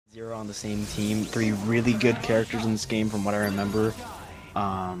Zero on the same team. Three really good characters in this game from what I remember.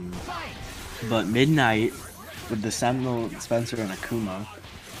 But Midnight with the Sentinel, Spencer, and Akuma.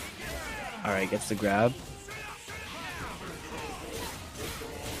 Alright, gets the grab.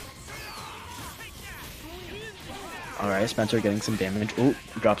 Alright, Spencer getting some damage. Ooh,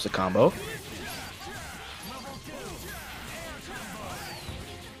 drops a combo.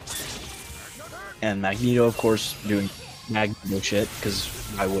 And Magneto, of course, doing Magneto shit, because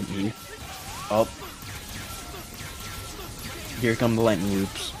why wouldn't he? Oh. Here come the lightning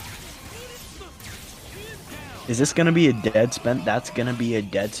loops. Is this gonna be a dead Spencer? That's gonna be a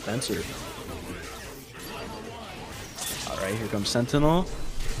dead Spencer. Alright, here comes Sentinel.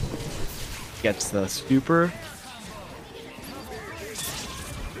 Gets the super.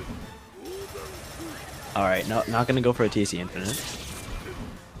 Alright, no, not gonna go for a TC Infinite.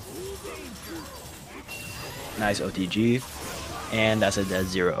 Nice OTG. And that's a dead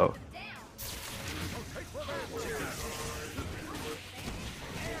zero.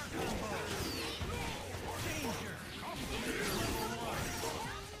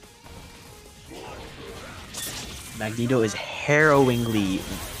 Magneto is harrowingly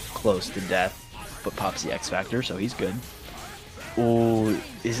close to death, but pops the X Factor, so he's good. Ooh,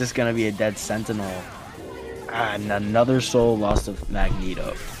 is this gonna be a dead Sentinel? And another soul lost of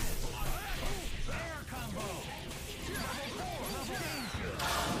Magneto.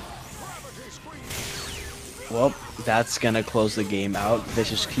 Well, that's gonna close the game out.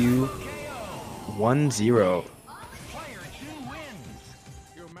 Vicious Q 1-0.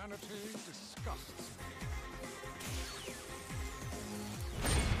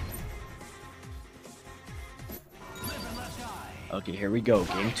 Okay, here we go.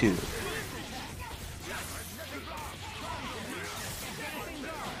 Game 2.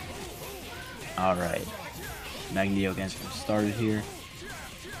 Alright. Magneto gets started here.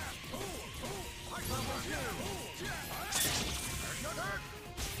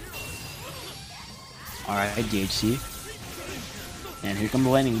 Alright, DHC. And here come the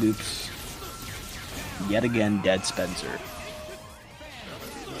lightning loops. Yet again, dead Spencer.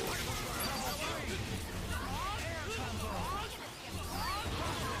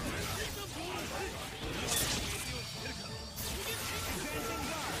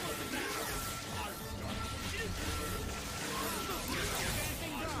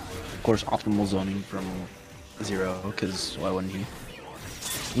 Of course, optimal zoning from Zero, because why wouldn't he?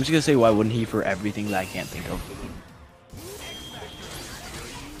 I'm just gonna say why wouldn't he for everything that I can't think of.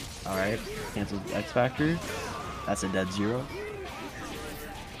 Alright, cancels the X Factor. That's a dead zero.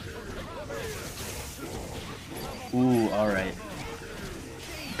 Ooh, alright.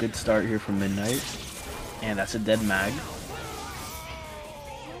 Good start here from Midnight. And that's a dead mag.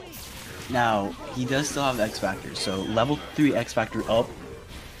 Now, he does still have X Factor, so level 3 X Factor up.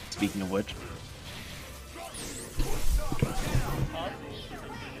 Speaking of which.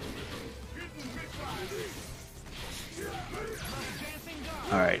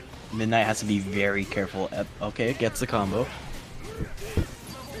 Alright, Midnight has to be very careful. Okay, gets the combo.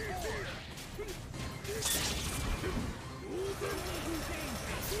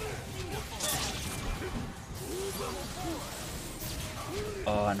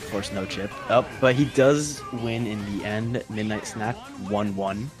 Oh, and of course no chip. Oh, but he does win in the end. Midnight Snack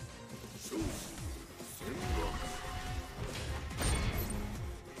 1-1.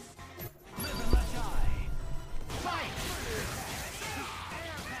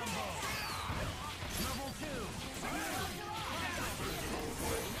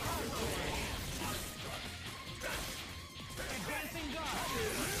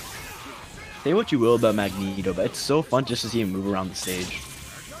 Say what you will about Magneto, but it's so fun just to see him move around the stage.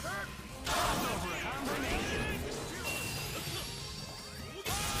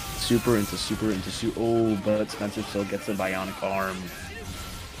 Super into super into super. Oh, but Spencer still gets a bionic arm.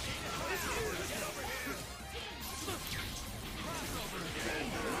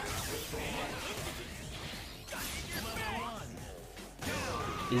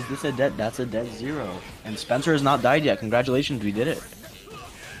 Is this a dead? That's a dead zero. And Spencer has not died yet. Congratulations, we did it.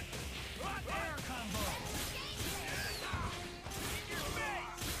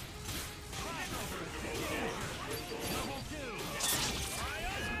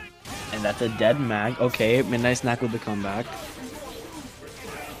 And that's a dead mag. Okay, Midnight Snack with the comeback.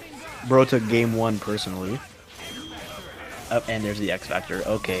 Bro took game 1 personally. Oh, and there's the X Factor.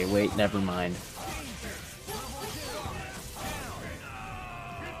 Okay, wait, never mind.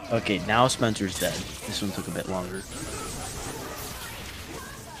 Okay, now Spencer's dead. This one took a bit longer.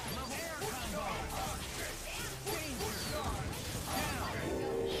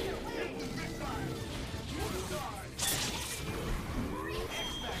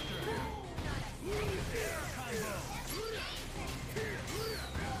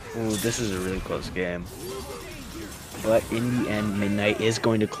 Ooh, this is a really close game. But in the end, Midnight is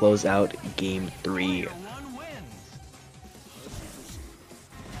going to close out game 3.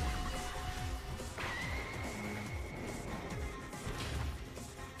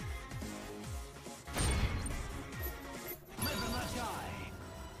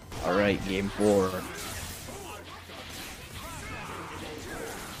 Alright, game 4.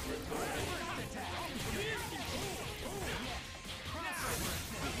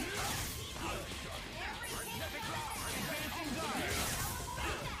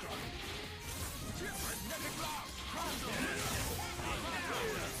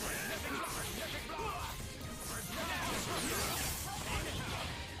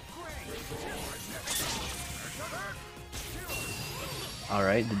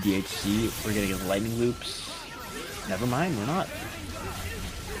 Alright, the DHC, we're gonna get lightning loops. Never mind, we're not.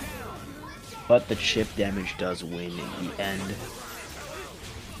 But the chip damage does win in the end.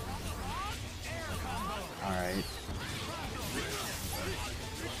 Alright.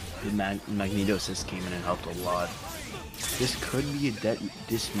 The Magneto assist came in and helped a lot. This could be a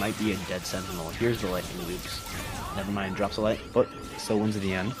this might be a dead Sentinel. Here's the lightning loops. Never mind, drops a light, but still wins at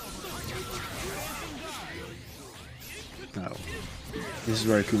the end. Oh. This is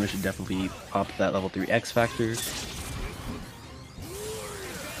where Akuma should definitely pop that level 3 X Factor.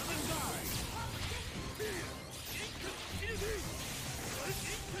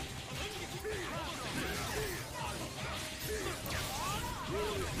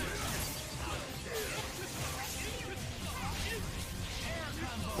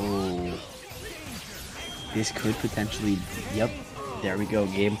 Oh. This could potentially... Yep. There we go.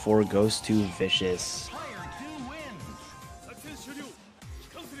 Game 4 goes to Vicious.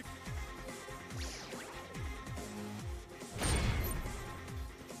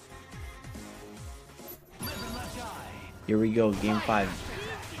 Here we go, game 5.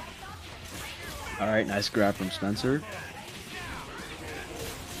 Alright, nice grab from Spencer.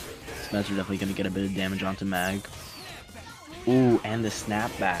 Spencer definitely gonna get a bit of damage onto Mag. Ooh, and the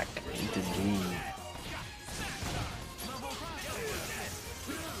snapback into Doom.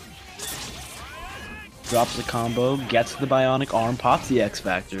 Drops the combo, gets the bionic arm, pops the X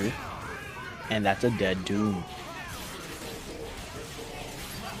Factor, and that's a dead Doom.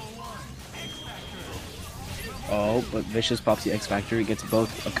 Oh, but Vicious pops the X Factor. He gets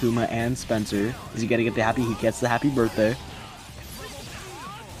both Akuma and Spencer. Is he gonna get the happy? He gets the happy birthday.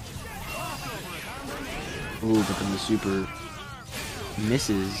 Ooh, but then the super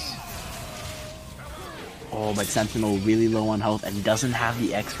misses. Oh, but Sentinel really low on health and doesn't have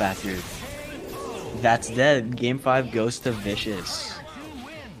the X Factor. That's dead. Game 5 goes to Vicious.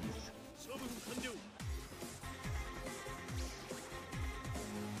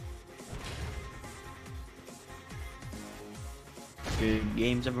 Good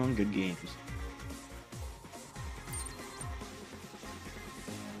games, everyone. Good games.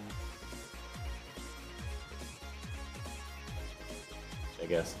 I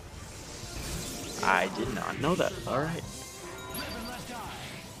guess. I did not know that. Alright.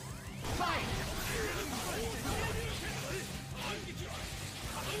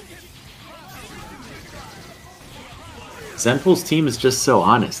 Zenpool's team is just so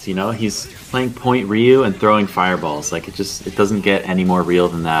honest, you know? He's playing point Ryu and throwing fireballs. Like, it doesn't get any more real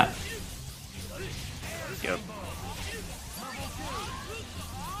than that. Yep.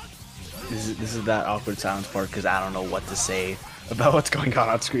 This is that awkward silence part because I don't know what to say about what's going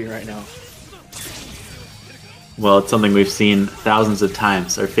on screen right now. Well, it's something we've seen thousands of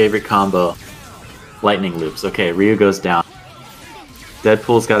times. Our favorite combo, lightning loops. Okay, Ryu goes down.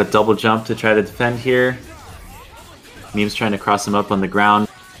 Deadpool's got a double jump to try to defend here. Meme's trying to cross him up on the ground.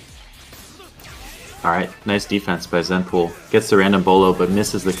 Alright, nice defense by Zenpool. Gets the random bolo, but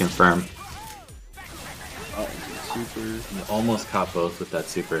misses the confirm. Oh, super. And almost caught both with that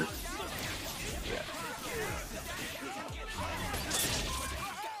super.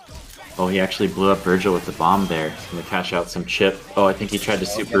 Oh, he actually blew up Virgil with the bomb there. He's gonna cash out some chip. Oh, I think he tried to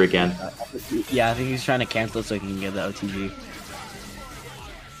super again. Yeah, I think he's trying to cancel it so he can get the OTG.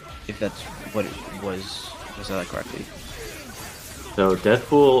 If that's what it was. I said that correctly. So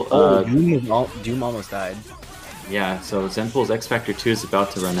Deadpool... Doom almost died. Yeah, so Zenpool's X Factor 2 is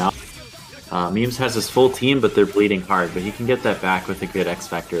about to run out. Memes has his full team, but they're bleeding hard. But he can get that back with a good X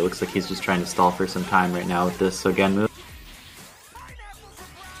Factor. It looks like he's just trying to stall for some time right now with this. So again, move.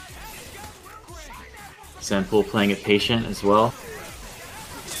 Zenpool playing it patient as well.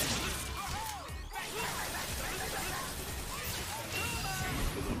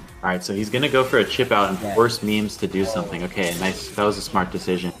 Alright, so he's gonna go for a chip out and force Memes to do something. Okay, nice. That was a smart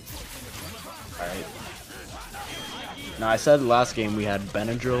decision. Alright. Now, I said last game we had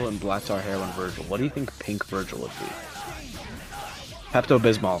Benadryl and Black Tar Heroin Virgil. What do you think Pink Virgil would be?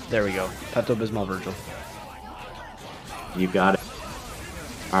 Pepto-Bismol. There we go. Pepto-Bismol Virgil. You got it.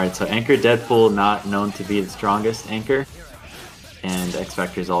 Alright, so Anchor Deadpool, not known to be the strongest Anchor. And X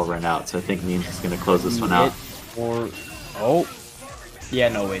Factor's all run out, so I think Memes is going to close this one out. Or... Oh! Yeah,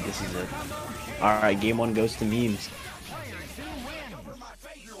 no, wait, this is it. Alright, game 1 goes to Memes.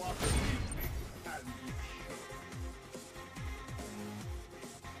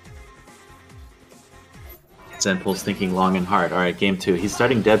 Zenpool's thinking long and hard. Alright, game 2. He's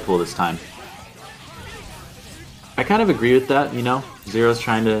starting Deadpool this time. I kind of agree with that, you know? Zero's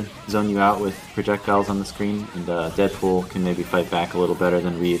trying to zone you out with projectiles on the screen, and Deadpool can maybe fight back a little better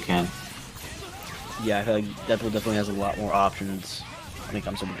than Ryu can. Yeah, I feel like Deadpool definitely has a lot more options when it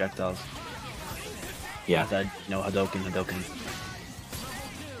comes to projectiles. Yeah. That, you know, Hadouken.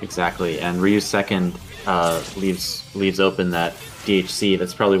 Exactly, and Ryu's second leaves open that DHC.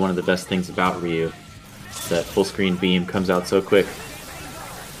 That's probably one of the best things about Ryu. That full screen beam comes out so quick.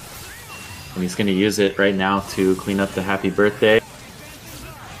 And he's going to use it right now to clean up the happy birthday.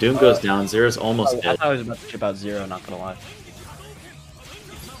 Doom goes down, Zero's almost dead. I thought I was about to chip out Zero, not gonna lie.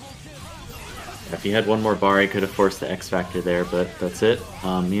 If he had one more bar, he could have forced the X Factor there, but that's it.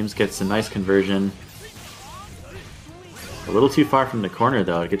 Memes gets a nice conversion. A little too far from the corner,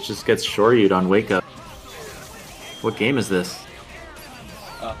 though. It just gets Shoryu'd on Wake Up. What game is this?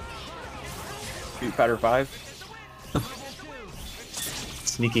 Street Fighter 5?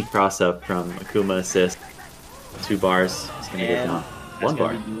 Sneaky cross-up from Akuma assist. 2 bars. He's going to get down. 1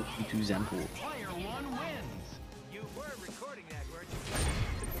 bar. To Zenpool.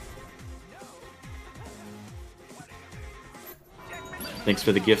 Thanks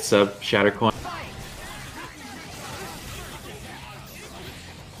for the gift sub, Shattercoin.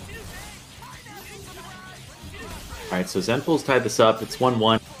 Alright, so Zenpool's tied this up. It's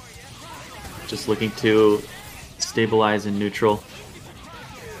 1-1. Just looking to stabilize in neutral.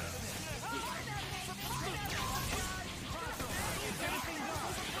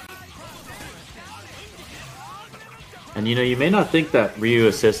 And you know, you may not think that Ryu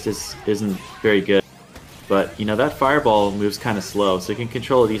assist isn't very good, but you know, that fireball moves kind of slow, so it can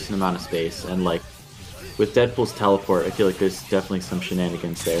control a decent amount of space. And like, with Deadpool's teleport, I feel like there's definitely some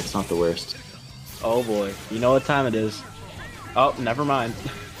shenanigans there. It's not the worst. Oh boy, you know what time it is. Oh, never mind.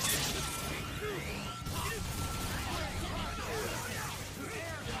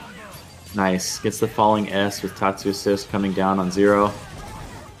 Nice. Gets the falling S with Tatsu assist coming down on Zero.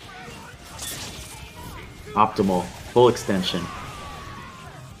 Optimal. Full extension.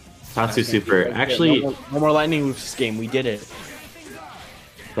 Tatsu Super. Actually, no more lightning loops this game. We did it.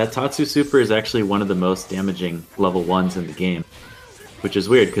 That Tatsu Super is actually one of the most damaging level 1s in the game. Which is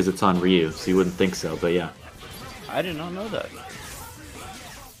weird because it's on Ryu, so you wouldn't think so, but yeah. I did not know that.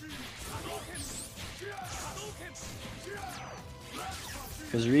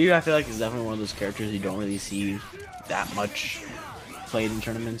 Because Ryu, I feel like, is definitely one of those characters you don't really see that much played in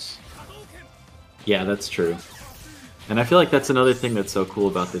tournaments. Yeah, that's true. And I feel like that's another thing that's so cool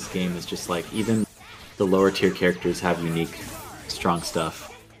about this game is just like, even the lower tier characters have unique, strong stuff.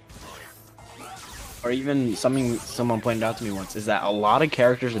 Or even something someone pointed out to me once is that a lot of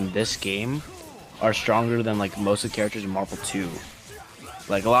characters in this game are stronger than like most of the characters in Marvel 2.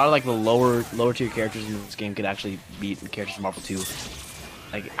 Like a lot of like the lower tier characters in this game could actually beat the characters in Marvel 2.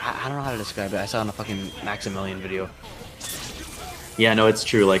 Like I don't know how to describe it. I saw it in a fucking Maximilian video. Yeah, no, it's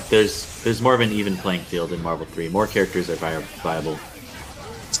true. Like there's more of an even playing field in Marvel 3. More characters are viable.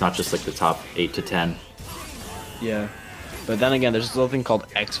 It's not just like the top 8 to 10. Yeah. But then again, there's this little thing called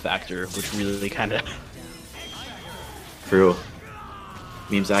X Factor, which really kind of... True.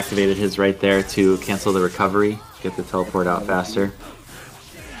 Memes activated his right there to cancel the recovery, get the teleport out faster.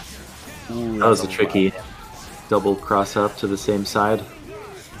 Ooh, that was a tricky double cross up to the same side.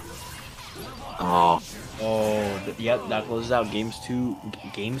 Oh. Oh, yep, that closes out Game 2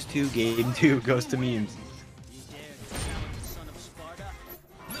 goes to Memes.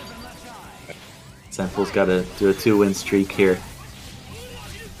 Zenpool's got to do a 2-win streak here.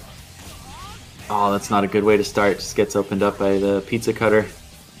 Oh, that's not a good way to start. Just gets opened up by the pizza cutter.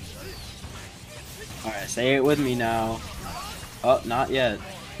 Alright, say it with me now. Oh, not yet.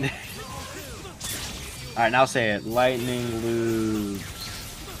 Alright, now say it. Lightning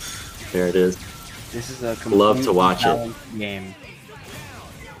loops. There it is. This is a love to watch it. Game.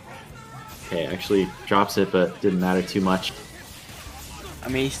 Okay, actually drops it, but didn't matter too much. I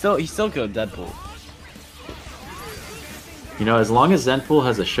mean, he's still good, Deadpool. You know, as long as Zenpool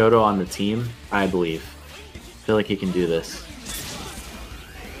has a Shoto on the team, I believe. I feel like he can do this.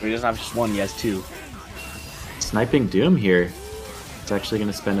 He doesn't have just one, he has two. sniping Doom here. It's actually going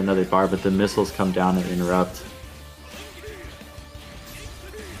to spend another bar, but the missiles come down and interrupt.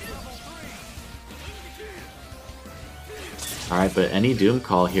 Alright, but any Doom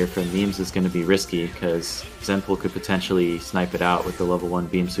call here from Memes is going to be risky, because Zenpool could potentially snipe it out with the level 1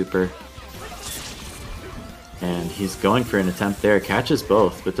 Beam Super. And he's going for an attempt there, catches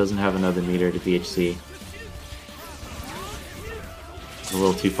both, but doesn't have another meter to BHC. A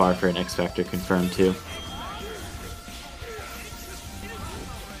little too far for an X Factor confirmed too.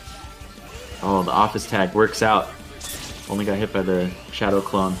 Oh, the office tag works out. Only got hit by the Shadow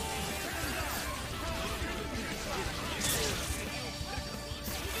Clone.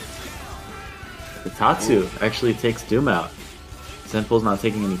 The Tatsu actually takes Doom out. Zenpool's not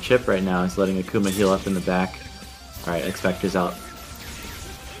taking any chip right now. He's letting Akuma heal up in the back. Alright, X Factor's out.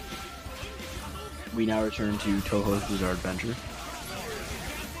 We now return to Toho's Bizarre Adventure.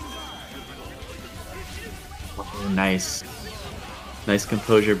 Oh, nice. Nice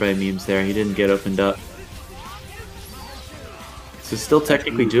composure by Memes there. He didn't get opened up. So it's still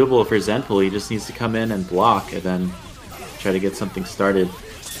technically doable for Zenpool. He just needs to come in and block and then try to get something started.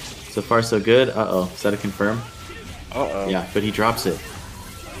 So far so good. Uh-oh. Is that a confirm? Uh-oh. Yeah, but he drops it.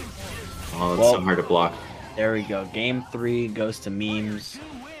 Oh, it's so hard to block. There we go. Game 3 goes to Memes.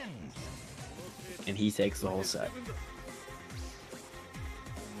 And he takes the whole set.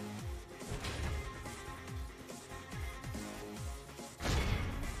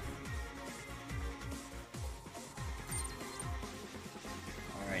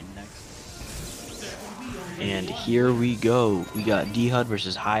 Alright, next. And here we go. We got D-Hud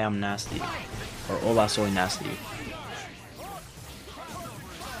versus Hi, I'm Nasty. Or Hola, Soy Nasty.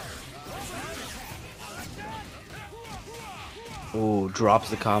 Oh, drops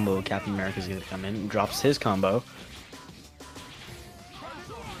the combo. Captain America's gonna come in. Drops his combo.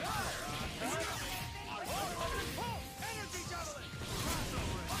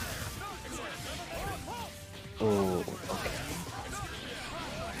 Oh, okay.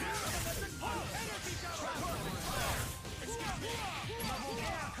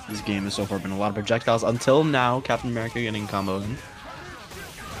 This game has so far been a lot of projectiles until now. Captain America getting combos in.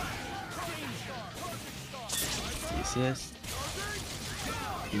 The assist.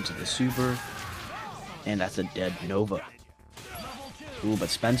 Into the super, and that's a dead Nova. Ooh, but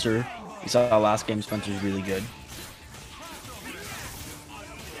Spencer, we saw last game, Spencer's really good.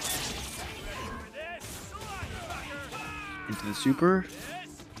 Into the super.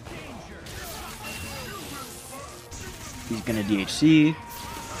 He's gonna DHC,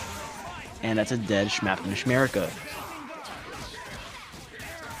 and that's a dead Schmapton Schmerica.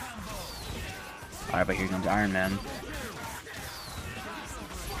 Alright, but here comes Iron Man.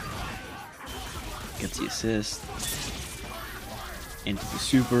 Gets the assist. Into the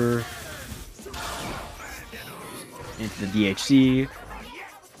super. Into the DHC.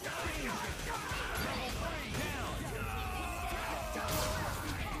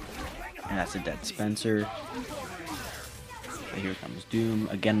 And that's a dead Spencer. But here comes Doom.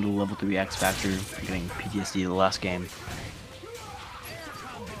 Again, the level 3 X Factor. Getting PTSD the last game.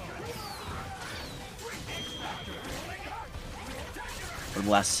 Or the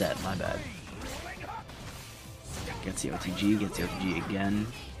last set, my bad. Gets the OTG again.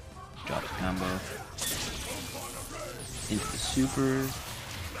 Drops the combo. Into the super.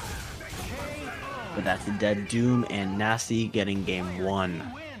 But that's the dead Doom and Nasty getting game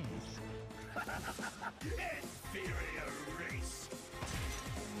 1.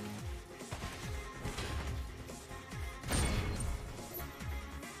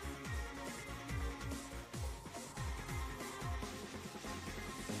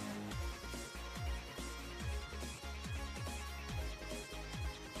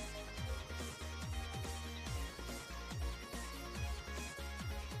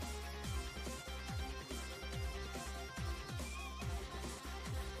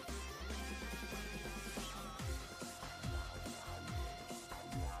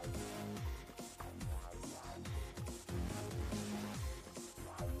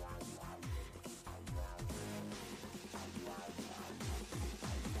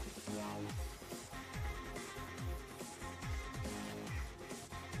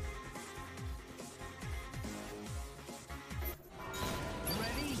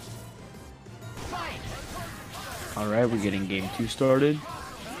 Alright, we're getting game 2 started.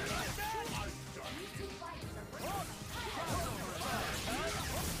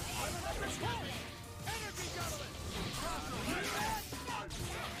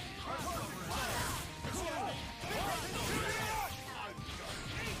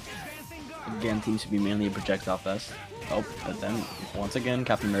 Again, seems to be mainly a projectile fest. Oh, but then, once again,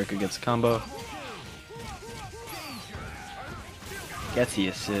 Captain America gets a combo. Gets the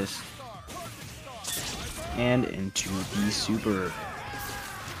assist. And into the super.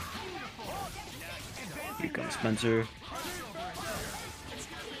 Here comes Spencer.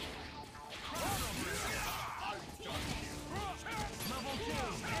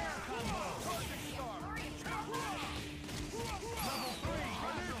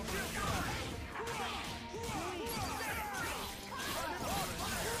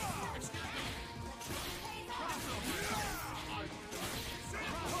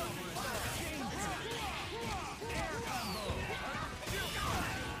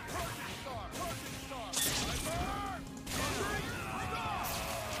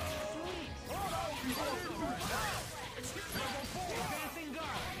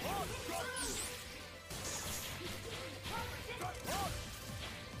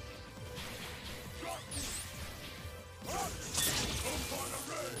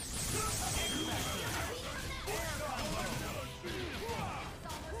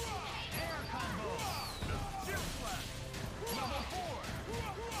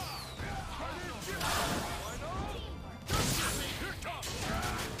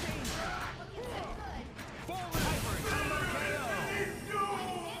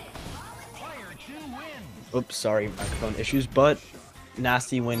 Oops, sorry, microphone issues, but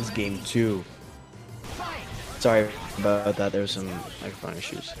Nasty wins game 2. Sorry about that, there was some microphone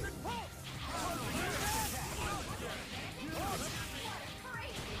issues.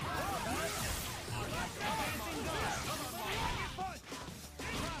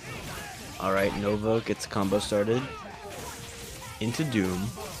 Alright, Nova gets combo started into Doom.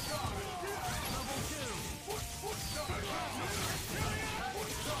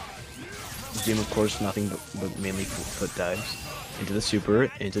 Doom, of course, nothing but mainly foot dives. Into the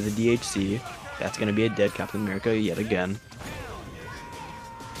super, into the DHC. That's going to be a dead Captain America yet again.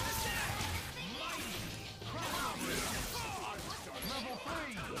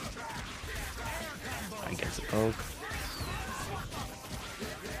 I guess a poke.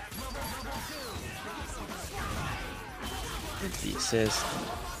 Into the assist.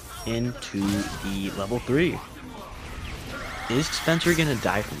 Into the level 3. Is Spencer going to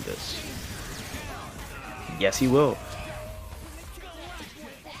die from this? Yes, he will.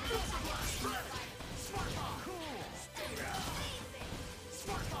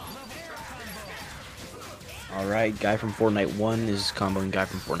 Alright, guy from Fortnite 1 is comboing guy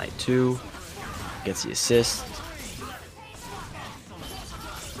from Fortnite 2. Gets the assist.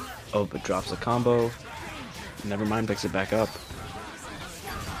 Oh, but drops the combo. Never mind, picks it back up.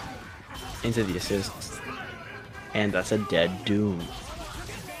 Into the assist. And that's a dead Doom.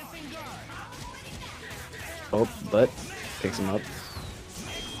 Oh, but picks him up.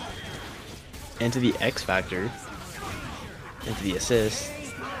 Into the X Factor. Into the assist.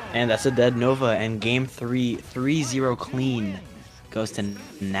 And that's a dead Nova. And game 3, 3-0 clean, goes to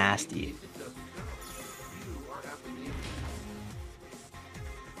Nasty.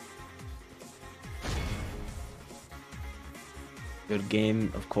 Good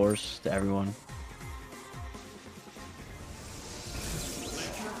game, of course, to everyone.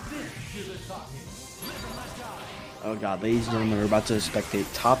 Oh god, ladies and gentlemen, we're about to spectate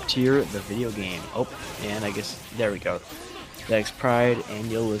Top Tier, the video game. Oh, and I guess, there we go. Dex Pride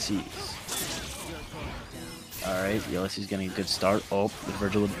and Ulysses. Alright, Ulysses getting a good start. Oh, the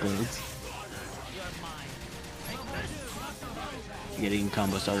Virgil with Blades. Getting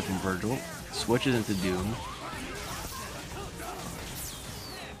combo started from Virgil. Switches into Doom.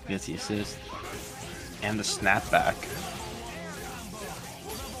 Gets the assist. And the snapback.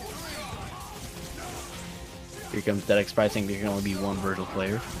 Here comes Dex Pride saying there can only be one Virgil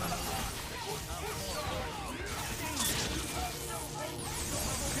player.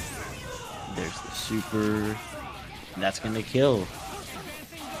 There's the super. That's gonna kill.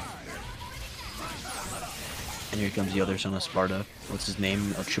 And here comes the other son of Sparta. What's his name?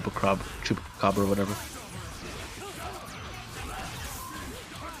 Chupacabra or whatever.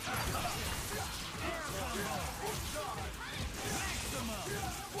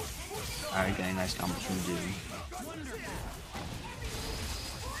 Alright, getting nice combos from Doom.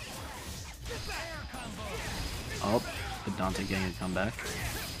 Oh, but Dante getting a comeback.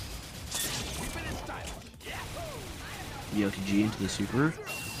 The OTG into the super.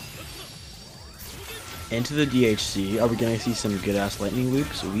 Into the DHC. Are we going to see some good ass lightning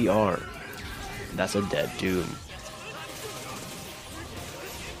loops? We are. That's a dead Doom.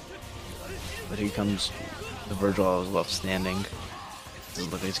 But here comes the Virgil I was left standing.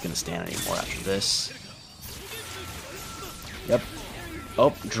 Doesn't look like he's going to stand anymore after this. Yep.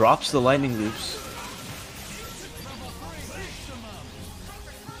 Oh, drops the lightning loops.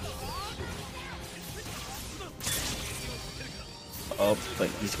 Oh, but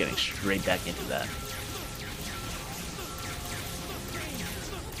he's getting straight back into that.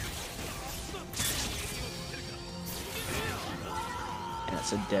 And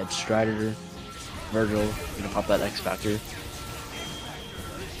that's a dead Strider. Virgil gonna pop that X Factor.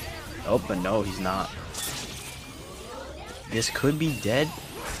 Oh, but no, he's not. This could be dead.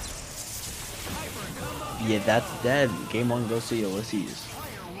 Yeah, that's dead. Game 1 goes to Ulysses.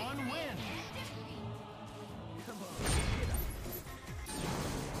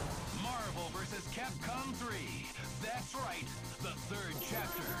 Marvel vs. Capcom 3. That's right, the third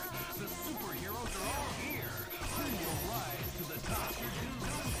chapter. The superheroes are all here. Who will rise to the top?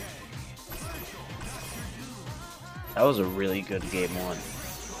 That was a really good game 1.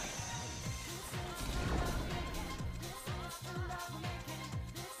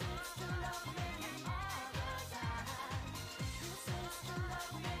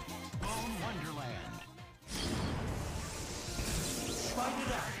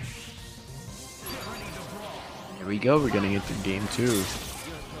 Here we go, we're getting into game 2.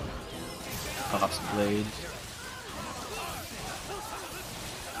 Pops Blades.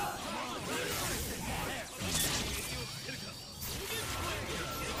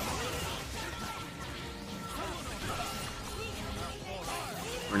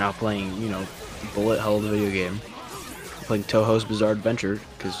 We're not playing, you know, bullet hell of a video game. We're playing Toho's Bizarre Adventure,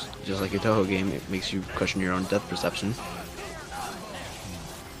 because just like a Toho game, it makes you question your own depth perception.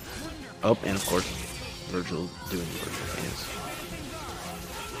 Oh, and of course, Virgil doing Virgil things.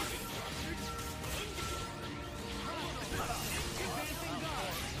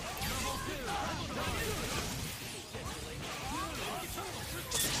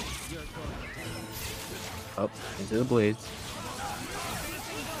 Up into the blades.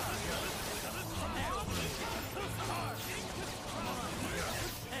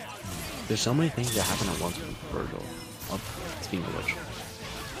 There's so many things that happen at once with Virgil. Oh, it's being glitched.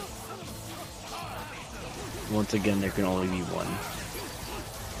 Once again, there can only be one.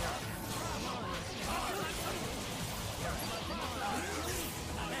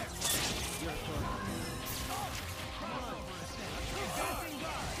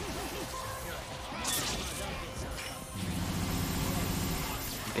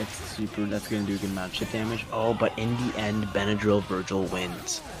 Gets the super, that's gonna do a good amount of chip damage. Oh, but in the end, Benadryl Virgil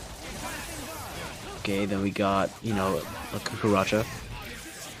wins. Okay, then we got, you know, a Kukuracha.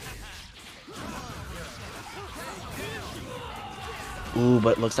 Ooh,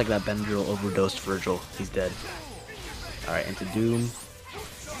 but looks like that Benadryl overdosed Virgil. He's dead. Alright, into Doom.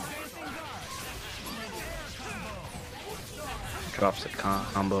 Drops a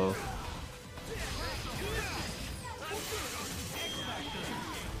combo.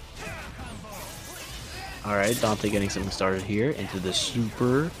 Alright, Dante getting something started here. Into the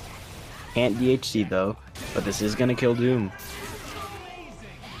super. Can't DHC though, but this is gonna kill Doom.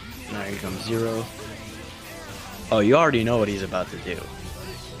 Now here comes Zero. Oh, you already know what he's about to do.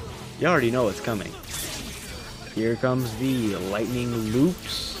 You already know what's coming. Here comes the lightning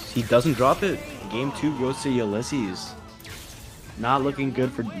loops. He doesn't drop it. Game 2 goes to Ulysses. Not looking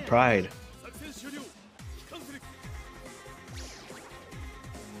good for Pride.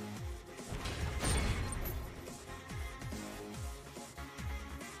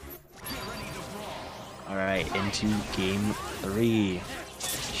 Alright, into game 3.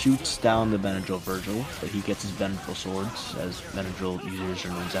 Shoots down the Benadryl Virgil, but he gets his Benadryl swords, as Benadryl users are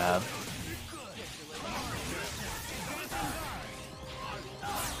known to have.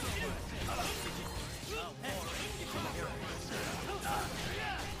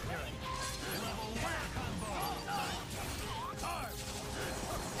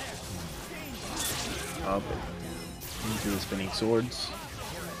 Up into the spinning swords.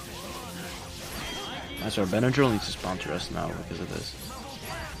 That's our Benadryl needs to sponsor us now because of this.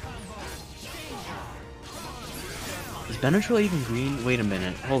 Is Benadryl even green? Wait a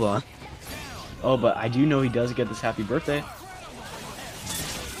minute, hold on. Oh, but I do know he does get this happy birthday.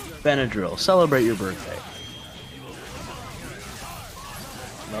 Benadryl, celebrate your birthday.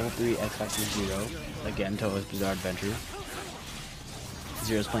 Level 3 X Factor 0. Again, Toho's Bizarre Adventure.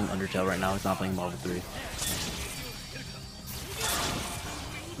 Zero's playing Undertale right now, he's not playing Marvel 3.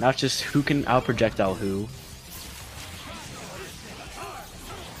 Now it's just who can out-projectile who.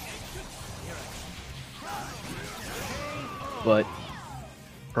 But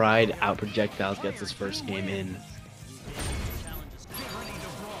Pride out-projectiles gets his first game in.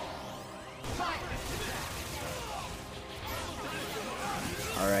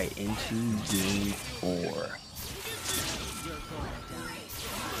 Alright, into game 4.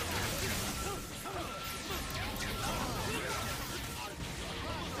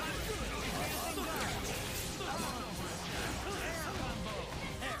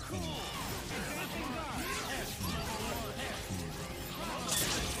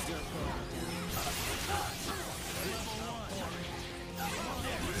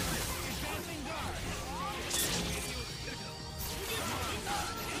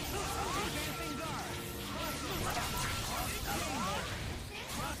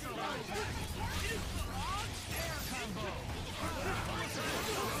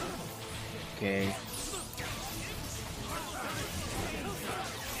 Okay.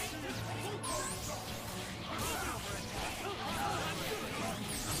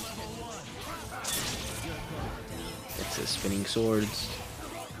 It's a spinning swords,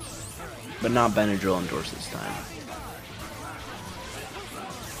 but not Benadryl endorsed this time.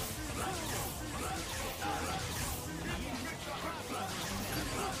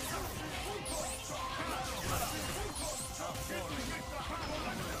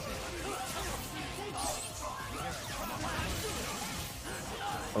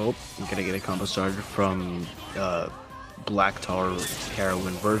 Oh, I'm gonna get a combo started from Black Tar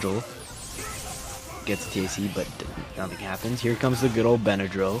Heroin Virgil. Gets TAC, but nothing happens. Here comes the good old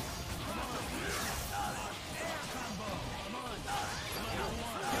Benadryl.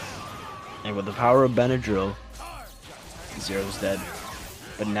 And with the power of Benadryl, Zero's dead.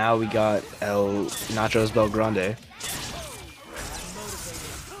 But now we got El Nachos Belgrande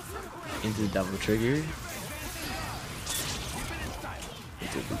into the double trigger.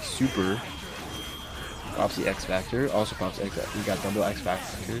 Super pops the X Factor, also pops X Factor. We got double X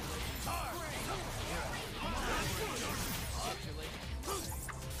Factor.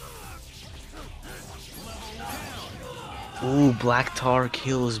 Ooh, Black Tar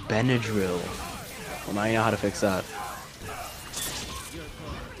kills Benadryl. Well, now you know how to fix that.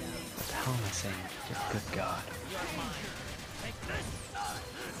 What the hell am I saying? Good God.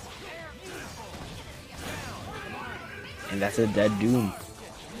 And that's a dead Doom.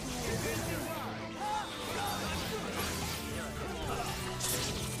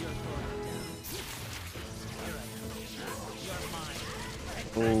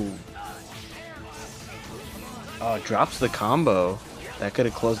 Oh. Oh, drops the combo. That could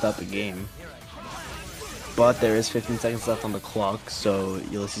have closed out the game. But there is 15 seconds left on the clock, so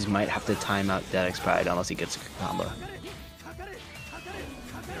Ulysses might have to time out Dead X Pride unless he gets a combo.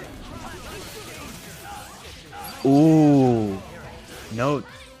 Ooh. No,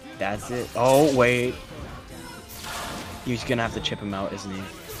 that's it. Oh, wait. He's gonna have to chip him out, isn't he?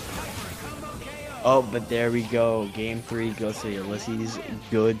 Oh, but there we go. Game 3 goes to Ulysses.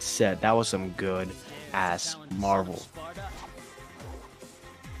 Good set. That was some good ass Marvel.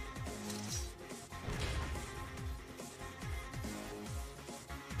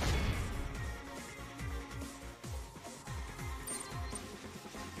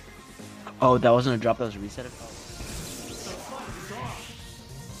 Oh, that wasn't a drop, that was a reset.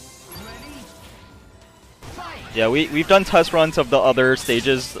 Yeah, we've done test runs of the other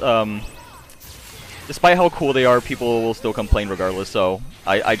stages. Despite how cool they are, people will still complain regardless. So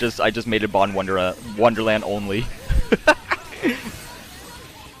I just made it Bond Wonderland only.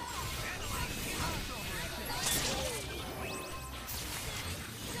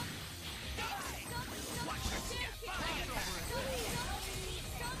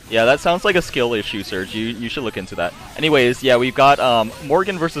 Yeah, that sounds like a skill issue, Serge. You should look into that. Anyways, yeah, we've got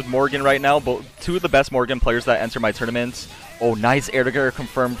Morgan versus Morgan right now. Two of the best Morgan players that enter my tournaments. Oh, nice air to air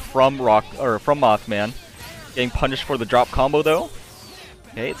confirmed from Mothman. Getting punished for the drop combo though.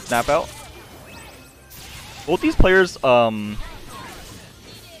 Okay, snap out. Both these players, oh,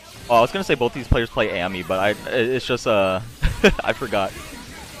 I was gonna say both these players play Ami, but it's just I forgot.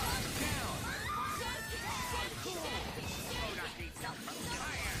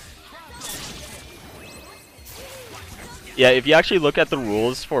 Yeah, if you actually look at the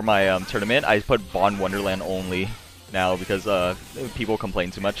rules for my tournament, I put Bond Wonderland only now because people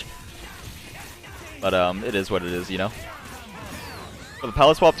complain too much. But it is what it is, you know. For the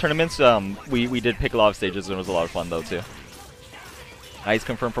Palette Swap tournaments, we did pick a lot of stages and it was a lot of fun though too. Nice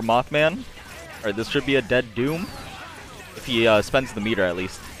confirm from Mothman. Alright, this should be a dead Doom. If he spends the meter at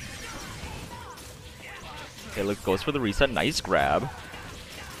least. Okay, look, goes for the reset. Nice grab.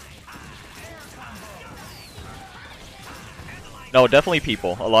 No, definitely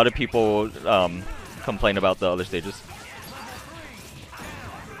people. A lot of people complain about the other stages.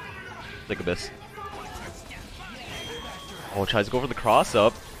 Like Abyss. Oh, tries to go for the cross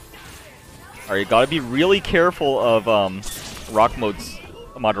up. Alright, gotta be really careful of Rock Mode's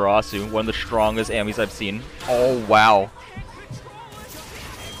Amaterasu, one of the strongest Amis I've seen. Oh, wow.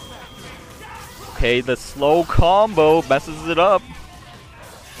 Okay, the slow combo messes it up.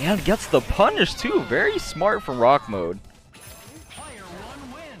 And gets the punish too. Very smart from Rock Mode.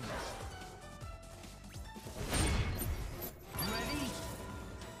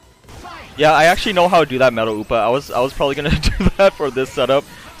 Yeah, I actually know how to do that, Metal Upa. I was probably gonna do that for this setup.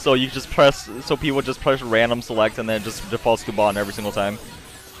 So you just press, so people just press random select and then it just defaults to bond every single time.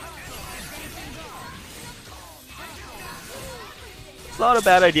 It's not a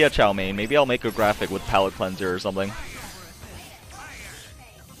bad idea, Chow Mein. Maybe I'll make a graphic with palette cleanser or something.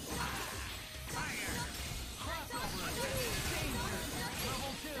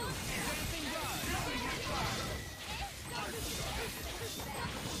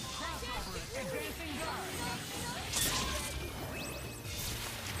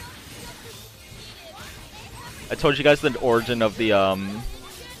 I told you guys the origin of the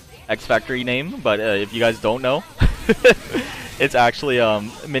X Factory name, but if you guys don't know, it's actually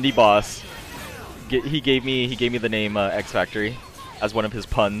Mini Boss. He gave me the name X Factory as one of his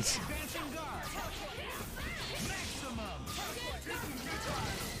puns.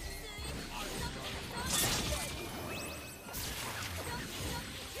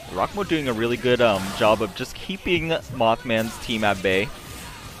 Rockmo doing a really good job of just keeping Mothman's team at bay.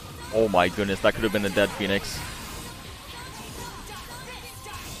 Oh my goodness, that could have been a dead Phoenix.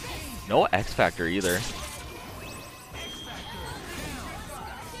 No X Factor either.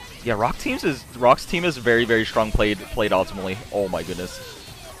 Yeah, Rock's team is very, very strong played ultimately. Oh my goodness.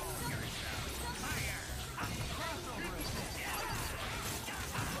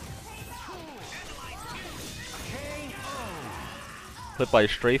 Clipped by a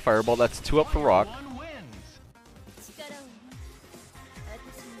stray fireball. That's 2 up for Rock.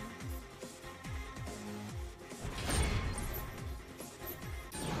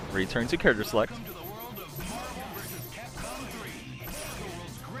 Return to character select.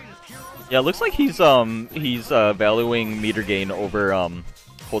 Yeah, it looks like he's valuing meter gain over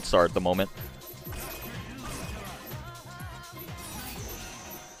hold star at the moment.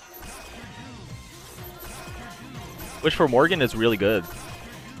 Which for Morgan is really good.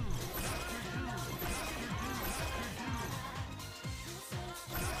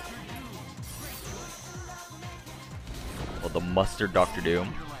 Well, the mustard Dr.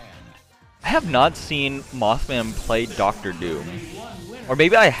 Doom. I have not seen Mothman play Dr. Doom. Or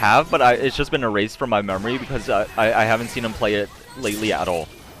maybe I have, but it's just been erased from my memory because I haven't seen him play it lately at all.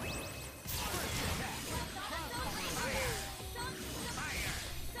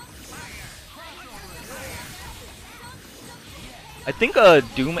 I think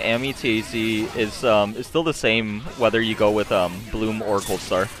Doom Ami TAC is still the same whether you go with Bloom or Cold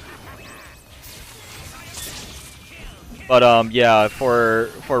Star. But yeah, for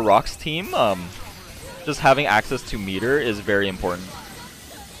Rock's team, just having access to meter is very important.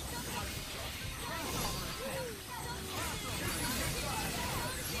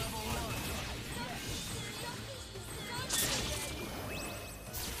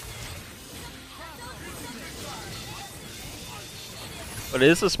 But it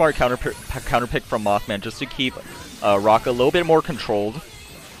is a smart counter pick from Mothman just to keep Rock a little bit more controlled.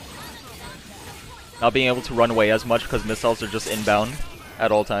 Not being able to run away as much because missiles are just inbound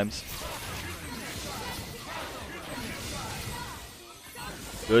at all times.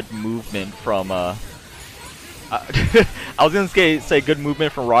 Good movement from I was gonna say good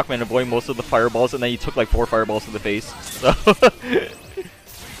movement from Rockman, avoiding most of the fireballs, and then he took like 4 fireballs to the face. So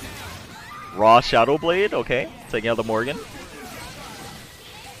Raw Shadow Blade, okay, taking out the Morgan.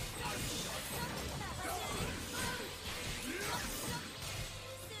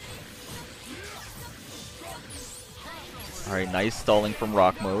 All right, nice stalling from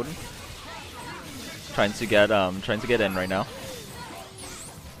Rock mode. Trying to get in right now.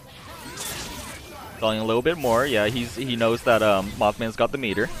 Stalling a little bit more. Yeah, he knows that Mothman's got the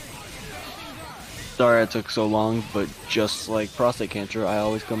meter. Sorry it took so long, but just like prostate cancer, I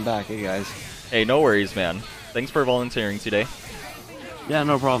always come back. Hey guys. Hey, no worries, man. Thanks for volunteering today. Yeah,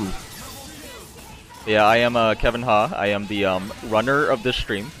 no problem. Yeah, I am Kevin Ha. I am the runner of this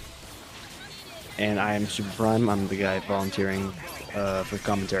stream. And I am Super Prime. I'm the guy volunteering for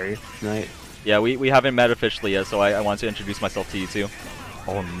commentary tonight. Yeah, we haven't met officially yet, so I want to introduce myself to you too.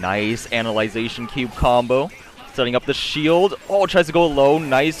 Oh, nice Analyzation Cube combo. Setting up the shield. Oh, tries to go low.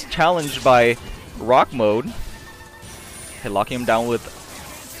 Nice challenge by Rock mode. Okay, locking him down with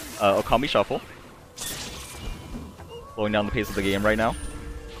Okami Shuffle. Slowing down the pace of the game right now.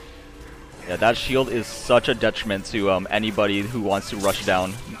 Yeah, that shield is such a detriment to anybody who wants to rush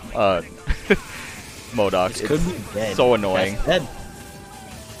down MODOK. This could be dead. So annoying. That's dead.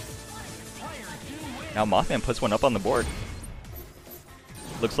 Now Mothman puts one up on the board.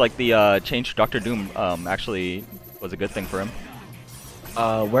 Looks like the change to Dr. Doom actually was a good thing for him.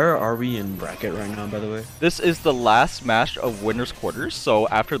 Where are we in bracket right now, by the way? This is the last match of winners quarters, so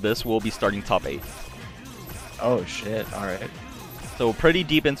after this we'll be starting top 8. Oh shit! All right. So pretty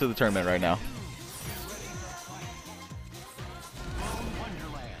deep into the tournament right now.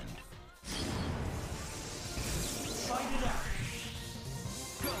 Wonderland. Fight it out.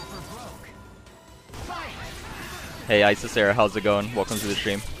 Go for broke. Fight. Hey Isisera, how's it going? Welcome to the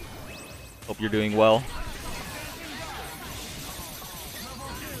stream. Hope you're doing well.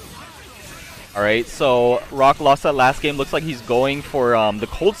 Alright, so Rock lost that last game. Looks like he's going for the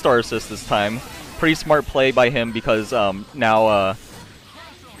Cold Star assist this time. Pretty smart play by him because now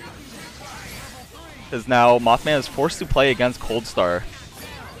Mothman is forced to play against Cold Star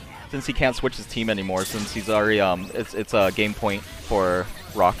since he can't switch his team anymore. Since he's already it's a game point for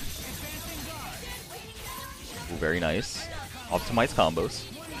Rock. Ooh, very nice. Optimized combos.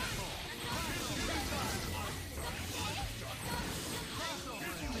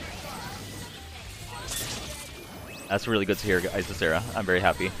 That's really good to hear, Isisera. I'm very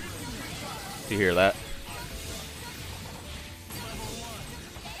happy to hear that.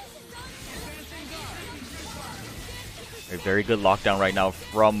 A very good lockdown right now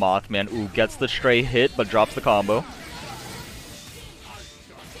from Mothman. Ooh, gets the stray hit, but drops the combo.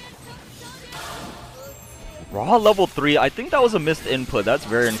 Raw level 3. I think that was a missed input. That's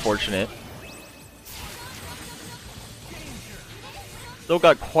very unfortunate. Still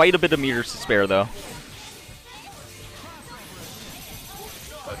got quite a bit of meters to spare, though.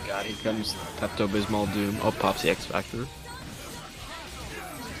 Oh god, here comes Pepto-Bismol Doom. Oh, pops the X Factor.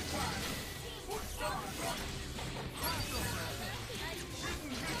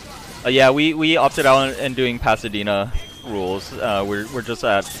 Yeah, we opted out in doing Pasadena rules. We're just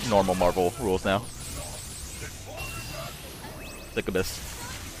at normal Marvel rules now. Sickabus.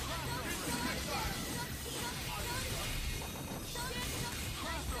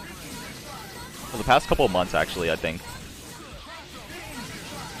 For the past couple of months, actually, I think.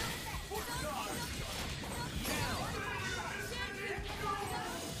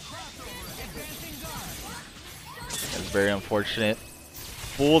 That's very unfortunate.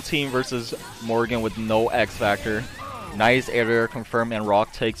 Full team versus Morgan with no X Factor. Nice air confirm, and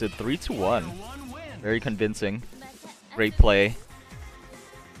Rock takes it 3-1. Very convincing. Great play.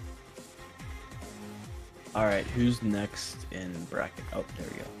 Alright, who's next in bracket? Oh, there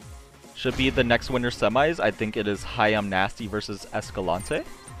we go. Should be the next winner semis. I think it is Hayam Nasty versus Escalante.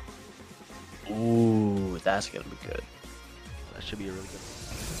 Ooh, that's gonna be good. That should be really good.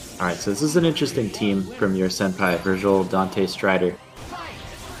 Alright, so this is an interesting team from your senpai, Virgil, Dante, Strider.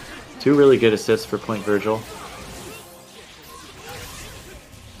 Two really good assists for Point Virgil.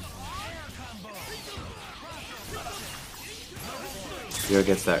 Zero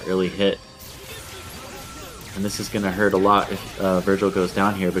gets that early hit. And this is going to hurt a lot if Virgil goes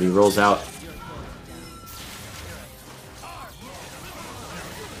down here, but he rolls out.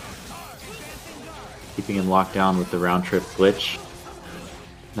 Keeping him locked down with the round trip glitch.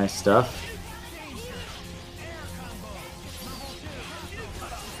 Nice stuff.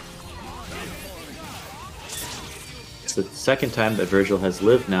 It's the second time that Virgil has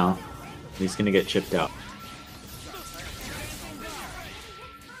lived now. He's going to get chipped out.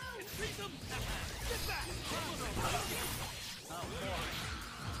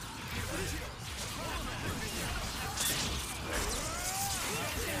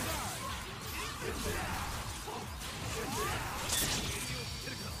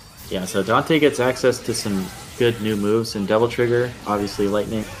 Yeah, so Dante gets access to some good new moves in Devil Trigger, obviously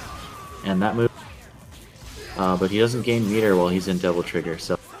Lightning, and that move. But he doesn't gain meter while he's in Devil Trigger,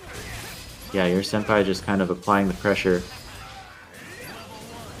 so yeah, your senpai just kind of applying the pressure.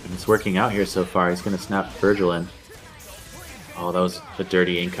 And it's working out here so far. He's going to snap Virgil in. Oh, that was a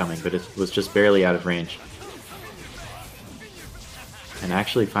dirty incoming, but it was just barely out of range. And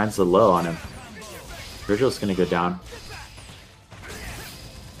actually finds the low on him. Virgil's going to go down.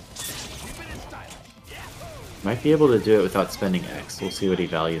 Might be able to do it without spending X. We'll see what he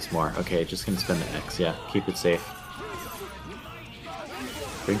values more. Okay, just gonna spend the X, yeah. Keep it safe.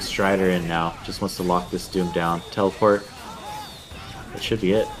 Bring Strider in now. Just wants to lock this Doom down. Teleport. That should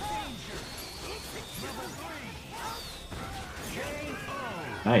be it.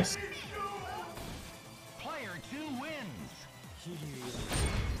 Nice. Player 2 wins.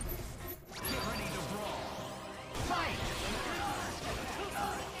 Get ready to brawl. Fight.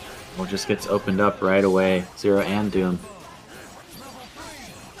 Well, just gets opened up right away. Zero and Doom.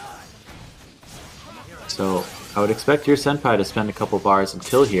 So, I would expect your senpai to spend a couple bars and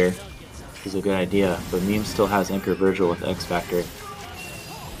kill here. Is a good idea, but Meme still has Anchor Virgil with X Factor.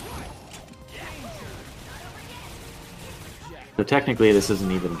 So technically this is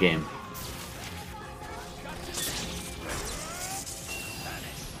an even game.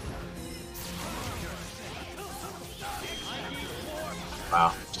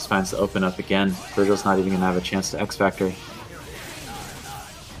 Wow, just finds to open up again. Virgil's not even going to have a chance to X Factor.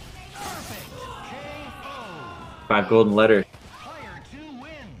 5 golden letter. Player 2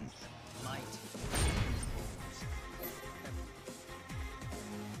 wins.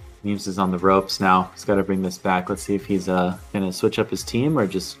 Memes is on the ropes now. He's got to bring this back. Let's see if he's going to switch up his team or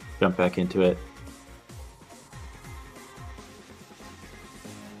just jump back into it.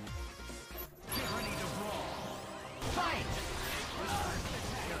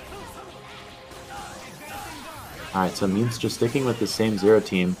 Alright, so Memes just sticking with the same 0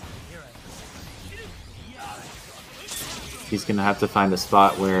 team. He's going to have to find a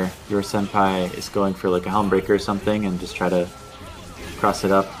spot where your senpai is going for like a helm breaker or something and just try to cross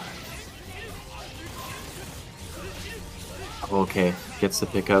it up. Okay, gets the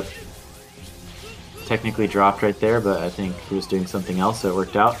pickup. Technically dropped right there, but I think he was doing something else, so it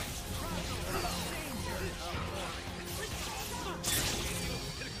worked out.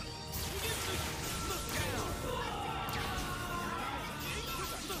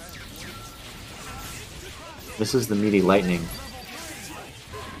 This is the meaty lightning.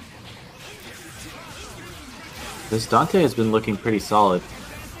 This Dante has been looking pretty solid.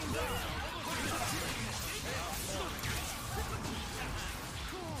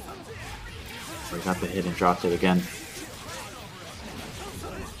 We got the hit and dropped it again.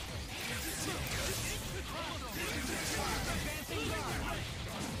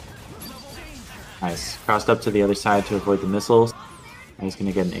 Nice. Crossed up to the other side to avoid the missiles. Now he's going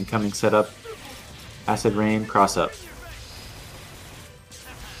to get an incoming setup. Acid Rain, cross up.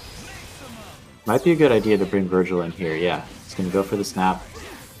 Might be a good idea to bring Virgil in here, yeah. He's going to go for the snap.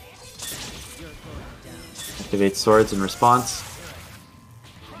 Activate swords in response.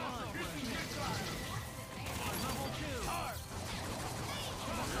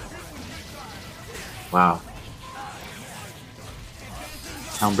 Wow.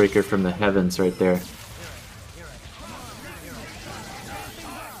 Helmbreaker from the heavens right there.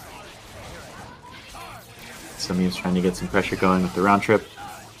 Memes trying to get some pressure going with the round trip.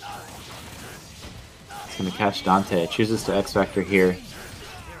 It's going to catch Dante. Chooses to X Factor here.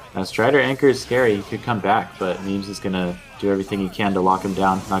 Now Strider Anchor is scary. He could come back, but Memes is going to do everything he can to lock him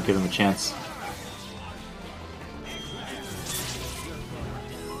down, not give him a chance.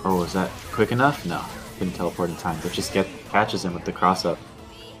 Oh, was that quick enough? No, couldn't teleport in time, but just catches him with the cross up.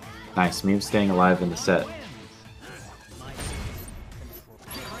 Nice, Memes staying alive in the set.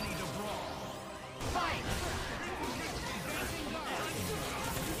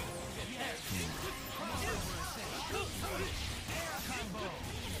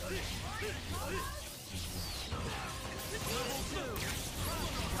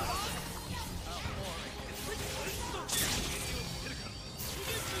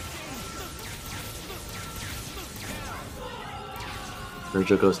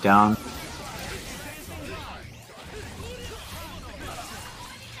 Virgil goes down.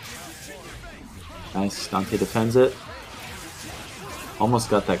 Nice, Dante defends it. Almost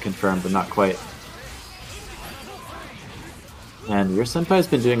got that confirmed, but not quite. And your senpai's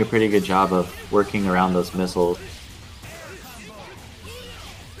been doing a pretty good job of working around those missiles.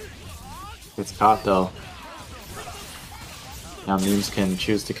 It's caught though. Now Memes can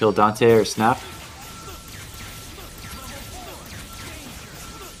choose to kill Dante or snap.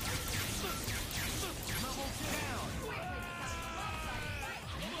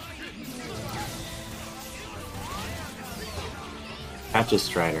 Catches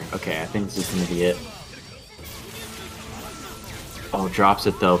Strider. Okay, I think this is going to be it. Oh, drops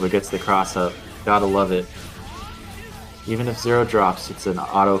it though, but gets the cross up. Gotta love it. Even if 0 drops, it's an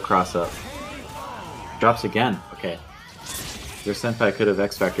auto cross up. Drops again. Okay. Your senpai could have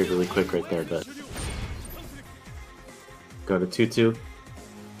X Factored really quick right there, but... Go to 2-2.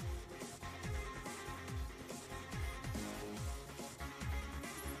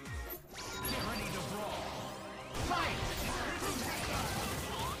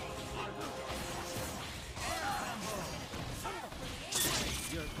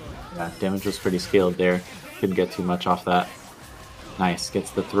 Yeah, damage was pretty scaled there. Couldn't get too much off that. Nice,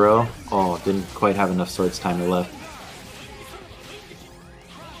 gets the throw. Oh, didn't quite have enough swords timer left.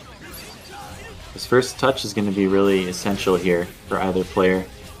 This first touch is going to be really essential here for either player.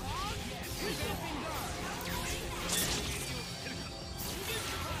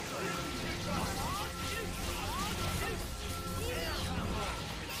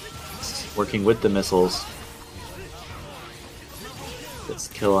 Working with the missiles. Gets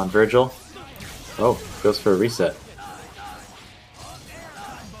the kill on Virgil. Oh, goes for a reset.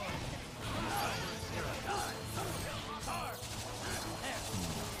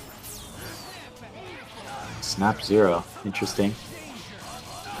 Snap 0. Interesting.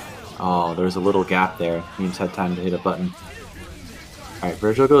 Oh, there was a little gap there. Memes had time to hit a button. Alright,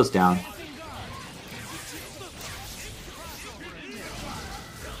 Virgil goes down.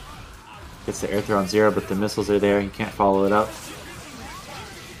 Gets the air throw on 0, but the missiles are there. He can't follow it up.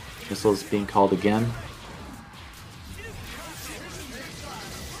 Missiles being called again.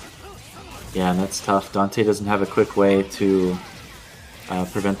 Yeah, and that's tough. Dante doesn't have a quick way to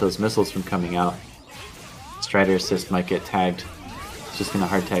prevent those missiles from coming out. Strider assist might get tagged. It's just going to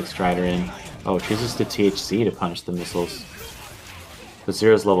hard tag Strider in. Oh, chooses to THC to punish the missiles. But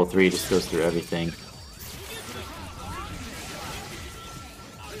Zero's level 3 just goes through everything.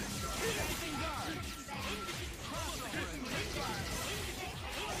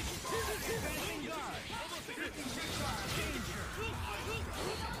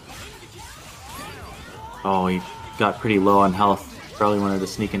 Oh, he got pretty low on health. Probably wanted to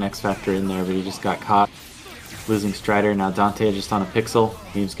sneak an X Factor in there, but he just got caught. Losing Strider, now Dante just on a pixel.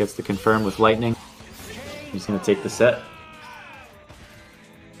 Memes gets the confirm with Lightning. He's going to take the set.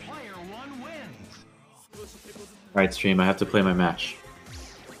 Alright, stream, I have to play my match.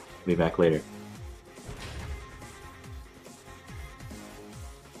 Be back later.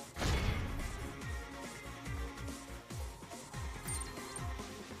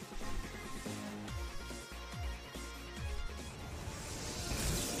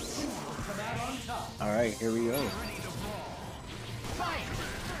 Alright, here we go.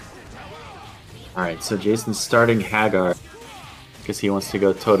 Alright, so Jason's starting Hagar because he wants to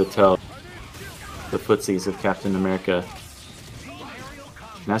go toe-to-toe. The footsies of Captain America.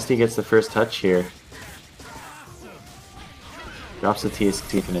 Nasty gets the first touch here. Drops the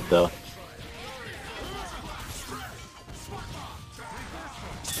TST in it though.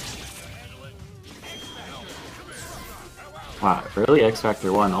 Wow, early X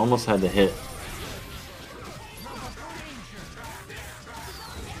Factor 1 almost had to hit.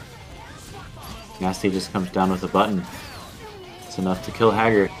 Nasty just comes down with a button. It's enough to kill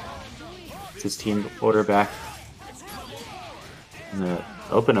Hagar. It's his team order back. And the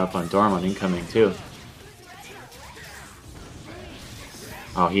open up on Dorm on incoming too.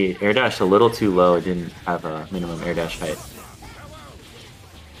 Oh, he air dashed a little too low. It didn't have a minimum air dash height.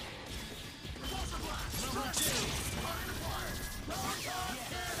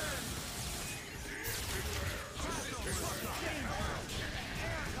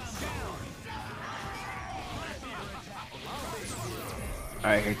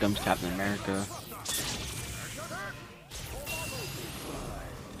 Alright, here comes Captain America.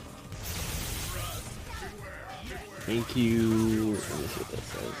 Thank you. Let me see what that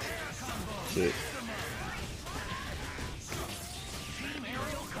says. Shit.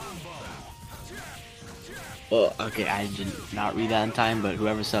 Oh, okay, I did not read that in time, but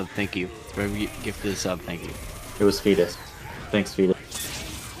whoever subbed, thank you. Whoever gifted the sub, thank you. It was Fetus. Thanks, Fetus.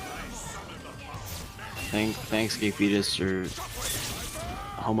 Thanks, gay fetus, or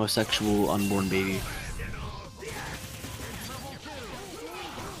homosexual unborn baby.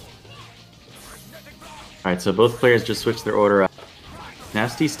 Alright, so both players just switched their order up.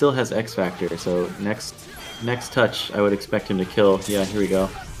 Nasty still has X Factor, so next touch I would expect him to kill. Yeah, here we go.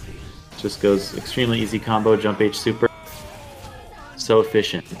 Just goes extremely easy combo, jump H super. So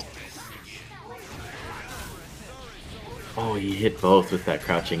efficient. Oh, he hit both with that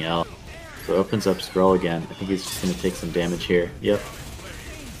crouching L. So opens up Skrull again. I think he's just going to take some damage here. Yep.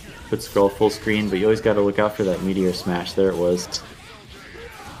 Put Skrull full screen, but you always got to look out for that Meteor Smash. There it was.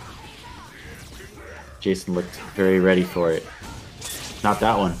 Jason looked very ready for it. Not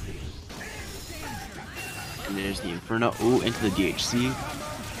that one. And there's the Inferno. Ooh, into the DHC.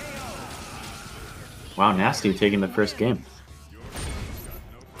 Wow, Nasty taking the first game.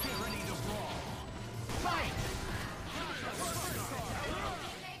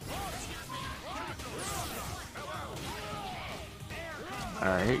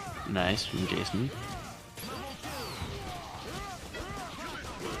 Alright, nice from Jason.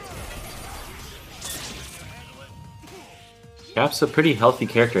 Cap's a pretty healthy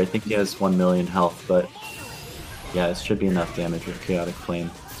character. I think he has 1 million health, but yeah, it should be enough damage with Chaotic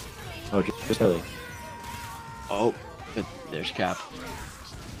Flame. Oh, just really. Oh, there's Cap.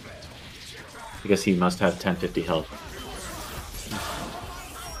 I guess he must have 1050 health.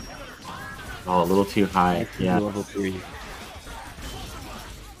 Oh, a little too high. Yeah. Level 3.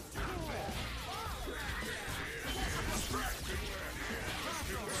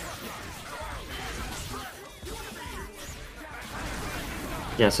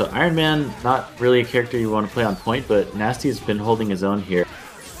 Yeah, so Iron Man, not really a character you want to play on point, but Nasty's been holding his own here.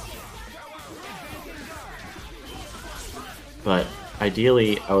 But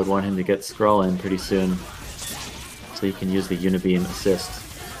ideally, I would want him to get Skrull in pretty soon, so he can use the Unibeam assist.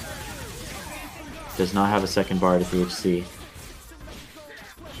 does not have a second bar to DHC.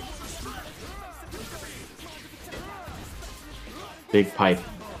 Big pipe.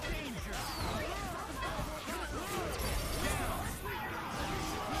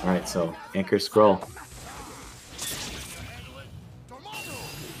 Alright, so anchor scroll.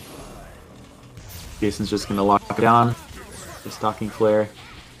 Jason's just gonna lock it down. The stalking flare.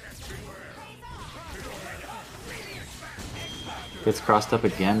 Gets crossed up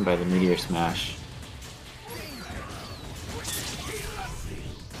again by the meteor smash.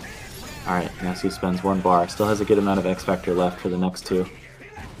 Alright, Nasty spends 1 bar. Still has a good amount of X Factor left for the next 2.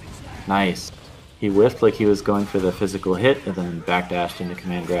 Nice. He whiffed like he was going for the physical hit and then backdashed into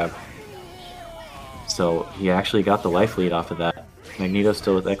command grab. So he actually got the life lead off of that. Magneto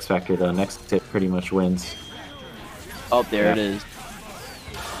still with X Factor though. Next hit pretty much wins. Oh, there it is.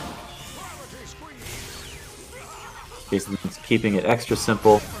 Jason's keeping it extra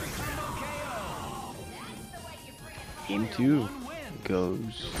simple. Game 2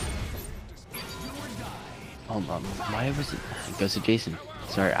 goes. Hold on. Why was it? It goes to Jason.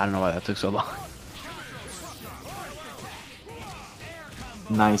 Sorry, I don't know why that took so long.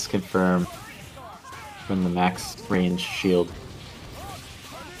 Nice confirm from the max range shield.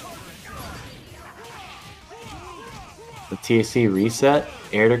 The TAC reset,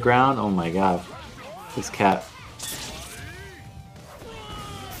 air to ground. Oh my god, this cat.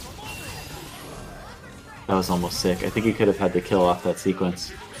 That was almost sick. I think he could have had the kill off that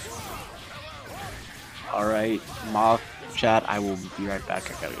sequence. Alright, mock chat, I will be right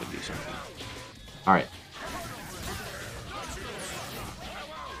back. I gotta go do something. Alright.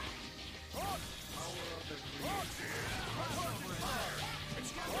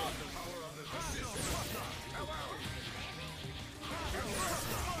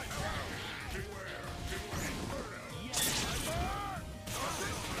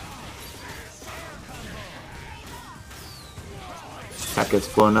 That gets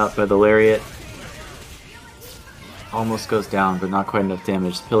blown up by the lariat. Almost goes down, but not quite enough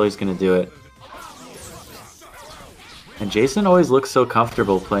damage. The pillar's gonna do it. And Jason always looks so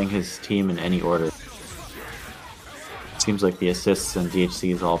comfortable playing his team in any order. Seems like the assists and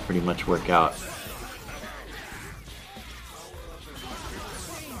DHCs all pretty much work out.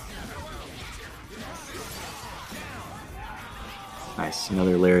 Nice,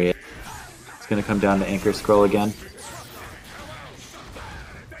 another lariat. It's gonna come down to anchor scroll again.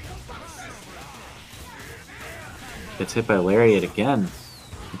 Gets hit by lariat again.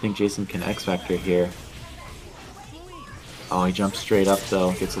 I think Jason can X Factor here. Oh, he jumps straight up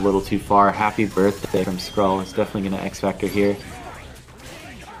though. Gets a little too far. Happy birthday from Skrull. It's definitely gonna X Factor here.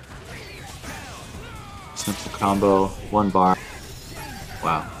 Simple combo, 1 bar.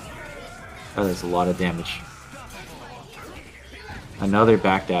 Wow. That is a lot of damage. Another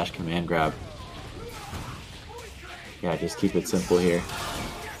backdash command grab. Yeah, just keep it simple here.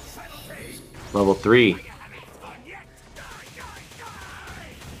 Level 3.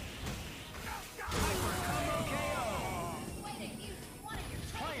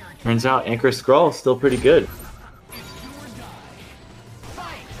 Turns out Anchor Scroll is still pretty good.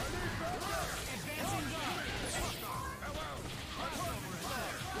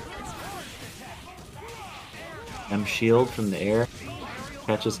 M Shield from the air.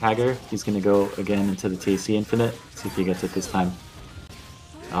 Catches Hager. He's going to go again into the TC Infinite. See if he gets it this time.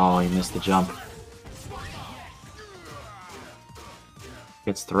 Oh, he missed the jump.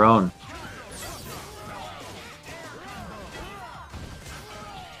 Gets thrown.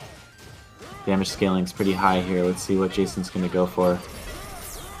 Damage scaling's pretty high here. Let's see what Jason's going to go for.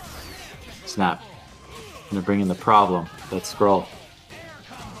 Snap. Gonna bring in the problem. That's Scroll.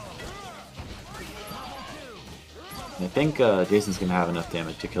 I think Jason's going to have enough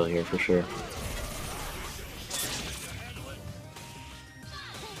damage to kill here for sure.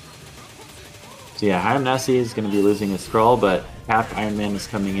 So yeah, Hiram Nasty is going to be losing his Scroll, but Cap Iron Man is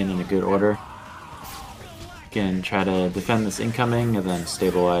coming in a good order. Can try to defend this incoming and then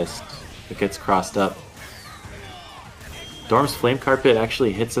stabilize. It gets crossed up. Dorm's Flame Carpet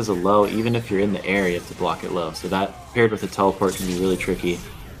actually hits as a low, even if you're in the air, you have to block it low. So that, paired with a teleport, can be really tricky.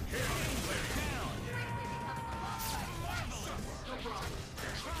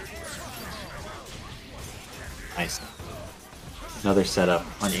 Nice. Another setup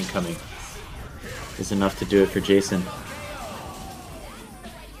on incoming is enough to do it for Jason.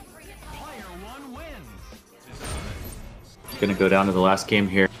 Gonna go down to the last game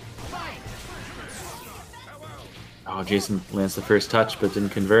here. Oh, Jason lands the first touch, but didn't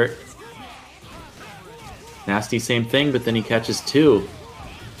convert. Nasty, same thing, but then he catches 2.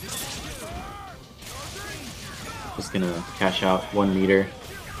 Just gonna cash out 1 meter.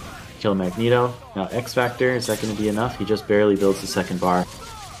 kill Magneto. Now X Factor, is that going to be enough? He just barely builds the second bar.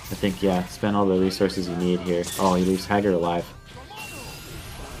 I think, yeah, spend all the resources you need here. Oh, he leaves Hager alive.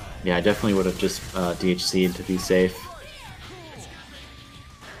 Yeah, I definitely would have just DHC'd to be safe.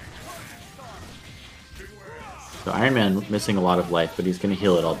 So Iron Man missing a lot of life, but he's going to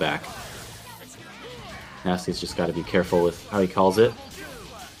heal it all back. Nasty's just got to be careful with how he calls it.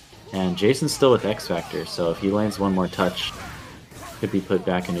 And Jason's still with X Factor, so if he lands one more touch, could be put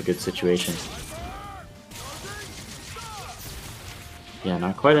back in a good situation. Yeah,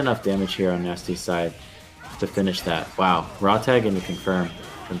 not quite enough damage here on Nasty's side to finish that. Wow, raw tag into confirm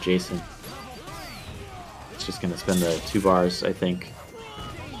from Jason. It's just going to spend the 2 bars, I think.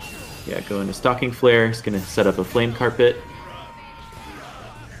 Yeah, go into Stalking Flare. He's going to set up a Flame Carpet.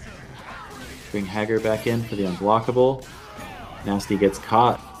 Bring Hager back in for the unblockable. Nasty gets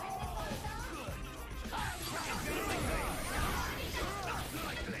caught.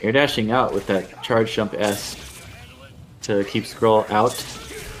 Air dashing out with that charge jump S to keep Skrull out.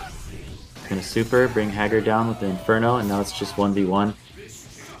 Gonna super, bring Hager down with the Inferno, and now it's just 1v1.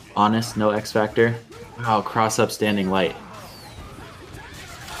 Honest, no X Factor. Wow, cross up Standing Light.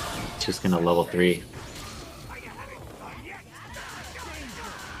 It's just gonna level 3.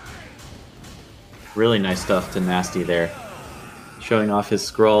 Really nice stuff to Nasty there. Showing off his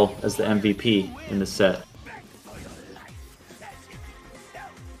Skrull as the MVP in the set.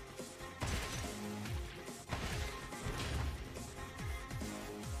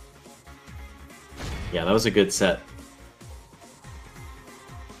 Yeah, that was a good set.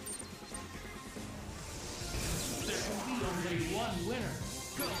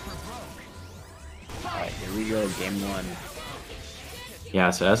 Alright, here we go, game 1. Yeah,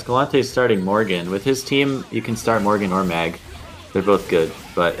 so Escalante's starting Morgan. With his team, you can start Morgan or Mag. They're both good,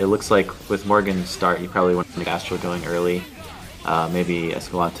 but it looks like with Morgan's start, you probably want to make Astral going early. Maybe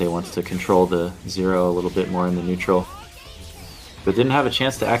Escalante wants to control the 0 a little bit more in the neutral. But didn't have a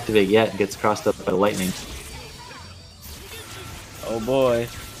chance to activate yet, gets crossed up by the lightning. Oh boy.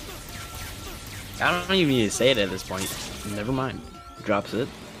 I don't even need to say it at this point. Never mind. Drops it.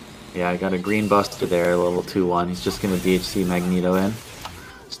 Yeah, I got a green buster there, level 2-1. He's just going to DHC Magneto in.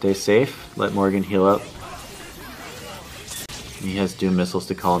 Stay safe, let Morgan heal up. He has Doom missiles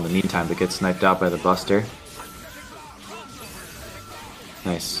to call in the meantime, but gets sniped out by the buster.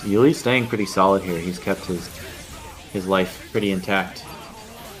 Nice. Yuli's staying pretty solid here. He's kept his life pretty intact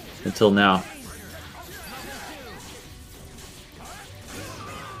until now.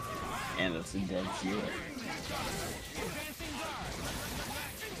 And it's a dead healer.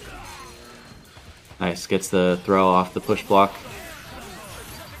 Nice, gets the throw off the push block.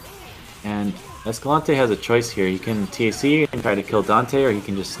 And Escalante has a choice here. He can TAC and try to kill Dante, or he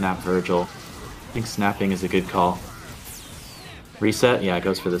can just snap Virgil. I think snapping is a good call. Reset? Yeah,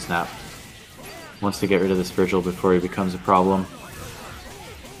 goes for the snap. Wants to get rid of this Virgil before he becomes a problem.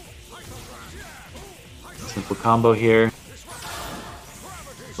 Simple combo here.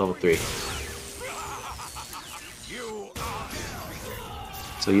 Level 3.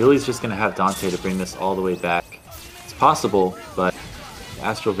 So Yuli's just going to have Dante to bring this all the way back. It's possible, but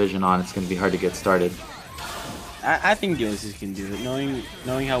Astral Vision on, it's going to be hard to get started. I think Ulysses can do it.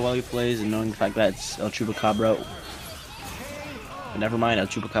 Knowing how well he plays and knowing the fact that it's El Chupacabra. But never mind, El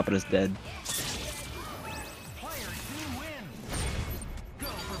Chupacabra is dead.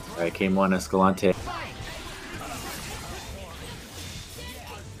 Alright, game 1, Escalante.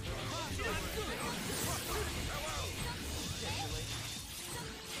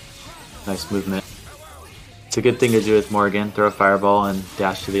 Nice movement. It's a good thing to do with Morgan. Throw a fireball and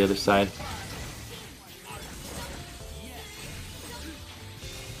dash to the other side.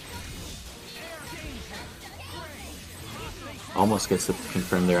 Almost gets the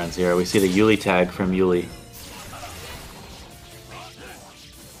confirm there on 0. We see the Yuli tag from Yuli.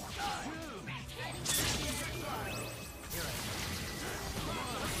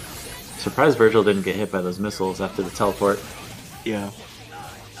 Surprised Virgil didn't get hit by those missiles after the teleport. Yeah.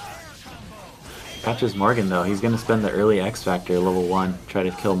 Catches Morgan though. He's going to spend the early X Factor, level 1, try to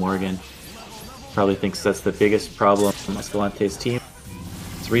kill Morgan. Probably thinks that's the biggest problem in Escalante's team.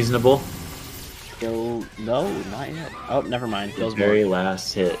 It's reasonable. No, not yet. Oh, never mind. Kills Very Morgan.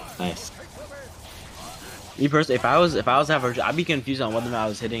 last hit. Nice. Me personally, if I was that Virgil, I'd be confused on whether or not I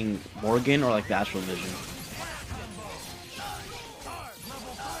was hitting Morgan or like the Astral Vision.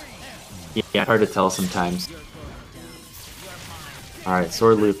 Yeah, hard to tell sometimes. Alright,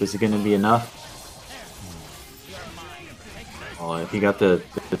 Sword Loop. Is it going to be enough? Oh, if he got the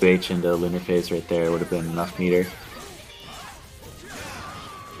H into Lunar Phase right there, it would have been enough meter.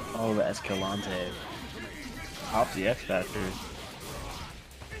 Oh, the Escalante. Pops the X Factor.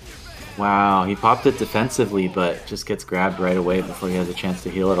 Wow, he popped it defensively, but just gets grabbed right away before he has a chance to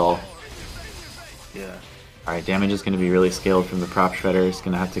heal it all. Yeah. Alright, damage is going to be really scaled from the prop shredder. He's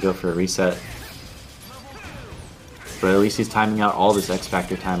going to have to go for a reset. But at least he's timing out all this X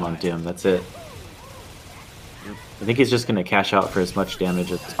Factor time on Doom. That's it. I think he's just going to cash out for as much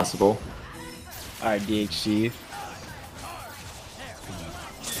damage as possible. Alright, DHC.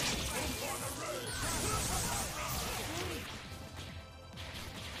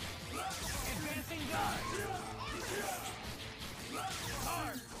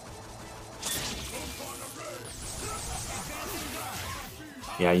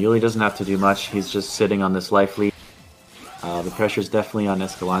 Yeah, Yuli doesn't have to do much. He's just sitting on this life lead. The pressure's definitely on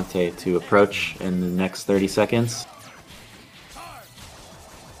Escalante to approach in the next 30 seconds.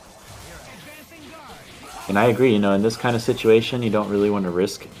 And I agree, you know, in this kind of situation, you don't really want to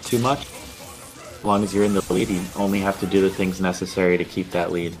risk too much. As long as you're in the lead, you only have to do the things necessary to keep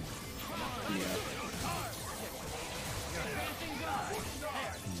that lead.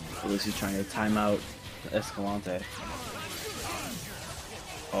 At least he's trying to time out Escalante.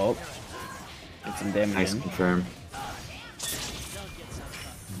 Oh. Get some damage Nice in. confirm.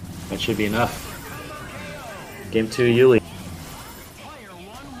 That should be enough. Game 2, Yuli. Player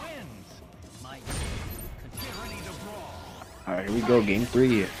 1 wins. Get ready to brawl. Alright, here we go, game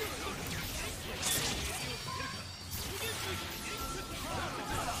 3.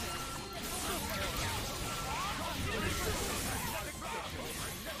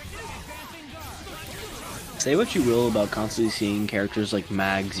 Say what you will about constantly seeing characters like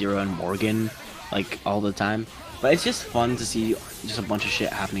Mag, Zero, and Morgan, like, all the time, but it's just fun to see just a bunch of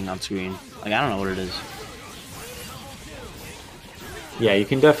shit happening on screen. Like, I don't know what it is. Yeah, you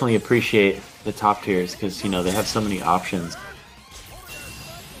can definitely appreciate the top tiers because, you know, they have so many options.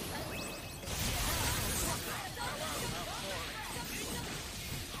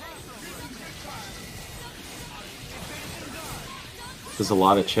 There's a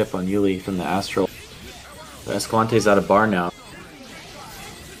lot of chip on Yuli from the Astral. The Escalante's out of bar now.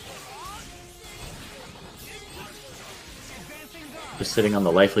 Just sitting on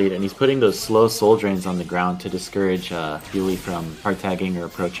the life lead, and he's putting those slow soul drains on the ground to discourage Yuli from hard tagging or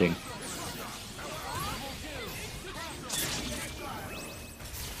approaching.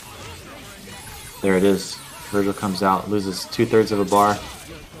 There it is. Virgil comes out, loses 2/3 of a bar.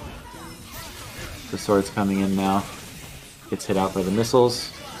 The sword's coming in now. Gets hit out by the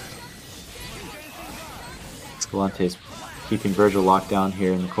missiles. Escalante's keeping Virgil locked down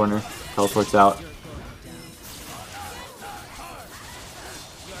here in the corner. Teleports out.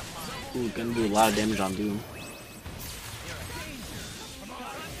 Ooh, gonna do a lot of damage on Doom.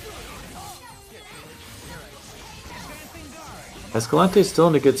 Escalante's still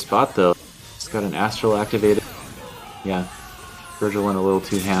in a good spot though. He's got an Astral activated. Yeah, Virgil went a little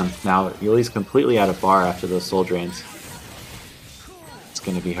too ham. Now Yuli's completely out of bar after those soul drains. It's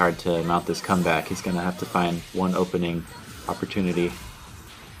going to be hard to mount this comeback. He's going to have to find one opening opportunity.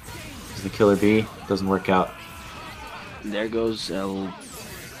 There's the Killer Bee. Doesn't work out. There goes El...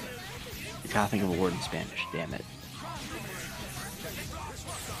 I can't think of a word in Spanish, damn it.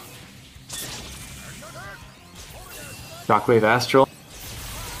 Shockwave Astral.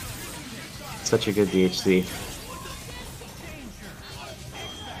 Such a good DHC.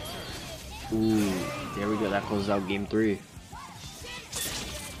 Ooh, there we go. That closes out game 3.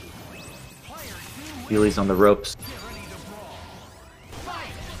 Yuli's on the ropes.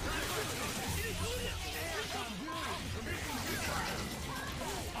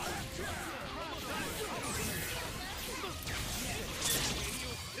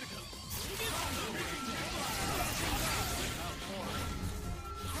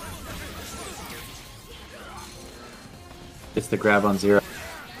 It's the grab on Zero.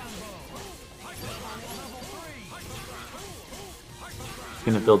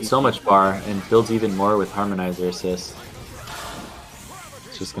 Gonna build so much bar and builds even more with Harmonizer assist.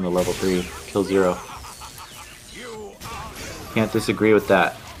 It's just gonna level 3, kill Zero. Can't disagree with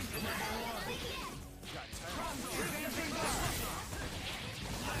that.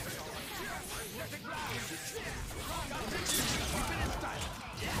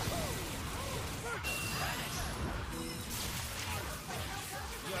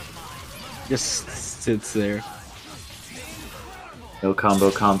 Just sits there. No combo.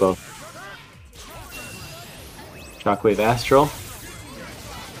 Shockwave Astral.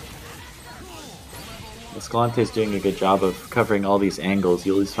 Escalante's doing a good job of covering all these angles.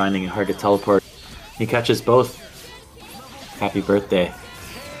 Yuli's finding it hard to teleport. He catches both. Happy birthday.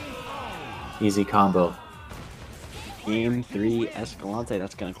 Easy combo. Game 3 Escalante.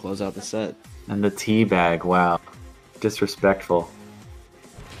 That's gonna close out the set. And the teabag, wow. Disrespectful.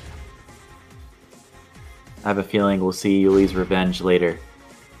 I have a feeling we'll see Yuli's revenge later.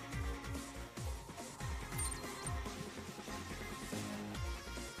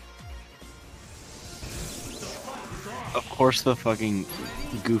 Of course, the fucking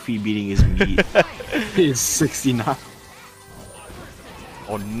Goofy beating his meat is 69.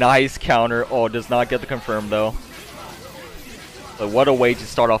 Oh, nice counter. Oh, does not get the confirm though. But what a way to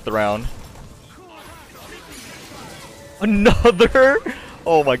start off the round. Another?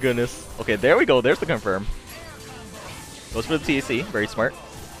 Oh my goodness. Okay, there we go. There's the confirm. Goes for the TC. Very smart.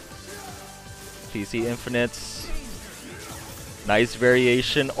 TC infinite. Nice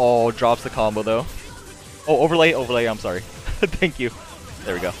variation. Oh, drops the combo though. Oh, overlay, overlay. I'm sorry. Thank you.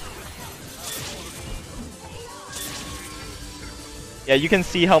 There we go. Yeah, you can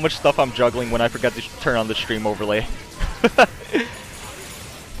see how much stuff I'm juggling when I forget to turn on the stream overlay.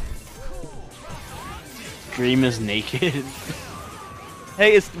 Dream is naked.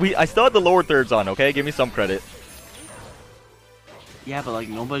 Hey, I still have the lower thirds on, okay? Give me some credit. Yeah, but like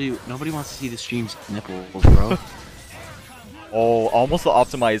nobody wants to see the stream's nipples, bro. Oh, almost the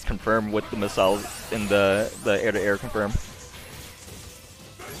optimized confirm with the missiles in the air-to-air confirm.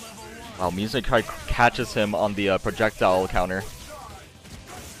 Wow, Music catches him on the projectile counter.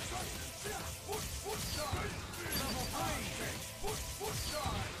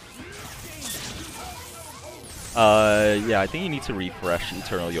 Yeah, I think you need to refresh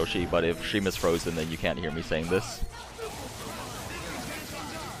Eternal Yoshi, but if stream is frozen, then you can't hear me saying this.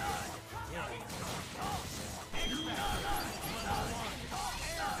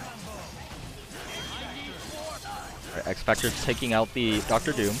 Alright, X Factor taking out the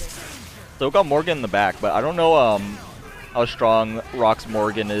Dr. Doom. Still got Morgan in the back, but I don't know how strong Rock's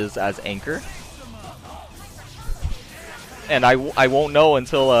Morgan is as anchor. And I won't know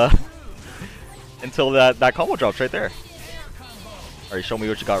until until that combo drops right there. Alright, show me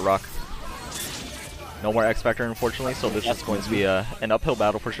what you got, Rock. No more X Factor, unfortunately, so this is going to be an uphill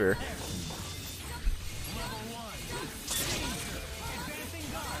battle for sure.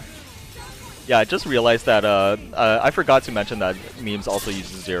 Yeah, I just realized that I forgot to mention that Memes also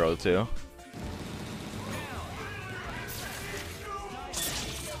uses Zero too.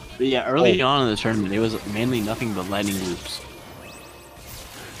 But yeah, early on in the tournament, it was mainly nothing but lightning loops.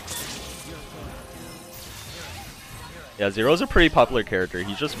 Yeah, Zero's a pretty popular character.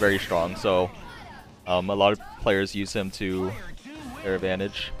 He's just very strong, so a lot of players use him to their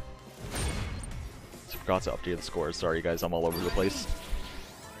advantage. Just forgot to update the scores. Sorry guys, I'm all over the place.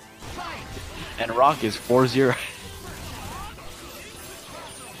 And Rock is 4-0.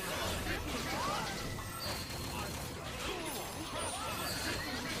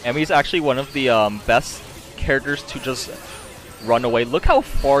 Emi's actually one of the best characters to just run away. Look how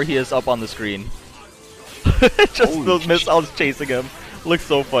far he is up on the screen. Just Holy those missiles chasing him. Looks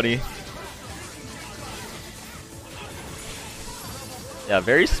so funny. Yeah,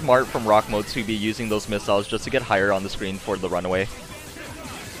 very smart from Rock Mode to be using those missiles just to get higher on the screen for the runaway.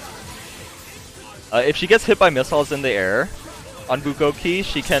 If she gets hit by missiles in the air on Bukoki,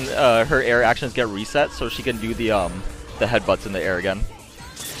 she can her air actions get reset, so she can do the headbutts in the air again.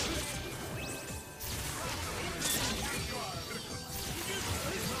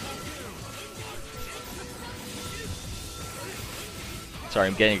 Sorry,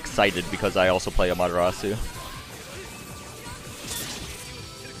 I'm getting excited because I also play Amaterasu.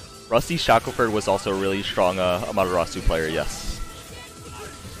 Rusty Shackleford was also a really strong Amaterasu player, yes.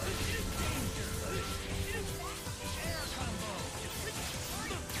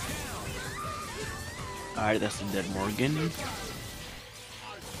 Alright, that's the dead Morgan.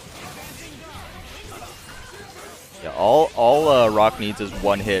 Yeah, all Rock needs is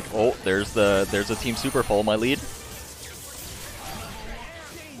one hit. Oh, there's a Team Super follow my lead.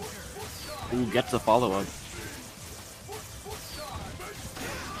 Ooh, gets the follow-up.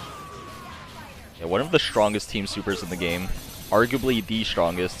 Yeah, one of the strongest Team Supers in the game. Arguably the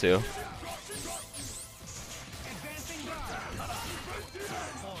strongest, too.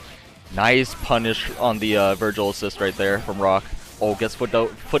 Nice punish on the Virgil assist right there from Rock. Oh, gets foot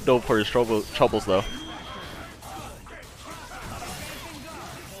dope for his troubles, though.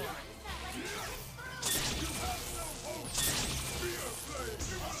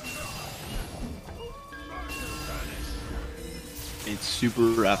 It's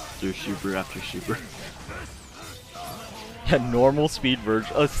super after super after super. Yeah, normal speed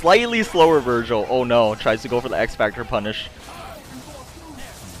Virgil. A slightly slower Virgil. Oh no, tries to go for the X Factor punish.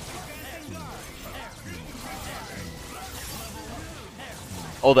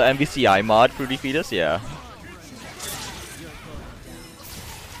 Oh, the MVCI mod, Fruity Fetus? Yeah.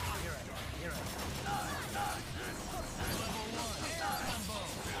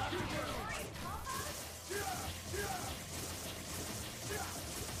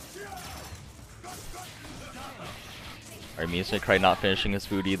 Alright, UMvC3 not finishing his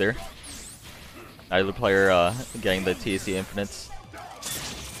food either. Neither player getting the TAC infinites.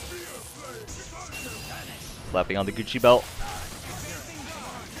 Slapping on the Gucci belt.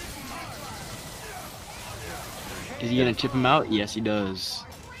 Is he gonna tip him out? Yes, he does.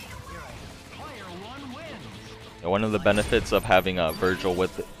 Yeah, one of the benefits of having Virgil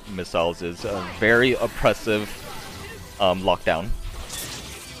with missiles is a very oppressive lockdown.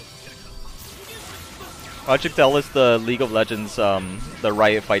 Project L is the League of Legends, the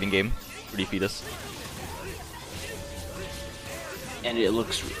Riot fighting game for Defeatus. And it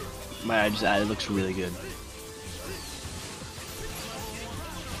looks, might I just add, it looks really good.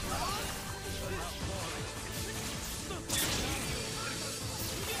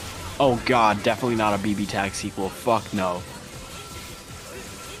 Oh god, definitely not a BB Tag sequel. Fuck no.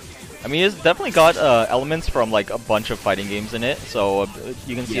 I mean, it's definitely got elements from like a bunch of fighting games in it, so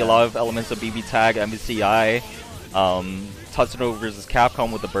you can see a lot of elements of BB Tag, MVCI, Tatsuno vs.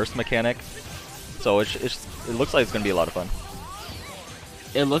 Capcom with the burst mechanic. So it looks like it's gonna be a lot of fun.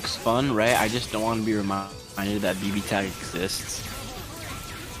 It looks fun, right? I just don't want to be reminded that BB Tag exists.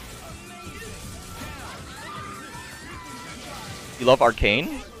 You love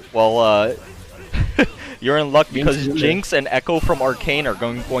Arcane? Well, you're in luck because Jinx and Echo from Arcane are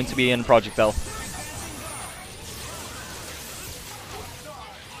going to be in Project L.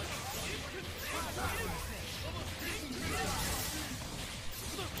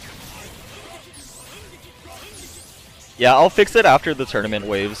 Yeah, I'll fix it after the tournament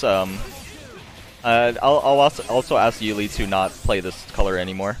waves. I'll also ask Yuli to not play this color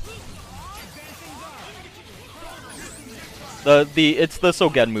anymore. It's the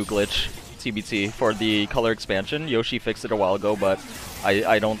Sogenmu glitch, TBT, for the color expansion. Yoshi fixed it a while ago, but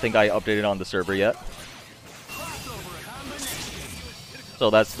I don't think I updated on the server yet.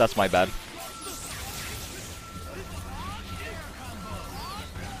 So that's my bad.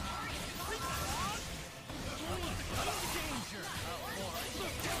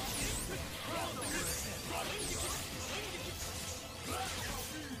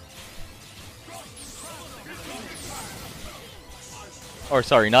 Or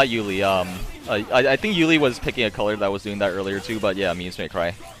sorry, not Yuli. I think Yuli was picking a color that was doing that earlier too, but yeah,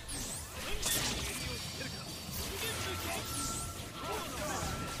 UMvC3.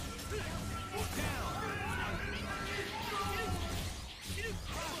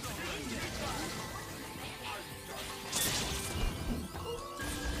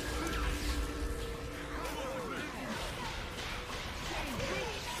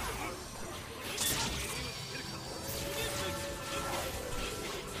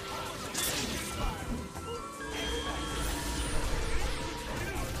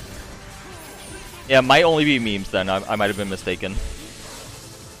 Yeah, it might only be memes then. I might have been mistaken.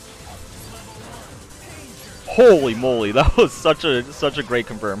 Holy moly, that was such a great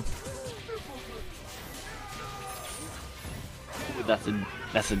confirm.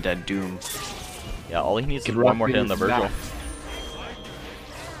 That's a dead Doom. Yeah, all he needs is one more hit on the Virgil.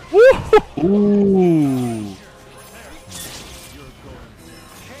 Ooh.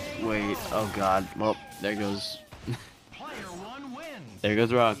 Wait, oh god. Well, there goes. There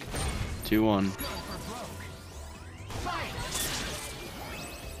goes Rock. 2-1.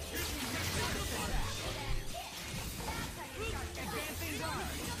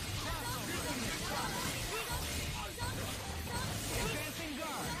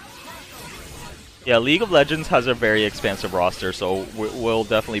 Yeah, League of Legends has a very expansive roster, so we'll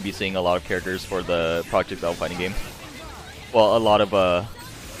definitely be seeing a lot of characters for the Project L fighting game. Well, a lot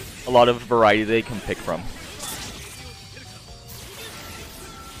of variety they can pick from.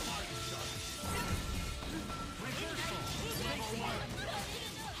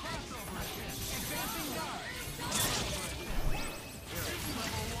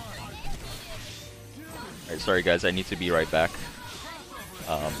 Alright, sorry guys, I need to be right back.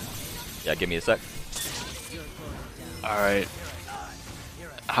 Yeah, give me a sec. Alright.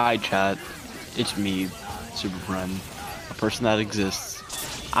 Hi chat. It's me, Super Friend. A person that exists.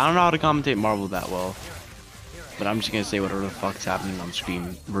 I don't know how to commentate Marvel that well. But I'm just gonna say whatever the fuck's happening on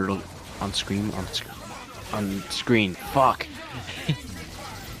screen. On screen. Fuck.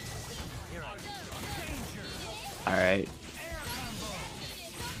 Alright.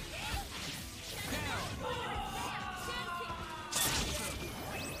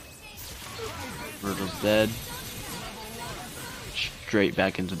 Virgil's dead. Straight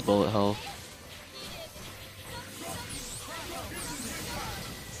back into the bullet hell.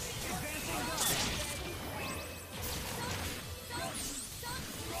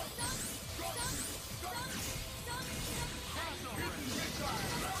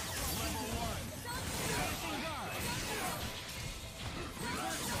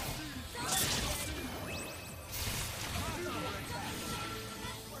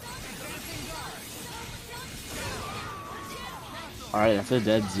 Alright, that's a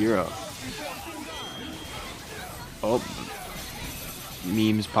dead 0. Oh.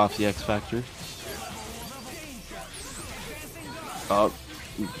 Memes pops the X Factor. Oh.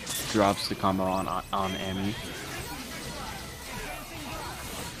 Drops the combo on Amy.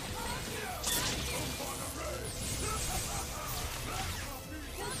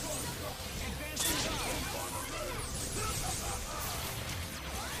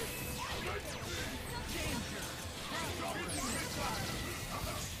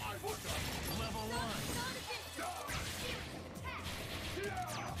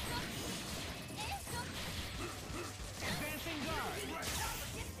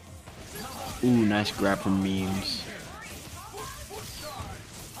 Ooh, nice grab from Memes.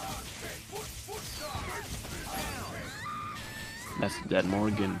 That's dead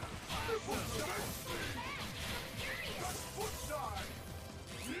Morgan.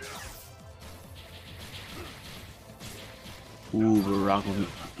 Ooh, Rock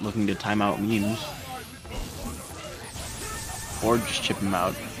looking to time out Memes. Or just chip him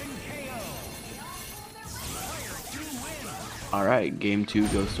out. Alright, game 2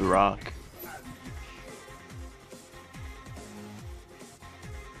 goes to Rock.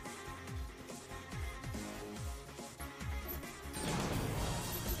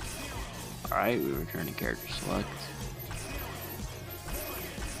 Alright, we return to character select.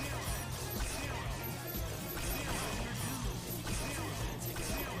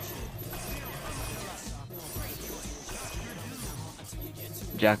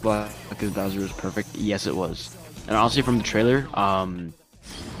 Jack Black as Bowser was perfect. Yes, it was. And honestly, from the trailer,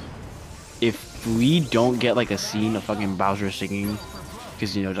 if we don't get like a scene of fucking Bowser singing,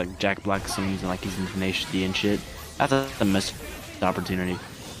 because you know, like Jack Black sings and like he's in Tenacious D and shit, that's a missed opportunity.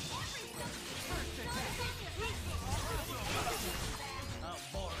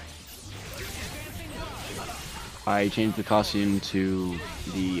 I changed the costume to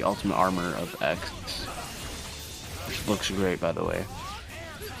the ultimate armor of X, which looks great, by the way.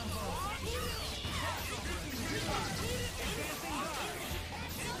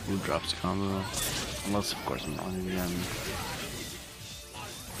 Who drops combo? Unless, of course, I'm wrong again.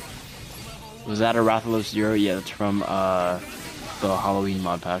 Was that a Rathalos Zero? Yeah, that's from the Halloween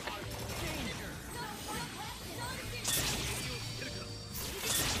mod pack.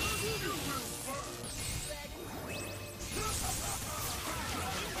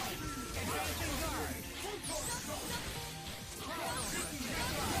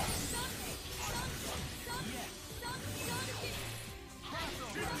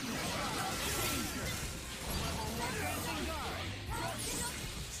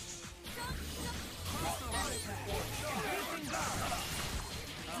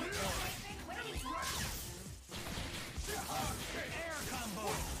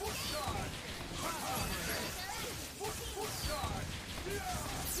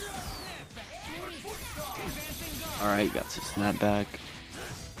 Alright, got his snapback.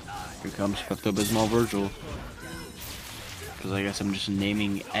 Here comes Pepto-Bismol Virgil. Because I guess I'm just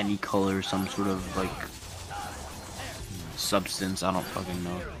naming any color some sort of, like, substance. I don't fucking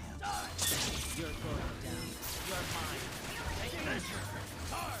know.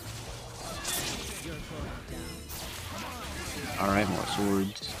 Alright, more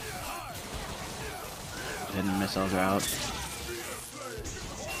swords. Hidden missiles are out.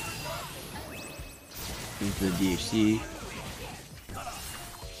 Into the DHC.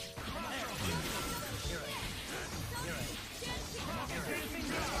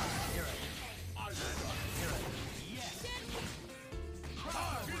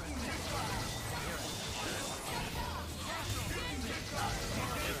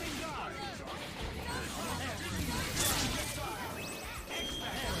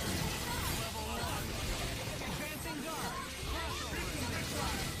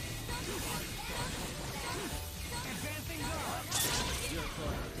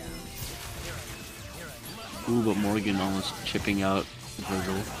 Ooh, but Morgan almost chipping out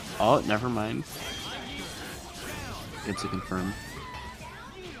Virgil. Oh, never mind. Good to confirm.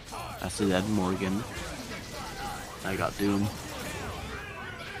 That's a dead Morgan. I got Doom.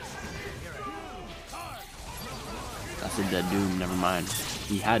 That's a dead Doom, never mind.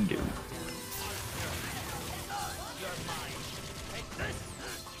 He had Doom.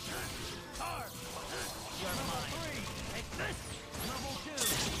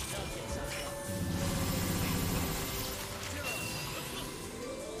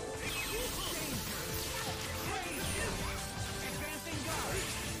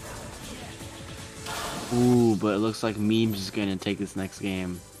 Ooh, but it looks like Memes is gonna take this next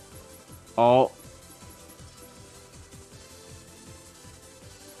game. Oh.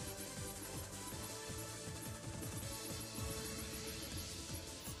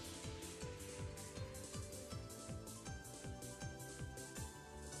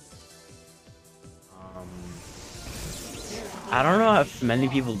 I don't know if many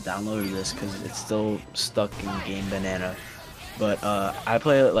people downloaded this because it's still stuck in Game Banana. But I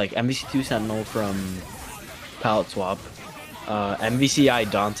play like MVC2 Sentinel from Palette Swap, MVCI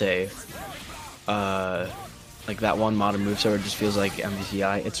Dante, like that one modern moveset where it just feels like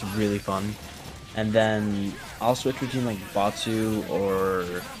MVCI. It's really fun. And then I'll switch between like Batsu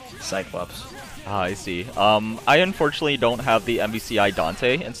or Cyclops. Ah, I see. I unfortunately don't have the MVCI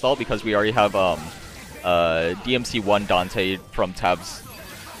Dante installed because we already have DMC1 Dante from Tab's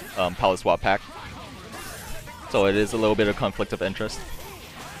Palette Swap pack. So it is a little bit of conflict of interest.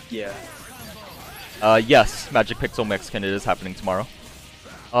 Yeah. Yes, Magic Pixel Mexican, it is happening tomorrow.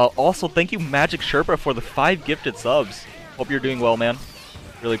 Also, thank you Magic Sherpa for the 5 gifted subs. Hope you're doing well, man.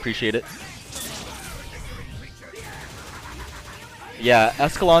 Really appreciate it. Yeah,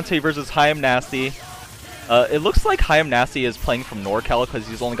 Escalante versus Hyam Nasty. It looks like Hyam Nasty is playing from NorCal because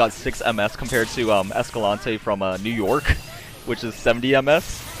he's only got 6 MS compared to Escalante from New York, which is 70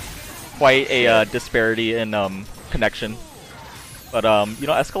 MS. Quite a disparity in connection. But, you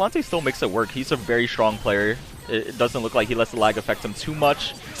know, Escalante still makes it work. He's a very strong player. It doesn't look like he lets the lag affect him too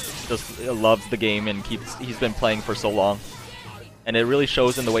much. Just loves the game and he's been playing for so long. And it really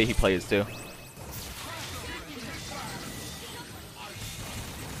shows in the way he plays, too.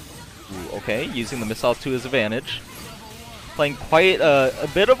 Ooh, okay, using the missiles to his advantage. Playing quite a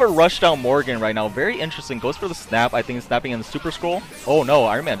bit of a rushdown Morgan right now. Very interesting. Goes for the snap. I think it's snapping in the Super Scroll. Oh no,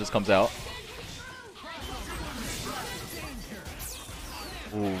 Iron Man just comes out.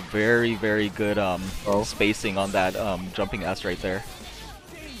 Ooh, very, very good spacing on that jumping S right there.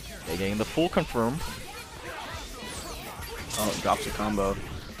 Okay, getting the full confirm. Oh, it drops a combo.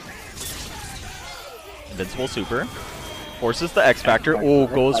 Invincible Super. Forces the X Factor. Oh,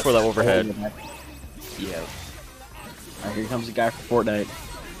 goes for the overhead. Yeah. Alright, here comes the guy for Fortnite.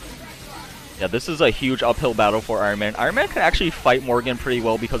 Yeah, this is a huge uphill battle for Iron Man. Iron Man can actually fight Morgan pretty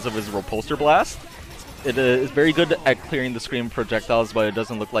well because of his Repulsor Blast. It is very good at clearing the screen projectiles, but it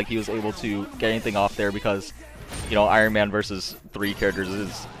doesn't look like he was able to get anything off there because, you know, Iron Man versus 3 characters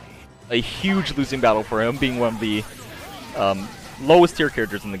is a huge losing battle for him, being one of the lowest tier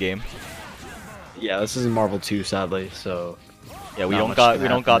characters in the game. Yeah, this is Marvel 2, sadly, so... Yeah, we don't got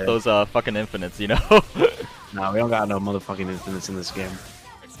those fucking infinites, you know? No, we don't got no motherfucking infinites in this game.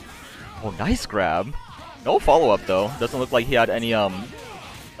 Oh, nice grab. No follow-up, though. Doesn't look like he had any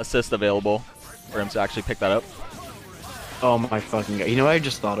assist available for him to actually pick that up. Oh my fucking god. You know what I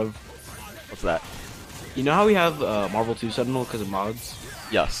just thought of? What's that? You know how we have Marvel 2 Sentinel because of mods?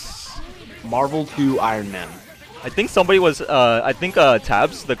 Yes. Marvel 2 Iron Man. I think somebody was, I think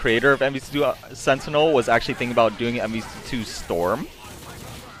Tabs, the creator of MVC2 Sentinel, was actually thinking about doing MVC2 Storm.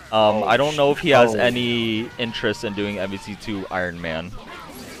 I don't know if he has any interest in doing MVC2 Iron Man.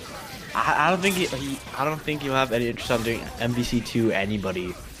 I don't think I don't think he'll have any interest in doing MVC2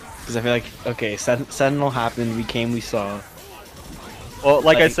 anybody, because I feel like okay, Sentinel happened, we came, we saw. Well,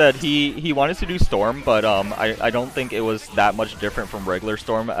 like I said, he wanted to do Storm, but I don't think it was that much different from regular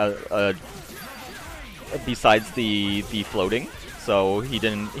Storm. Besides the floating, so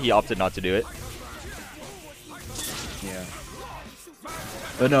he opted not to do it. Yeah.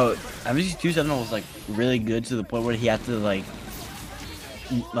 But no, MVC2 Sentinel was like really good to the point where he had to like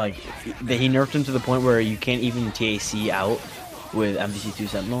he nerfed him to the point where you can't even TAC out with MVC2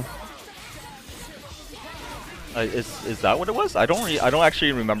 Sentinel. Is that what it was? I don't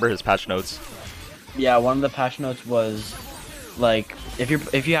actually remember his patch notes. Yeah, one of the patch notes was like if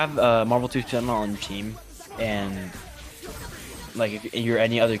you have Marvel 2 Sentinel on your team and like if you're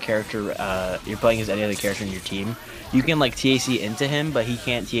any other character, you're playing as any other character in your team, you can like TAC into him, but he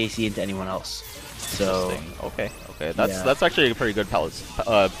can't TAC into anyone else. So okay, that's actually a pretty good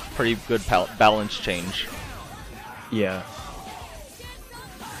balance change. Yeah.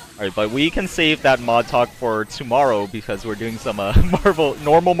 Alright, but we can save that mod talk for tomorrow because we're doing some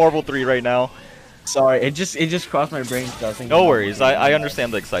normal Marvel 3 right now. Sorry, it just crossed my brain. No worries, I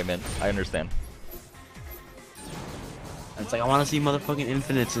understand the excitement. I understand. It's like I want to see motherfucking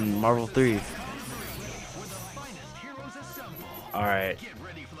infinites in Marvel 3. Alright.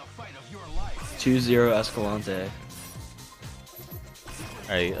 2-0 Escalante.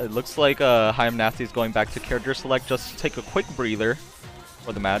 Alright, it looks like Hyam Nasty is going back to character select just to take a quick breather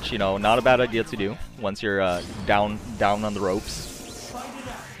for the match. You know, not a bad idea to do once you're down on the ropes.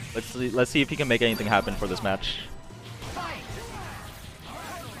 Let's see if he can make anything happen for this match.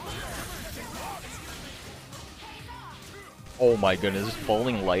 Oh my goodness,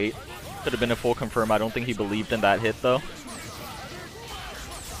 falling light. Could have been a full confirm. I don't think he believed in that hit though.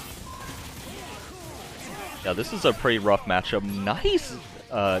 Yeah, this is a pretty rough matchup.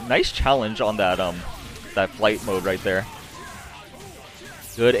 Nice challenge on that that flight mode right there.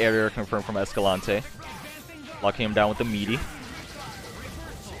 Good area confirmed from Escalante. Locking him down with the meaty.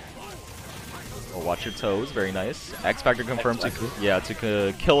 Oh, watch your toes. Very nice. X Factor confirmed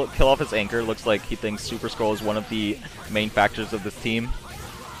to kill off his anchor. Looks like he thinks Super Scroll is one of the main factors of this team.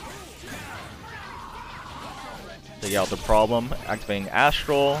 Take out the problem. Activating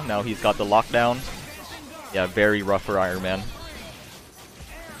Astral. Now he's got the lockdown. Yeah, very rough for Iron Man.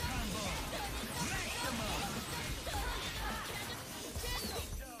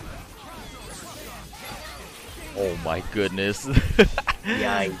 Oh my goodness.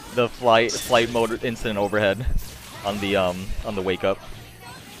 Yikes. The flight mode instant overhead on the wake up.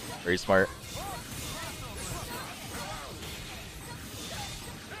 Very smart.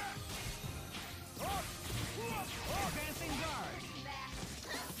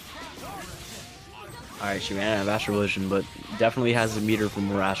 Alright, she ran out of Astral Vision, but definitely has a meter for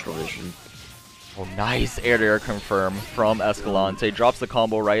more Astral Vision. Oh, nice air-to-air confirm from Escalante. Drops the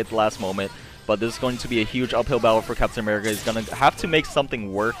combo right at the last moment. But this is going to be a huge uphill battle for Captain America. He's going to have to make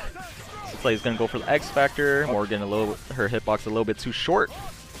something work. Looks like he's going to go for the X Factor. Morgan, her hitbox a little bit too short.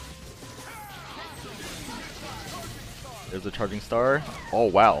 There's a charging star. Oh,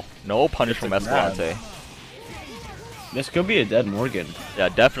 wow. No punish from Escalante. This could be a dead Morgan. Yeah,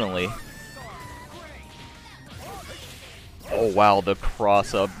 definitely. Oh, wow. The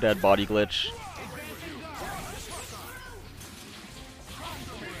cross-up dead body glitch.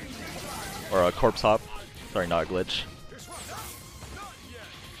 Or a corpse hop. Sorry, not a glitch.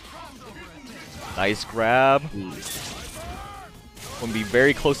 Nice grab. Gonna be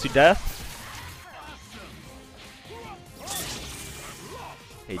very close to death.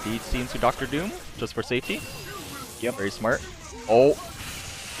 Hey, DC into Doctor Doom, just for safety. Yep. Very smart. Oh.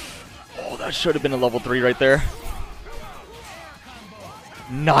 Oh, that should have been a level 3 right there.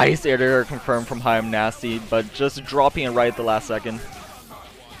 Nice air-to-air confirmed from Hi I'm Nasty, but just dropping it right at the last second.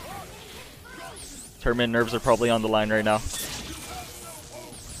 Tournament nerves are probably on the line right now.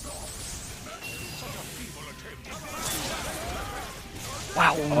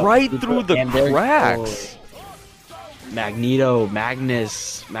 Wow, right through the cracks. Magneto,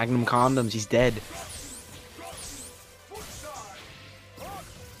 Magnus, Magnum Condoms, he's dead.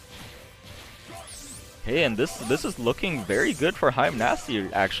 Hey, and this is looking very good for Hi I'm Nasty,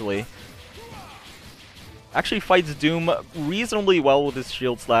 actually. Actually fights Doom reasonably well with his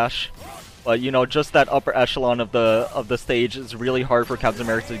shield slash. But you know, just that upper echelon of the stage is really hard for Captain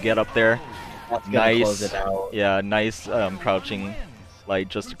America to get up there. That's gonna close it out. Yeah, nice crouching light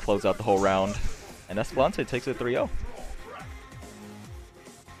just to close out the whole round. And Escalante takes it 3-0.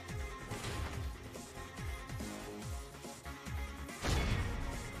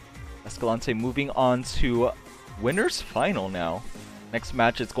 Escalante moving on to winners final now. Next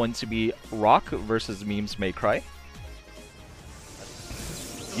match is going to be Rock versus Memes May Cry.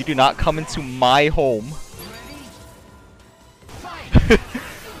 You do not come into my home.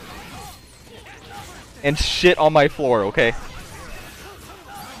 And shit on my floor, okay?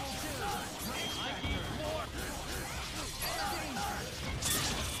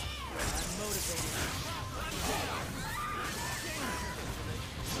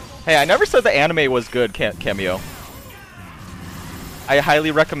 Hey, I never said the anime was good, Cameo. I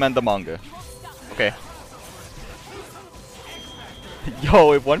highly recommend the manga. Okay.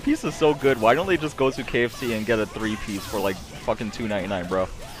 Yo, if One Piece is so good, why don't they just go to KFC and get a 3-piece for like fucking $2.99, bro?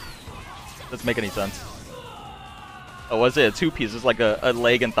 Doesn't make any sense. Oh, was it a 2-piece? It's like a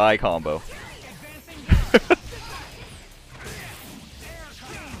leg and thigh combo.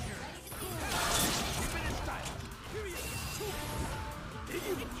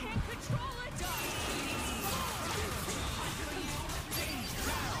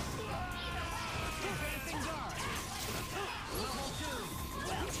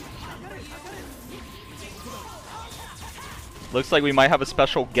 Looks like we might have a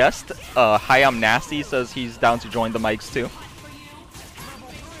special guest. Hi I'm Nasty says he's down to join the mics too.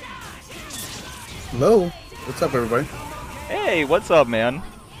 Hello. What's up, everybody? Hey, what's up, man?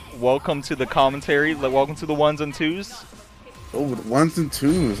 Welcome to the commentary. Welcome to the ones and twos. Oh, the ones and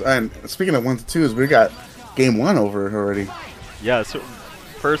twos. And speaking of ones and twos, we got game 1 over already. Yeah, so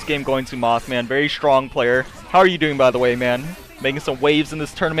first game going to Mothman. Very strong player. How are you doing, by the way, man? Making some waves in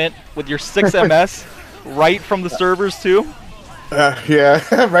this tournament with your 6 MS right from the servers too.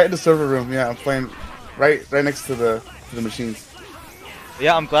 Yeah, right in the server room. Yeah, I'm playing right next to the machines.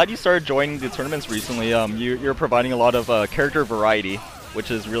 Yeah, I'm glad you started joining the tournaments recently. You're providing a lot of character variety,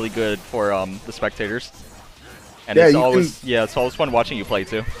 which is really good for the spectators. And yeah, it's always fun watching you play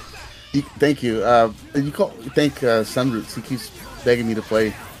too. Thank you. Thank Sunroots. He keeps begging me to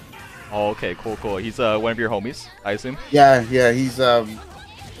play. Oh, okay, cool. He's one of your homies, I assume. Yeah.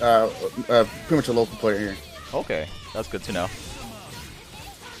 pretty much a local player here. Okay, that's good to know.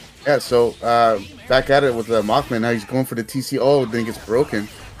 Yeah, so back at it with Mothman. Now he's going for the TCO, then he gets broken.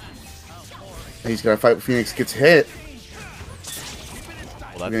 And he's got to fight with Phoenix, gets hit.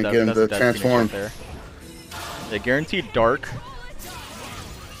 Well, We're gonna get him to transform. Right there. Yeah, guaranteed dark.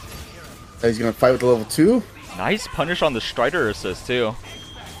 He's gonna fight with the level 2. Nice punish on the Strider assist too.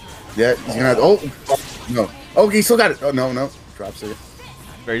 Yeah, he's gonna. Oh no. Oh, he still got it. Oh no, drops it.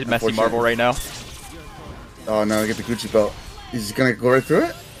 Very messy marble right now. Oh no, get the Gucci belt. He's gonna go right through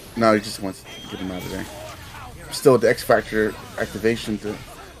it. No, he just wants to get him out of there. Still with the X Factor activation to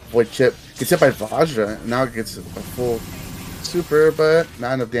avoid chip. Gets hit by Vajra. Now it gets a full super, but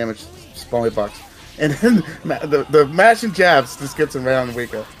not enough damage. Spawn weight box. And then the mashing jabs just gets him right on the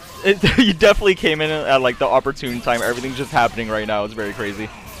wake up. You definitely came in at like the opportune time. Everything's just happening right now. It's very crazy.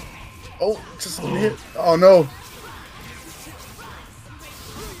 Oh, just a hit. Oh no.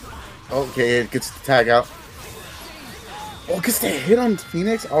 Okay, it gets the tag out. Oh, gets the hit on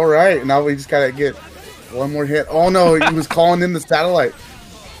Phoenix. All right, now we just gotta get one more hit. Oh no, he was calling in the satellite.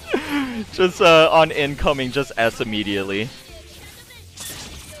 Just on incoming, just S immediately.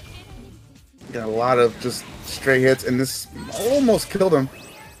 Got a lot of just stray hits, and this almost killed him.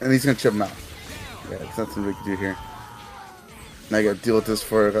 And he's gonna chip him out. Yeah, there's nothing we can do here. Now I gotta deal with this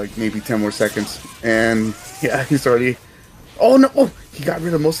for like maybe 10 more seconds. And yeah, he's already. Oh no! Oh, he got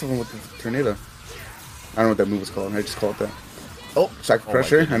rid of most of them with the tornado. I don't know what that move was called. I just called it that. Oh, shock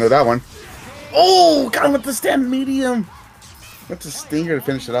pressure. I know that one. Oh, got him with the stand medium. That's a stinger to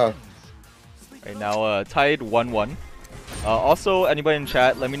finish it off. Right now, tied 1-1. Also, anybody in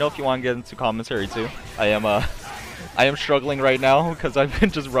chat, let me know if you want to get into commentary too. I am struggling right now because I've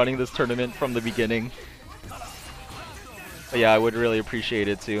been just running this tournament from the beginning. But yeah, I would really appreciate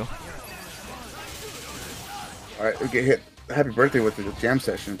it too. All right, we get hit. Happy birthday with the jam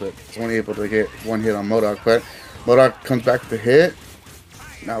session, but it's only able to get one hit on MODOK. But MODOK comes back with the hit.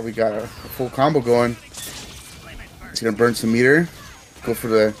 Now we got a full combo going. He's gonna burn some meter. Go for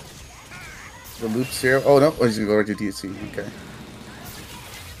the loops here. Oh no, he's gonna go right to DSC. Okay.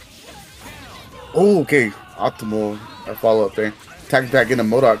 Oh, okay. Optimal follow up there. Attack back into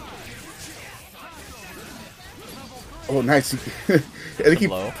MODOK. Oh, nice. I think he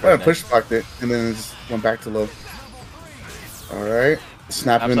push blocked it and then it just went back to low. Alright.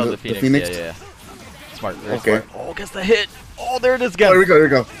 Snapping the Phoenix. Yeah. Smart. Okay. Smart. Oh, gets the hit. Oh, there it is again. Oh, there we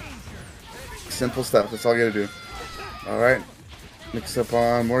go. Simple stuff. That's all you gotta do. Alright. Mix up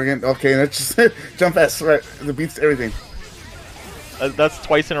on Morgan. Okay, let's just jump S. Right. It beats everything. That's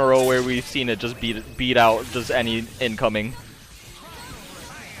twice in a row where we've seen it just beat out just any incoming.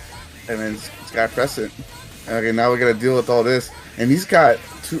 And then it's gotta press it. Okay, now we gotta deal with all this. And he's got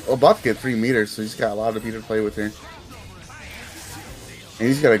about to get 3 meters, so he's got a lot of meter to play with here. And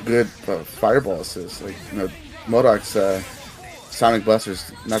he's got a good fireball assist. Like, you know, MODOK's Sonic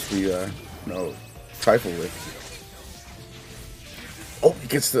Buster's not to be, trifle with. Oh, he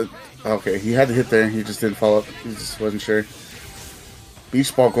gets the... Okay, he had to hit there. He just didn't follow up. He just wasn't sure.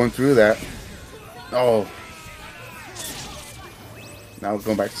 Beach ball going through that. Oh. Now we're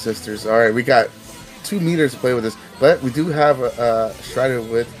going back to Sisters. Alright, we got 2 meters to play with this. But we do have a Strider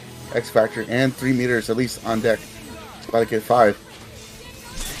with X Factor and 3 meters at least on deck. About to get 5.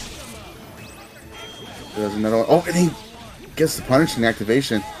 There's another one. Oh, and he gets the punishing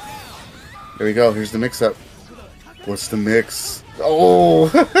activation. There we go. Here's the mix-up. What's the mix? Oh!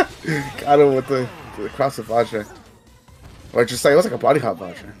 Got him with the cross of Vajra. Or just like, it was like a body hop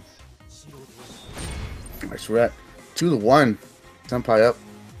Vajra. Nice, we're at 2-1. Senpai up.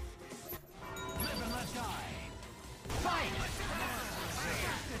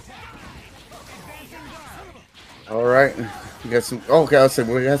 Alright. We got some... Oh, okay, I was saying,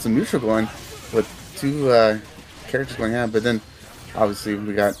 we got some neutral going with 2 characters going on, but then obviously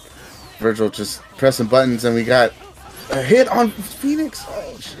we got Virgil just pressing buttons and we got a hit on Phoenix.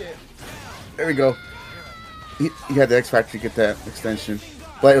 Oh shit. There we go. He had the X Factor to get that extension,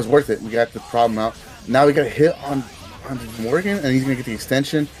 but it was worth it. We got the problem out. Now we got a hit on Morgan and he's gonna get the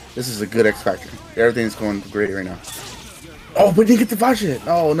extension. This is a good X Factor. Everything's going great right now. Oh, but he didn't get the Vajra hit.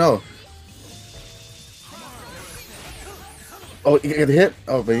 Oh no. Oh, you got the hit?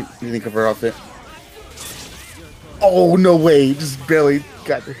 Oh, but he didn't cover off it. Oh, no way. He just barely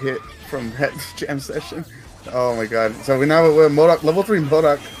got the hit from that jam session. Oh, my God. So we now with MODOK, level 3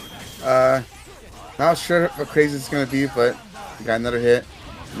 MODOK. Not sure how crazy it's going to be, but we got another hit.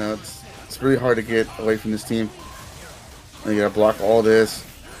 You know, it's really hard to get away from this team. And you got to block all this.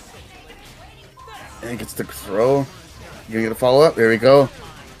 And he gets the throw. You're going to get a follow-up? There we go.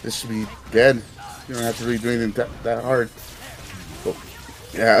 This should be dead. You don't have to really do anything that hard.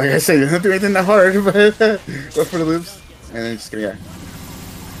 Yeah, like I said, you don't do anything that hard, but go for the loops. And then just gonna, yeah.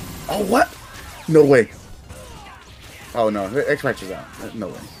 Oh, what? No way. Oh, no. X Factor's out. No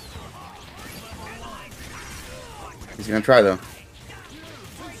way. He's gonna try, though.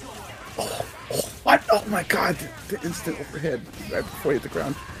 Oh, what? Oh, my God. The instant overhead right before he hit the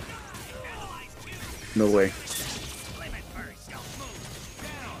ground. No way.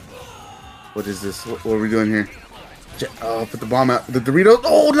 What is this? What are we doing here? Oh, put the bomb out. The Doritos.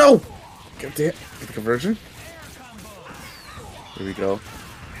 Oh, no! Get the conversion. Here we go.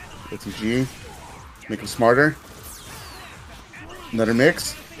 Get some G. Make him smarter. Another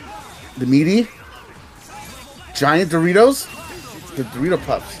mix. The meaty. Giant Doritos. The Dorito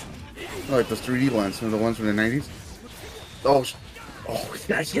Pups. Oh, like those 3D ones. Some of the ones from the 90s. Oh,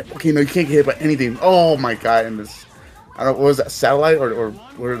 yeah, okay, no, you can't get hit by anything. Oh, my God. And this, I don't know, what was that? Satellite? Or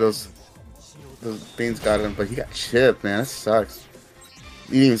what are those? Those things got him, but he got chipped, man. That sucks.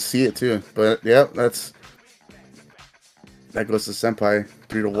 You didn't even see it, too. But, yeah, that goes to Senpai.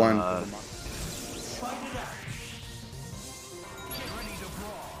 3-1.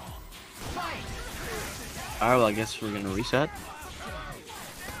 Alright, well, I guess we're gonna reset.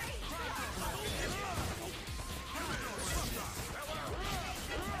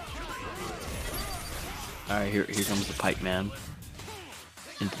 Alright, here comes the pipe man.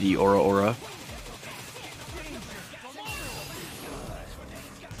 Into the Aura.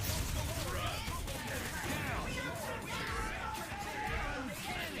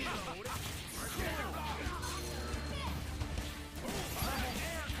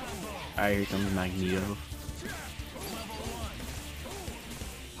 Alright, here comes Magneto.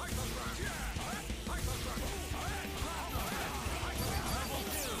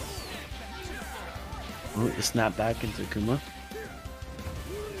 Oh, the snap back into Kuma.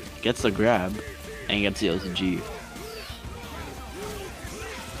 Gets the grab and gets the OTG.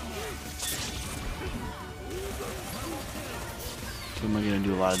 Kuma gonna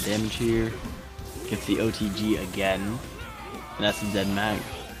do a lot of damage here. Gets the OTG again. And that's a dead mag.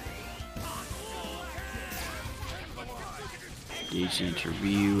 DH into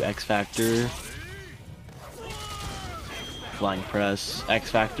Ryu, X Factor. Flying press, X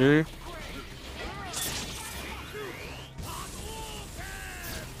Factor.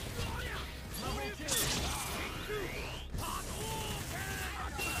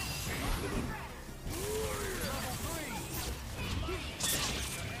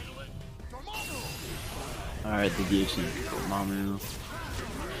 Alright, the DH into Mamu.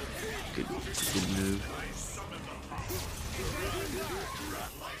 Good move.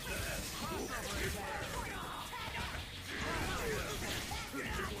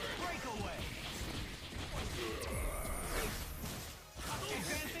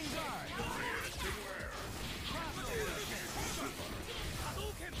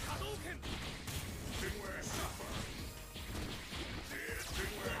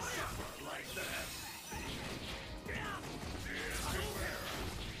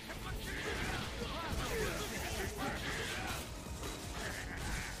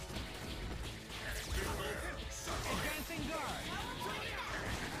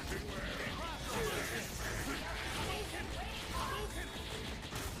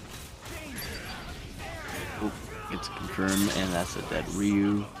 It's confirmed, and that's a dead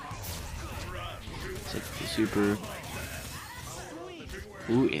Ryu. Sets the super.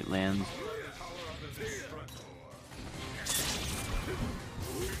 Ooh, it lands.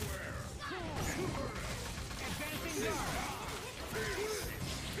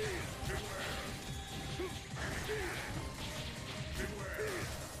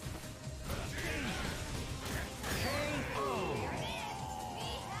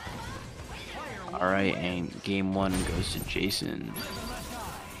 Alright, and game 1 goes to Jason.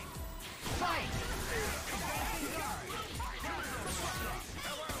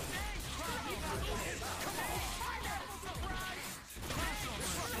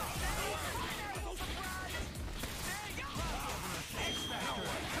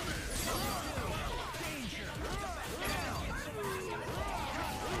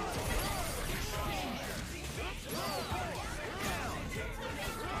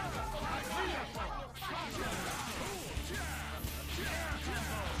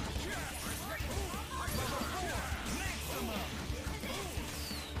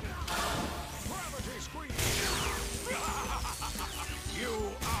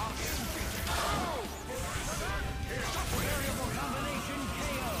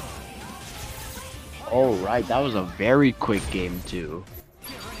 Alright, that was a very quick game too.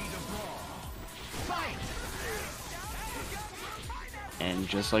 And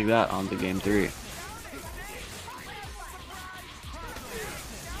just like that, on to game 3.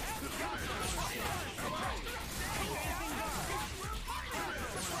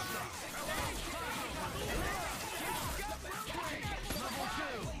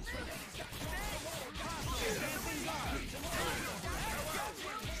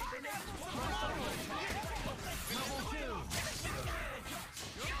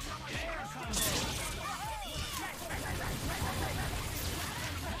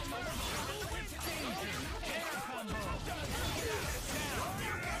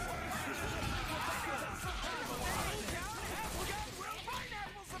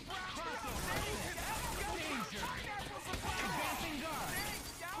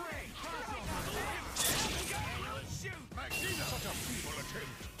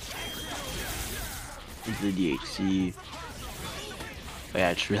 the DHC. Oh, yeah,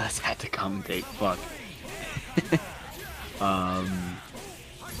 I just realized I had to commentate. Fuck.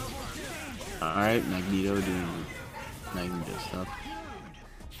 Alright, Magneto doing Magneto stuff.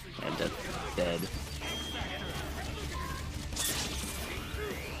 Yeah, Death dead.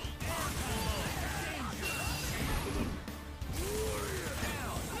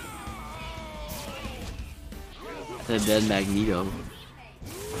 The dead Magneto.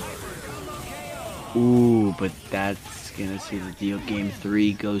 Ooh, but that's gonna see the deal. Game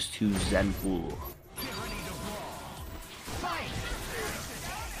 3 goes to Zenpool.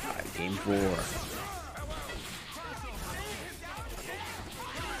 Alright, game 4.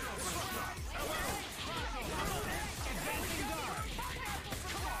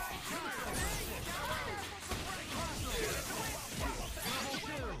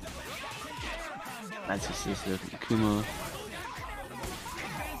 That's a sister from Kuma.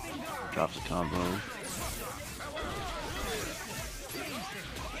 Drops a combo.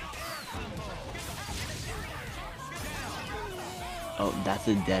 Oh, that's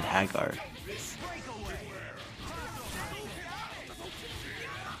a dead Hagar.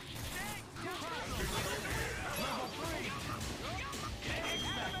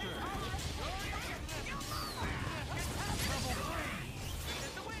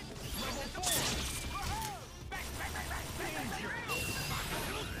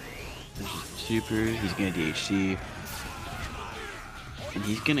 Super, he's gonna DHC, and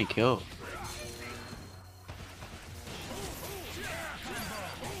he's gonna kill.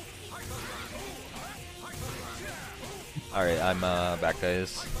 Alright, I'm back,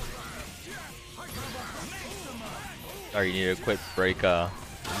 guys. Sorry, you need a quick break.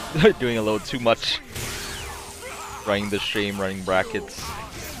 Doing a little too much. Running the stream, running brackets.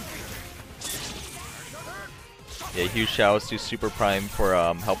 Yeah, huge shout outs to Super Prime for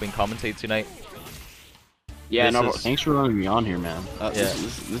helping commentate tonight. Yeah, This no, is- thanks for running me on here, man.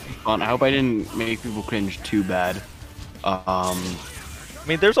 This is fun. I hope I didn't make people cringe too bad. I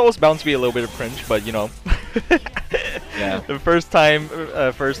mean, there's always bound to be a little bit of cringe, but you know. Yeah. The first time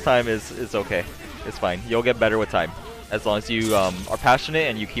is okay. It's fine. You'll get better with time, as long as you are passionate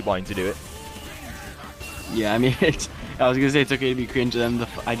and you keep wanting to do it. Yeah, I mean, I was gonna say it's okay to be cringe, and then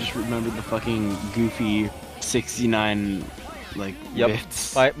I just remembered the fucking goofy 69 like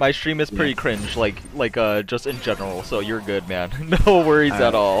bits. My stream is pretty cringe, like just in general. So you're good, man. No worries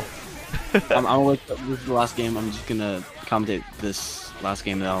at all. I'm like, this is the last game. I'm just gonna commentate this last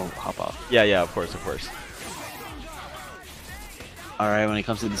game, then I'll hop off. Yeah, of course. Alright, when it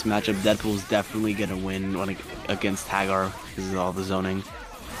comes to this matchup, Deadpool's definitely gonna win against Hagar because of all the zoning.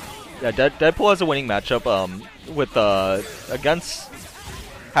 Yeah, Deadpool has a winning matchup with against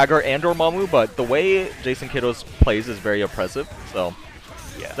Hagar and Dormammu, but the way Jason Kiddos plays is very oppressive, so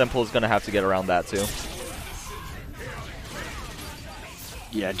yeah, Deadpool's gonna have to get around that too.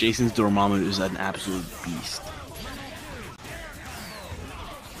 Yeah, Jason's Dormammu is an absolute beast.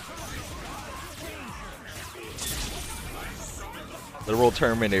 Literal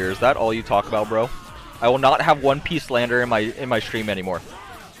Terminator, is that all you talk about, bro? I will not have One Piece slander in my stream anymore.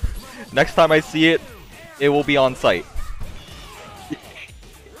 Next time I see it, it will be on site.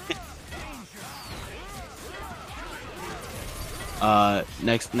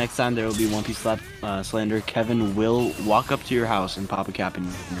 Next time there will be One Piece slander. Kevin will walk up to your house and pop a cap in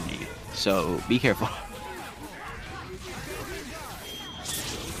your knee. So be careful.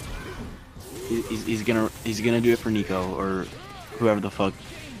 He's gonna do it for Nico or whoever the fuck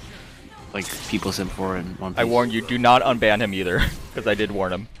like people simp for in One Piece. I warn you, do not unban him either, because I did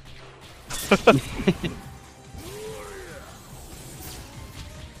warn him.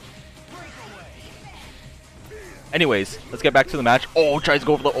 Anyways, let's get back to the match. Oh, tries to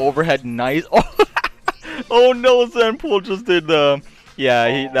go for the overhead. Nice. Oh, oh no, Zenpool just did the...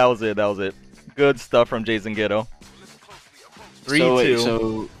 Yeah, that was it. Good stuff from Jason Ghetto. 3-2.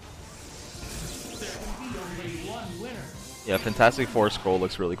 So yeah, Fantastic Four scroll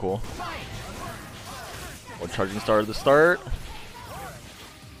looks really cool. Oh, charging star at the start.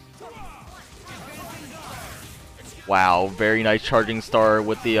 Wow, very nice charging star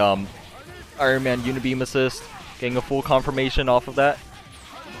with the Iron Man Unibeam assist. Getting a full confirmation off of that.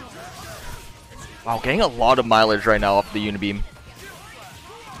 Wow, getting a lot of mileage right now off the Unibeam.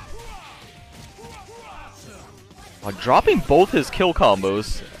 Wow, dropping both his kill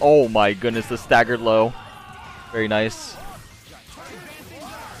combos. Oh my goodness, the staggered low. Very nice.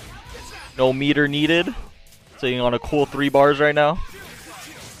 No meter needed. Sitting on a cool 3 bars right now.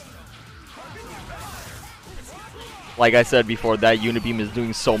 Like I said before, that Unibeam is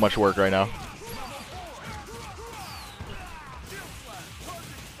doing so much work right now.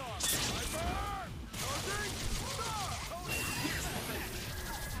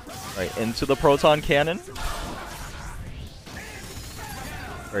 Right, into the proton cannon.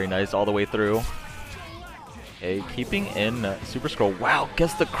 Very nice, all the way through. Okay, keeping in Super Scroll. Wow,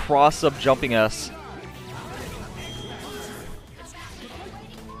 gets the cross-up jumping S.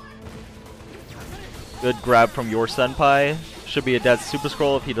 Good grab from your senpai. Should be a dead Super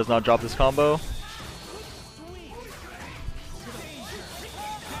Scroll if he does not drop this combo.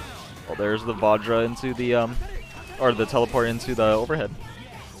 Well, there's the Vajra into the, or the teleport into the overhead.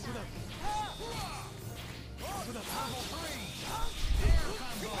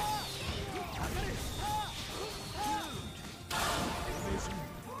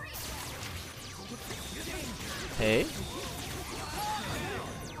 Okay.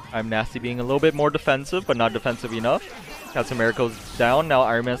 I'm Nasty being a little bit more defensive, but not defensive enough. Casimirico's down. Now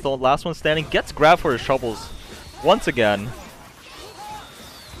Iron Man's the last one standing. Gets grabbed for his troubles once again.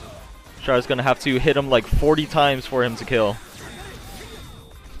 Char's gonna have to hit him like 40 times for him to kill.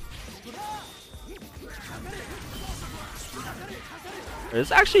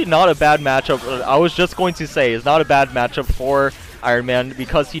 It's actually not a bad matchup. I was just going to say, it's not a bad matchup for Iron Man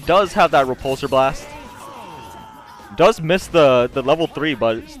because he does have that Repulsor Blast. Does miss the level 3,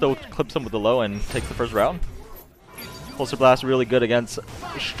 but still clips him with the low and takes the first round. Repulsor Blast really good against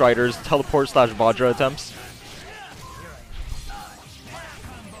Strider's teleport / Vajra attempts.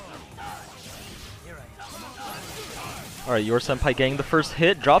 Alright, your senpai getting the first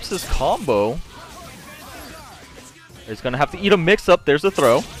hit, drops his combo. He's gonna have to eat a mix-up. There's the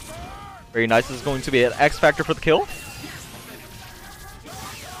throw. Very nice. This is going to be an X Factor for the kill.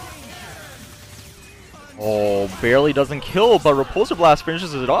 Oh, barely doesn't kill, but Repulsor Blast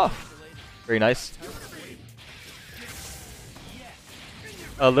finishes it off. Very nice.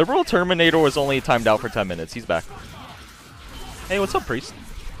 Liberal Terminator was only timed out for 10 minutes. He's back. Hey, what's up, Priest?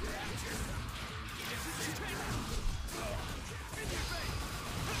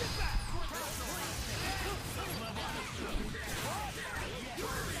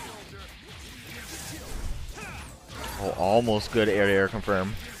 Oh, almost good air-to-air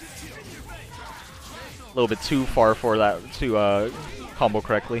confirm. A little bit too far for that to combo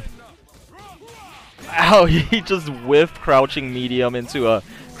correctly. Ow, he just whiffed crouching medium into a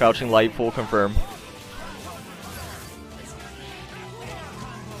crouching light full confirm.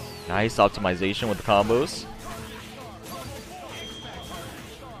 Nice optimization with the combos.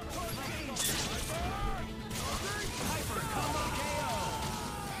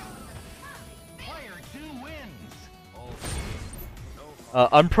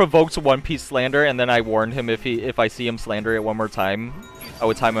 Unprovoked One Piece slander, and then I warned him if I see him slander it one more time, I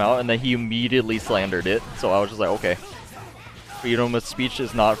would time him out, and then he immediately slandered it. So I was just like, okay. Freedom of speech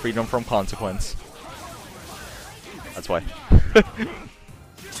is not freedom from consequence. That's why.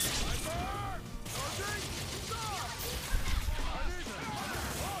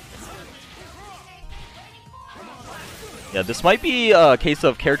 Yeah, this might be a case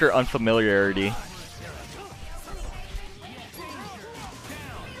of character unfamiliarity.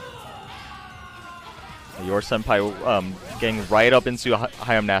 Your senpai getting right up into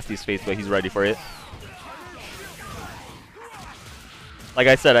Hayam Nasty's face, but he's ready for it. Like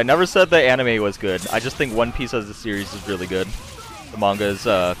I said, I never said the anime was good. I just think One Piece as a series is really good. The manga is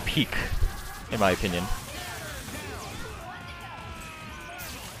peak, in my opinion.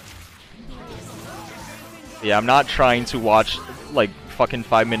 Yeah, I'm not trying to watch like fucking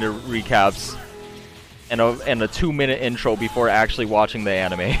 5-minute recaps and a 2-minute intro before actually watching the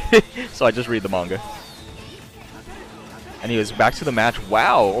anime. So I just read the manga. Anyways, back to the match.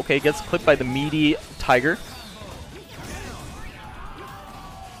 Wow, okay, gets clipped by the meaty Tiger.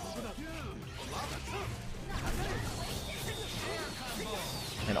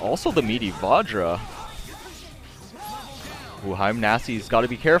 And also the meaty Vajra. Ooh, Hayam Nasty's got to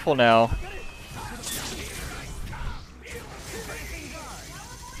be careful now.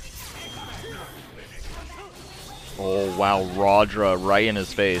 Oh, wow, Vajra right in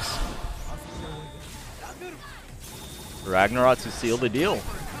his face. Ragnarok to seal the deal.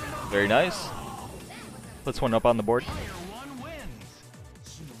 Very nice. Puts one up on the board.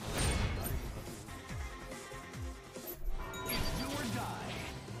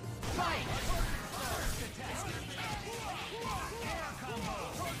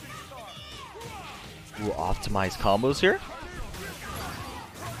 Ooh, optimized combos here.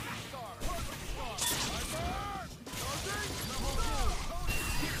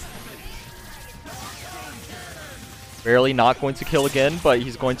 Barely not going to kill again, but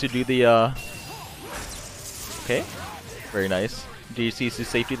he's going to do the, okay. Very nice. DC's to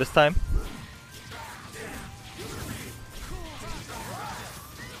safety this time.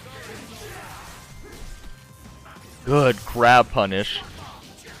 Good grab punish.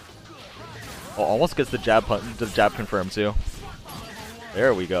 Oh, almost gets the jab confirmed too.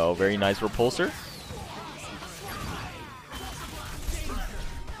 There we go. Very nice repulsor.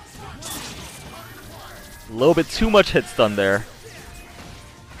 A little bit too much hit stun there.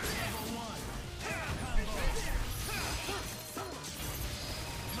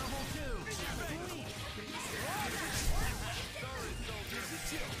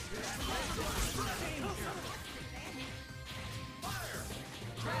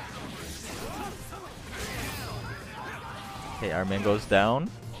 Okay, Iron Man goes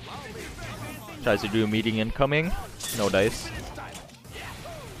down. Tries to do a meeting incoming. No dice.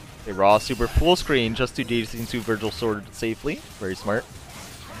 Okay, raw super full screen just to daze into Virgil Sword safely. Very smart.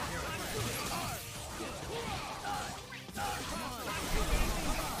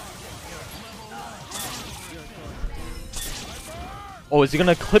 Oh, is he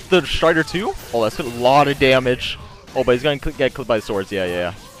gonna clip the Strider too? Oh, that's a lot of damage. Oh, but he's gonna get clipped by the swords. Yeah, yeah,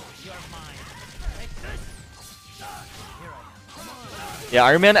 yeah. Yeah,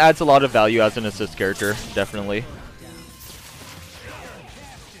 Iron Man adds a lot of value as an assist character, definitely.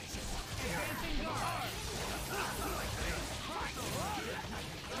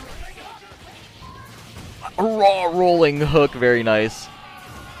 A raw rolling hook, very nice.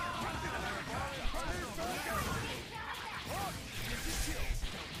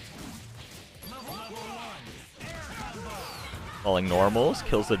 Falling normals,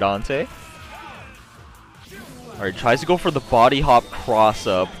 kills the Dante. Alright, tries to go for the body hop cross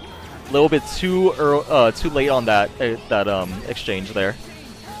up. A little bit too late on that exchange there.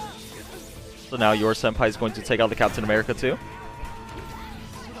 So now your senpai is going to take out the Captain America too.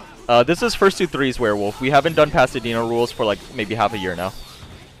 This is first to threes werewolf. We haven't done Pasadena rules for like maybe half a year now.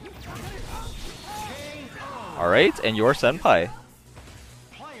 Alright, and your senpai.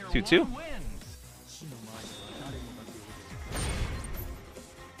 2-2.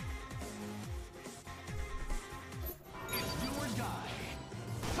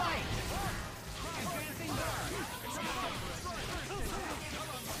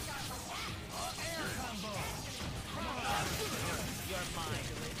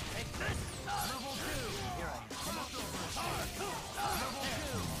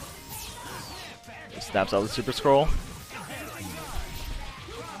 Snaps out the Super Scroll.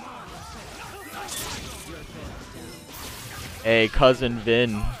 Hey, cousin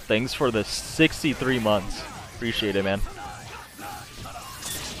Vin, thanks for the 63 months. Appreciate it, man.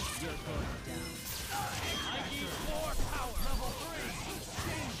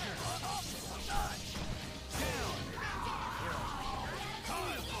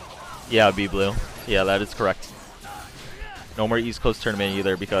 Yeah, B-Blue. Yeah, that is correct. No more East Coast tournament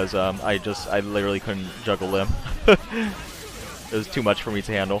either because I literally couldn't juggle them. It was too much for me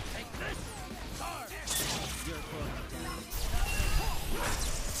to handle.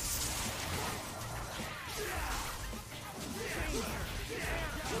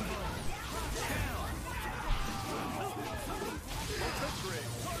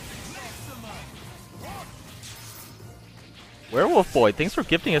 Werewolf Boy, thanks for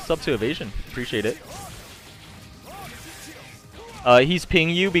gifting us up to Evasion. Appreciate it. He's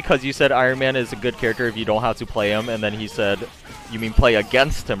pinging you because you said Iron Man is a good character if you don't have to play him, and then he said, you mean play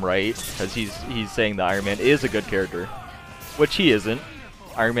against him, right? Because he's saying that Iron Man is a good character, which he isn't.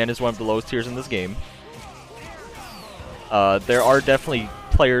 Iron Man is one of the lowest tiers in this game. There are definitely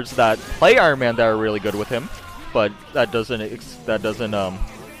players that play Iron Man that are really good with him, but that doesn't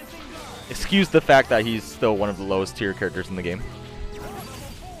excuse the fact that he's still one of the lowest tier characters in the game.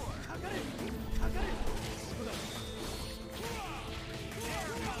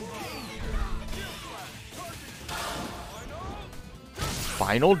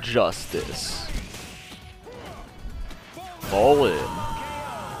 Final Justice. All in.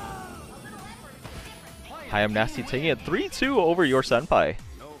 I am Nasty taking it 3-2 over your senpai.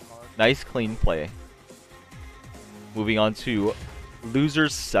 Nice clean play. Moving on to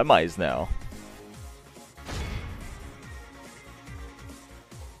losers semis now.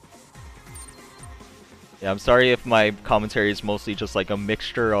 Yeah, I'm sorry if my commentary is mostly just like a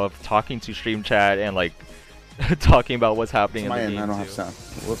mixture of talking to stream chat and like talking about what's happening in the game. I don't too. have sound.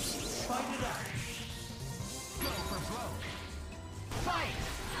 Whoops.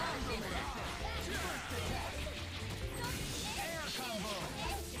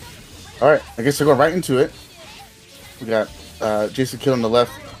 Alright, I guess I'll go right into it. We got Jason Kill on the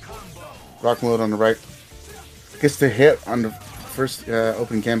left, Rock Mode on the right. Gets the hit on the first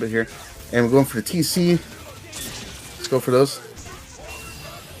opening gambit here. And we're going for the TC. Let's go for those.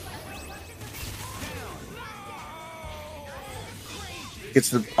 Gets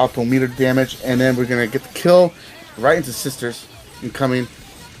the optimal meter damage, and then we're gonna get the kill right into Sisters incoming.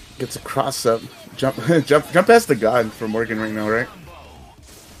 Gets a cross up. Jump jump past the god for Morgan right now, right?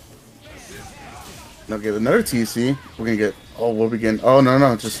 Now get another TC. We're gonna get. Oh, we'll begin. Oh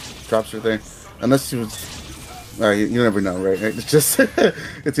no, just drops right there. Unless he was. You never know, right? It's just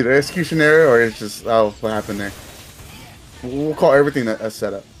it's either execution error or it's just what happened there. We'll call everything a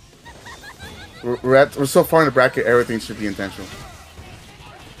setup. We're so far in the bracket, everything should be intentional.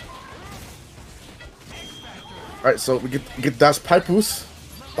 All right, so we get Das Pipus.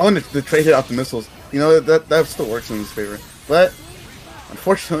 Oh, and the trade hit off the missiles. You know that still works in his favor, but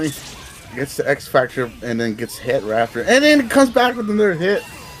unfortunately, gets the X Factor and then gets hit right after, and then it comes back with another hit.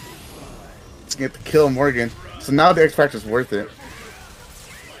 Let's get to kill Morgan. So now the X Factor is worth it.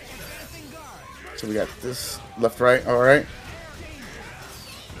 So we got this left, right, all right.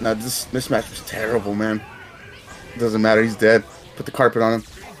 Now this mismatch was terrible, man. Doesn't matter, he's dead. Put the carpet on him.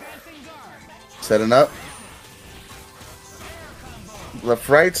 Setting up. Left,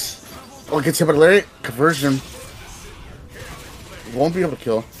 right. Oh, gets hit by the lariat. Conversion. Won't be able to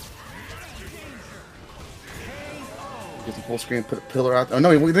kill. Gets the full screen, put a pillar out. Oh no,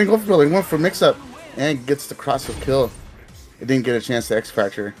 he didn't go for pillar. He went for mix up. And gets the cross of kill. It didn't get a chance to X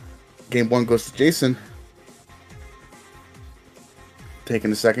Factor. Game 1 goes to Jason. Taking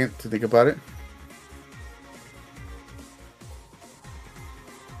a second to think about it.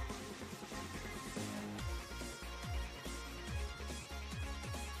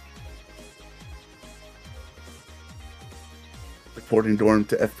 Reporting dorm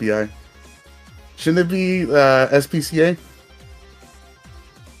to FBI. Shouldn't it be SPCA?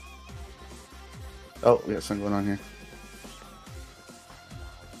 Oh, we got something going on here.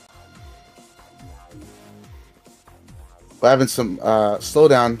 We're having some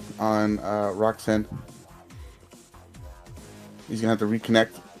slowdown on Roxanne. He's gonna have to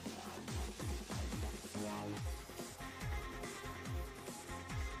reconnect.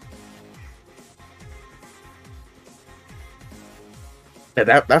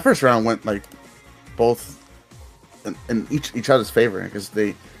 Yeah, that first round went like both in each other's favor because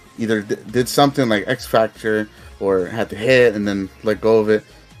they either did something like X Factor or had to hit and then let go of it.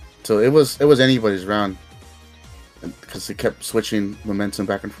 So it was anybody's round because they kept switching momentum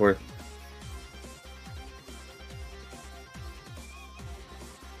back and forth.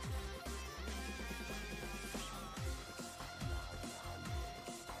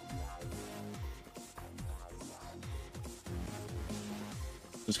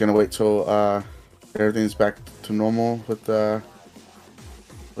 Just gonna wait till everything's back to normal with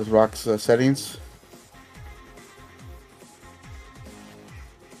Rock's settings.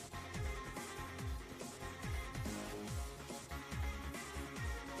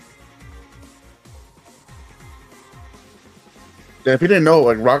 Yeah, if you didn't know,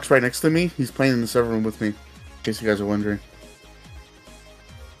 like Rock's right next to me. He's playing in the server room with me. In case you guys are wondering.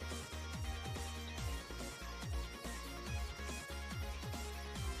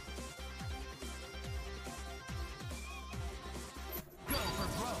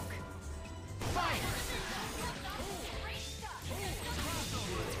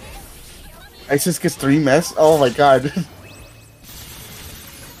 Isis gets 3 mess. Oh my god.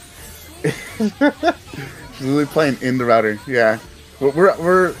 She's really playing in the router. Yeah.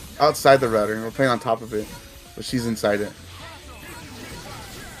 We're outside the router. We're playing on top of it. But she's inside it.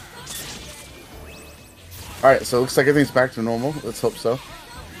 Alright, so it looks like everything's back to normal. Let's hope so.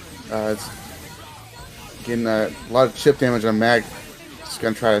 It's getting a lot of chip damage on Mag. Just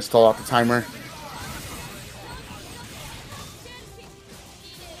gonna try to stall out the timer.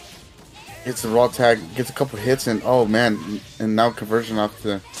 Hits the raw tag, gets a couple hits, and oh man, and now conversion off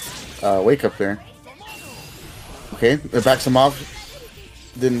the wake up there. Okay, it backs him off.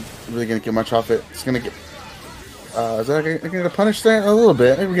 Didn't really gonna get much off it. It's gonna get. Is that gonna punish there a little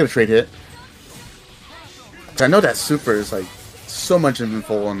bit? Maybe we get a trade hit. I know that super is like so much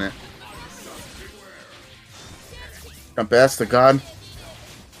info on it. Jump ass the god.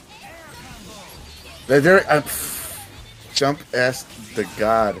 Jump ass the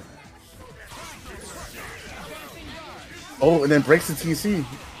god. Oh, and then breaks the TC,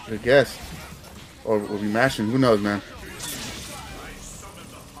 I guess. Or will be mashing, who knows, man.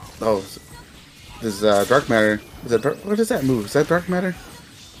 Oh, this Dark Matter. Is that what does that move? Is that Dark Matter?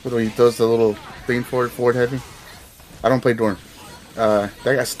 When he throws the little thing forward heavy? I don't play Dorn. That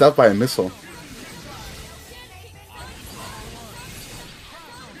got stuffed by a missile.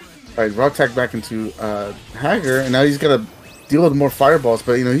 Alright, Raw tag back into Hager, and now he's got to deal with more fireballs,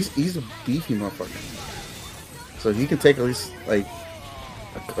 but you know, he's a beefy motherfucker. So he can take at least like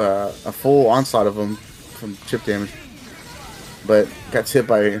a full onslaught of them from chip damage. But got hit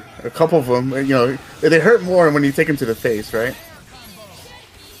by a couple of them. You know, they hurt more when you take them to the face, right?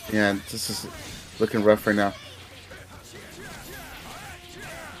 Yeah, this is looking rough right now.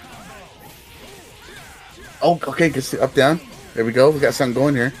 Oh, okay, gets the up down. There we go. We got something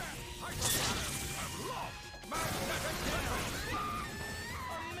going here.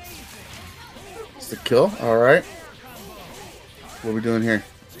 It's the kill. All right. What are we doing here?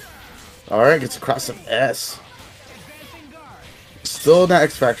 All right, gets across of S. Still not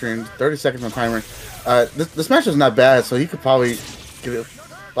X Factoring. 30 seconds on timer. This match is not bad, so he could probably get a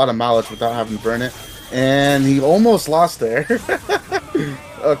lot of mileage without having to burn it. And he almost lost there.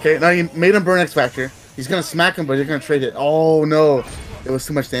 Okay, now you made him burn X Factor. He's gonna smack him, but you're gonna trade it. Oh no, it was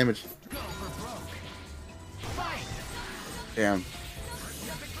too much damage. Damn.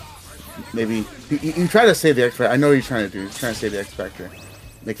 Maybe you try to save the X Factor. I know what you're trying to do. He's trying to save the X Factor,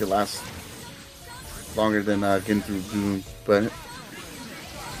 make it last longer than getting through Doom. But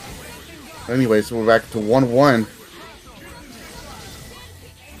anyway, so we're back to 1-1.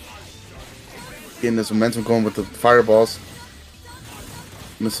 Getting this momentum going with the fireballs.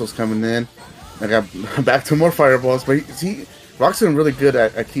 Missiles coming in. I got back to more fireballs, but Rock's doing really good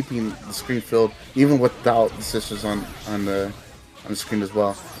at keeping the screen filled, even without the sisters on the screen as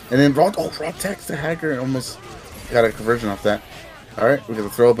well. And then raw text to Hacker and almost got a conversion off that. All right, we got the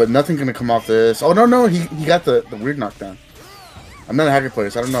throw, but nothing gonna come off this. Oh no, he got the weird knockdown. I'm not a Hacker player,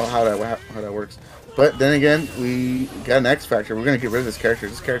 so I don't know how that works. But then again, we got an X Factor. We're gonna get rid of this character.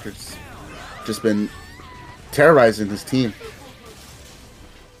 This character's just been terrorizing his team.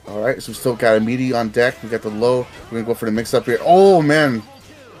 Alright, so we still got a meaty on deck. We got the low. We're gonna go for the mix up here. Oh man!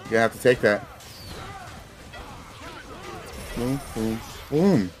 You're gonna have to take that. Boom, boom,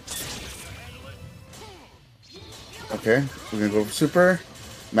 boom. Okay, we're gonna go for super.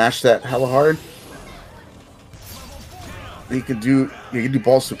 Mash that hella hard. You can do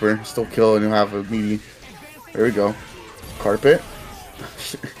ball super, still kill, and you'll have a meaty. There we go. Carpet.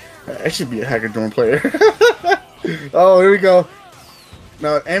 I should be a Hacker Dorm player. Oh, here we go.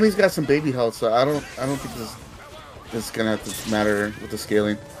 Now, Ami's got some baby health, so I don't think this is gonna have to matter with the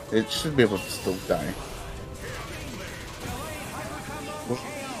scaling. It should be able to still die.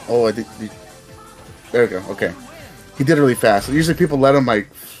 Oh, I think there we go. Okay, he did it really fast. Usually people let him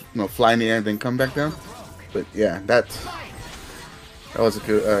like, fly in the air and then come back down. But yeah, that was a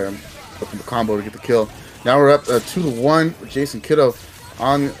good combo to get the kill. Now we're up 2-1 with Jason Kiddo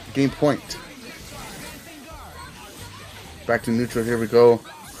on game point. Back to neutral, here we go.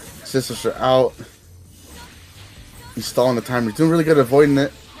 Sisters are out. He's stalling the timer. He's doing really good at avoiding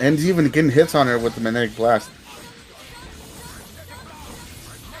it. And he's even getting hits on her with the magnetic blast.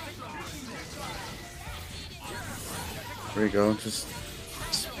 There you go. Just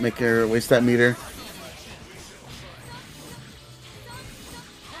make her waste that meter.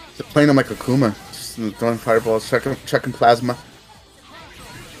 Just playing him like Akuma. Just throwing fireballs, checking plasma.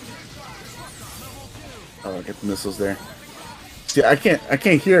 Oh, get the missiles there. See, I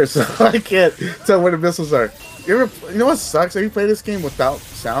can't hear, so I can't tell where the missiles are. You know what sucks? If you play this game without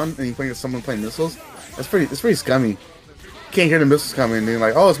sound and you play with someone playing missiles, it's pretty scummy. You can't hear the missiles coming, and you're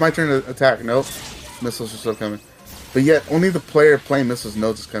like, oh, it's my turn to attack. Nope, missiles are still coming. But yet, only the player playing missiles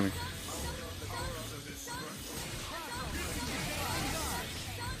knows it's coming.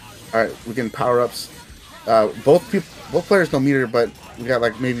 All right, we're getting power ups. Both players no meter, but we got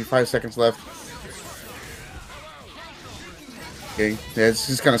like maybe 5 seconds left. Okay, yeah, it's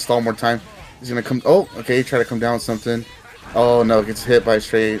just gonna stall more time. He's gonna come. Oh, okay, try to come down with something. Oh no, gets hit by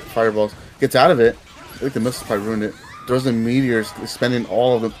straight fireballs. Gets out of it. I think the missiles probably ruined it. Throws the meteors, spending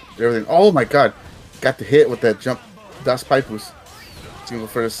all of everything. Oh my god, got the hit with that jump dust pipe boost. He's gonna go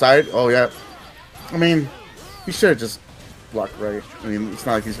for the side. Oh yeah. I mean, he should have just blocked right. I mean, it's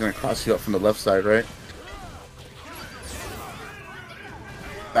not like he's gonna cross you up from the left side, right?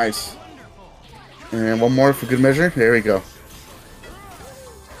 Nice. And one more for good measure. There we go.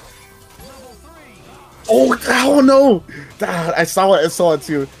 Oh no! I saw it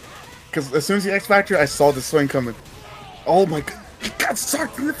too. Because as soon as the X Factor, I saw the swing coming. Oh my god! He got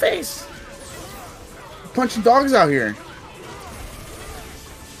sucked in the face! Punching dogs out here.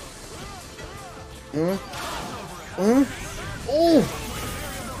 Oh!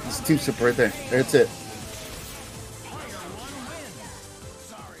 This team super right there. That's it.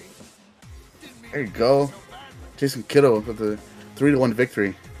 There you go. Jason Kiddo with the 3-1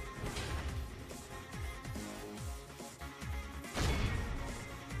 victory.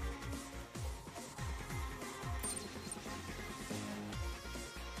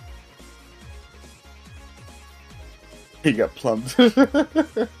 He got plumbed.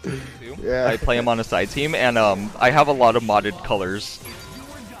 Yeah. I play him on a side team, and I have a lot of modded colors.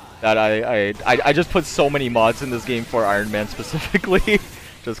 That I just put so many mods in this game for Iron Man specifically.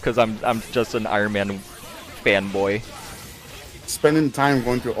 just because I'm just an Iron Man fanboy. Spending time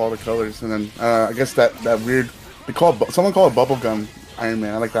going through all the colors, and then I guess that weird someone called it bubblegum Iron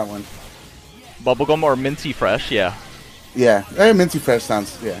Man. I like that one. Bubblegum or Minty Fresh, yeah. Yeah, Minty Fresh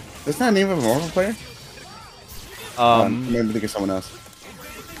sounds. Yeah, isn't that the name of a Marvel player? Maybe think of someone else.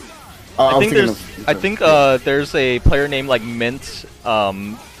 I think there's a player named like Mint,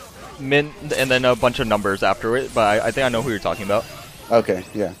 Mint, and then a bunch of numbers after it. But I think I know who you're talking about. Okay,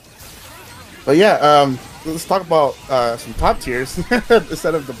 yeah. But yeah, let's talk about some top tiers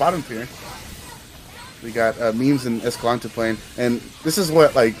instead of the bottom tier. We got memes and Escalante playing, and this is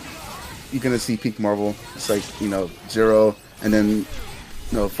what like you're gonna see peak Marvel. It's like, you know, Zero and then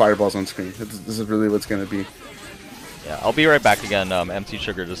fireballs on screen. This is really what's gonna be. Yeah, I'll be right back again. MC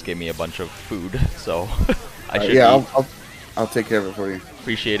Sugar just gave me a bunch of food, so I should. Yeah, I'll take care of it for you.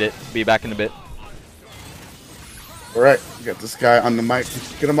 Appreciate it. Be back in a bit. All right, we got this guy on the mic.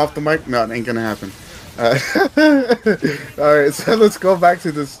 Get him off the mic. No, it ain't gonna happen. All right, so let's go back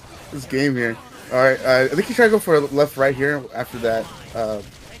to this game here. All right, I think you try to go for left right here after that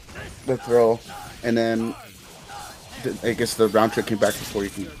the throw, and then I guess the round trip came back before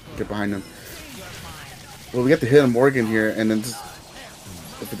you can get behind him. Well, we get to hit a Morgan here, and then just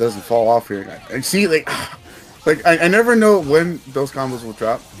if it doesn't fall off here, I see like I never know when those combos will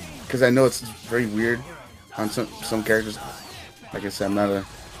drop because I know it's very weird on some characters. Like I said, I'm not a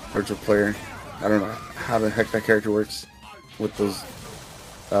virtual player. I don't know how the heck that character works with those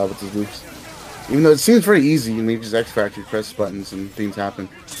loops. Even though it seems very easy, you just X Factor, press buttons, and things happen.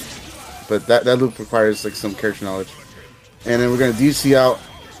 But that loop requires like some character knowledge. And then we're gonna DC out,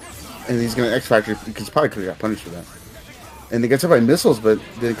 and he's gonna X Factor because probably could have got punished for that. And he gets hit by missiles, but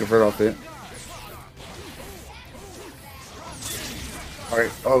didn't convert off it. All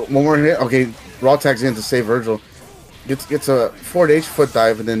right, oh, one more hit. Okay, Raw tags in to save Virgil. Gets a forward H foot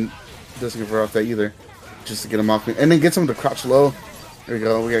dive, and then doesn't convert off that either, just to get him off me. And then gets him to crouch low. There we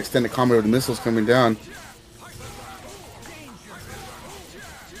go. We got extended combo with the missiles coming down.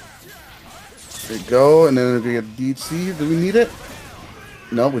 There we go. And then we get DC. Do we need it?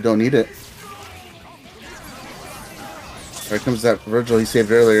 No, we don't need it. Here comes that Virgil he saved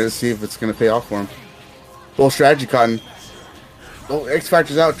earlier. Let's see if it's going to pay off for him. Full strategy, Cotton. Oh, X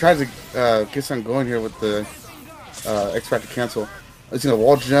Factor's out. Tries to get something going here with the X Factor cancel. He's going to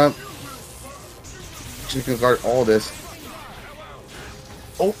wall jump. She's going to guard all this.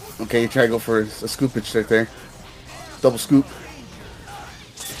 Oh, okay, you try to go for a scoopage right there. Double scoop.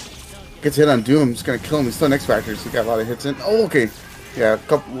 Gets hit on Doom, just gonna kill him. He's still an X Factor, so he got a lot of hits in. Oh, okay. Yeah,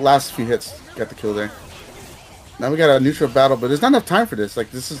 last few hits got the kill there. Now we got a neutral battle, but there's not enough time for this.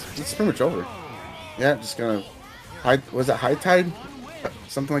 Like it's pretty much over. Yeah, just gonna was it High Tide?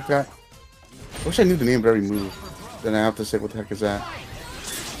 Something like that. I wish I knew the name of every move. Then I have to say what the heck is that.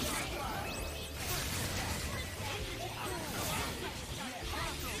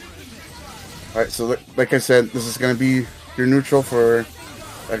 Alright, so like I said, this is going to be your neutral for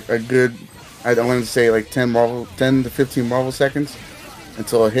a good, I want to say like 10 to 15 Marvel seconds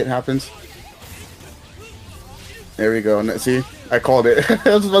until a hit happens. There we go. And see, I called it. It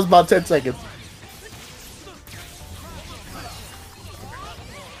was about 10 seconds.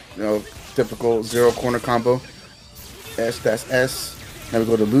 You know, typical zero corner combo. S, that's S. Now we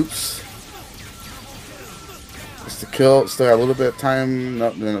go to loops. It's the kill. Still got a little bit of time.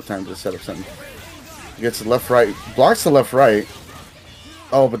 Nope, not enough time to set up something. Gets the left right. Blocks the left right.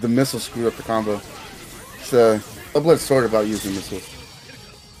 Oh, but the missile screwed up the combo. It's a double-edged sword about using missiles.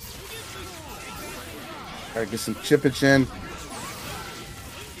 Gotta get some chippage in.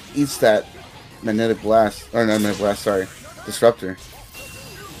 Eats that magnetic blast. Or not magnetic blast, sorry. Disruptor.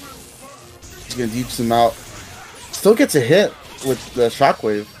 He's gonna deep him out. Still gets a hit with the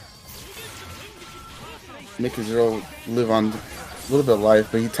shockwave. Making Zero live on a little bit of life,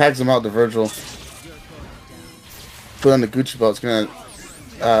 but he tags him out to Virgil. Put on the Gucci belt. It's gonna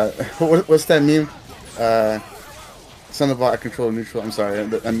what's that meme? Something about I control neutral. I'm sorry.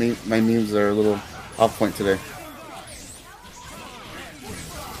 I mean my memes are a little off point today.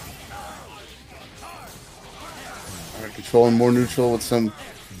 Alright, controlling more neutral with some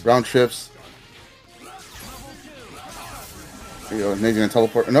round trips. There you go. Now he's gonna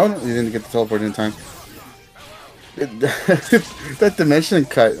teleport. No, he didn't get the teleport in time. That dimension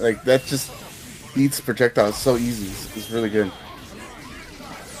cut, like that just beats projectiles so easy. It's really good.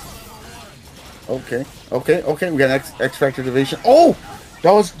 Okay. We got an X Factor activation. Oh,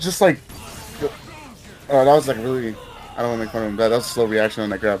 that was just like, that was like really. I don't want to make fun of him. That was a slow reaction on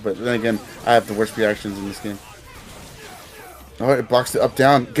that grab, but then again, I have the worst reactions in this game. Oh, it blocks the up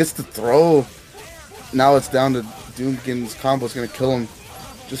down, gets the throw. Now it's down to Doom getting his combo. It's gonna kill him.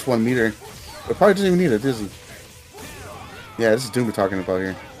 just 1 meter. It probably doesn't even need it, does he? Yeah, this is Doom we're talking about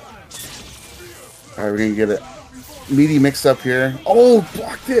here. Alright, we're gonna get it. Meaty mixed up here. Oh,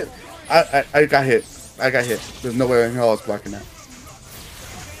 blocked it! I got hit. I got hit. There's no way in hell I was blocking that.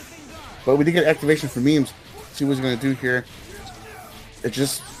 But we did get activation for memes. See what he's gonna do here. It's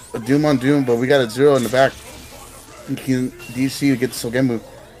just a Doom on Doom, but we got a 0 in the back. He can DC to get the Sogemu.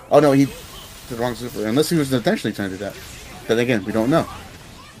 Oh no, he did the wrong super. Unless he was intentionally trying to do that. Then again, we don't know.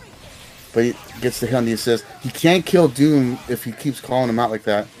 But he gets the hit on the assist. He can't kill Doom if he keeps calling him out like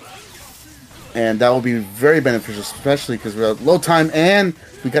that. And that will be very beneficial, especially because we're at low time and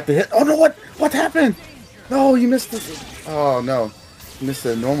we got the hit. Oh no, what happened? No, you missed it. Oh no, you missed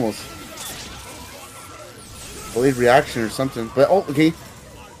the normals. Blade reaction or something. But oh, okay,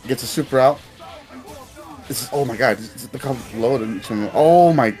 gets a super out. This is, oh my god, look how low it is.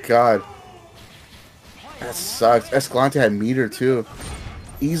 Oh my god, that sucks. Escalante had meter too.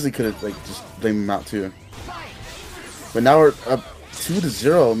 Easily could have like just blamed him out too. But now we're up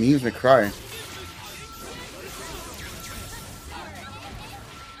 2-0. Memes may cry.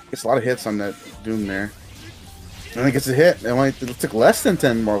 Gets a lot of hits on that Doom there. And it gets a hit. It took less than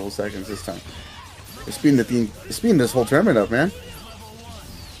 10 Marvel seconds this time. It's speeding the theme. It's speeding this whole tournament up, man.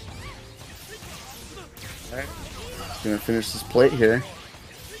 Alright. Gonna finish this plate here.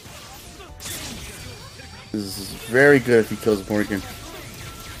 This is very good if he kills Morgan.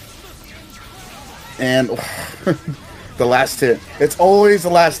 And the last hit. It's always the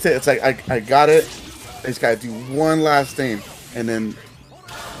last hit. It's like I got it. I just gotta do one last thing, and then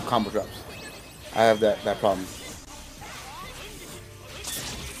combo drops. I have that problem.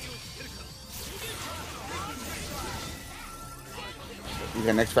 You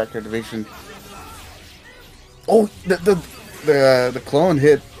got X Factor activation. Oh, the clone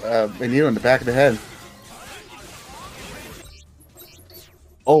hit Benito in the back of the head.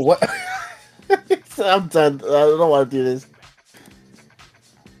 Oh, what? I'm done. I don't want to do this.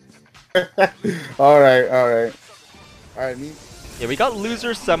 Alright, me. Yeah, we got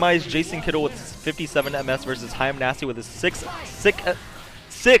loser semis. Jason Kittle with 57 MS versus Haim Nasty with his 6.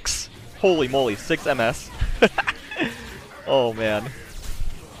 Holy moly, 6 MS. Oh man.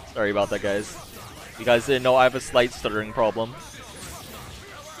 Sorry about that, guys. You guys didn't know I have a slight stuttering problem.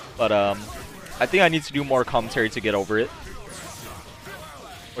 But I think I need to do more commentary to get over it.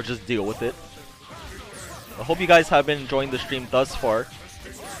 Or just deal with it. I hope you guys have been enjoying the stream thus far.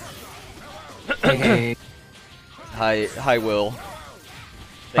 Hey. Hi, Will.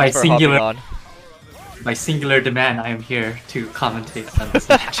 Thanks for hopping on. By singular demand, I am here to commentate on this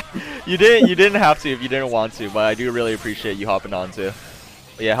match. You didn't have to if you didn't want to, but I do really appreciate you hopping on too.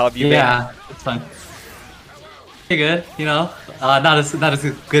 But yeah, how have you been? Yeah, it's fun. Pretty good, you know. Not as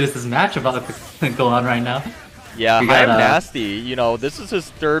good as this match about to go on right now. Yeah, Haim Nasty. You know, this is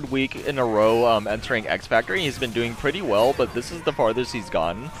his 3rd week in a row entering X Factor. He's been doing pretty well, but this is the farthest he's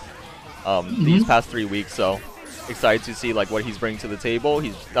gotten these past 3 weeks. So excited to see like what he's bringing to the table.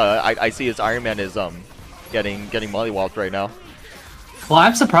 He's I see his Iron Man is getting mollywalked right now. Well,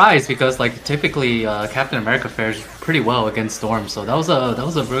 I'm surprised because like typically Captain America fares pretty well against Storm, so that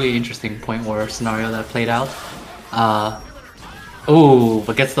was a really interesting point war scenario that played out. Oh,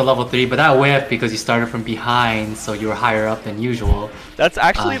 but gets the level 3, but that whiff because you started from behind, so you were higher up than usual. That's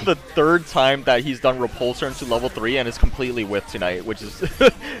actually the 3rd time that he's done Repulsor into level 3 and is completely whiffed tonight, which is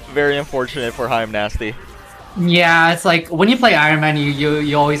very unfortunate for Haim Nasty. Yeah, it's like when you play Iron Man,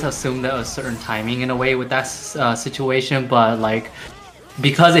 you always assume that a certain timing in a way with that situation, but like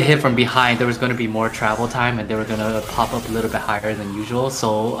because it hit from behind, there was going to be more travel time and they were going to pop up a little bit higher than usual,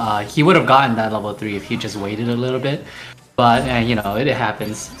 so he would have gotten that level 3 if he just waited a little bit. But you know, it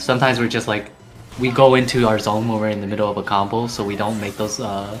happens. Sometimes we're just like, we go into our zone when we're in the middle of a combo, so we don't make those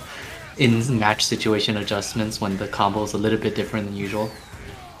in-match situation adjustments when the combo is a little bit different than usual.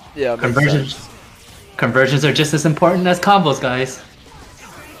 Yeah, Conversions are just as important as combos, guys.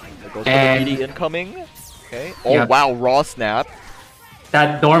 There goes for the meaty incoming. Okay. Oh yeah. Wow, raw snap.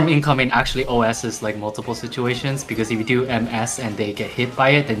 That Dorm incoming actually OS's like multiple situations, because if you do MS and they get hit by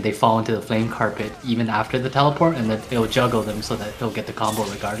it, then they fall into the flame carpet even after the teleport, and then it'll juggle them so that he'll get the combo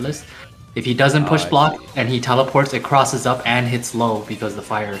regardless. If he doesn't push block and he teleports, it crosses up and hits low because the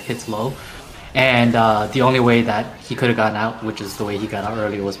fire hits low. And the only way that he could have gotten out, which is the way he got out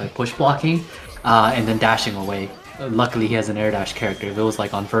earlier, was by push blocking and then dashing away. Luckily he has an air dash character. If it was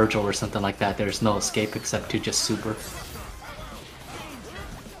like on Virgil or something like that, there's no escape except to just super.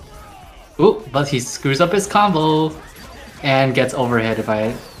 Ooh, but he screws up his combo and gets overheaded by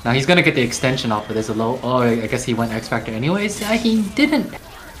it. Now he's gonna get the extension off of this. Oh, I guess he went X Factor anyways. Yeah, he didn't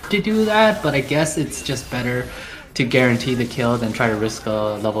have to do that, but I guess it's just better to guarantee the kill than try to risk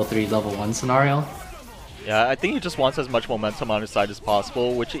a level 3, level 1 scenario. Yeah, I think he just wants as much momentum on his side as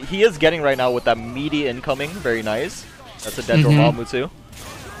possible, which he is getting right now with that meaty incoming. Very nice. That's a dead Dormammu too.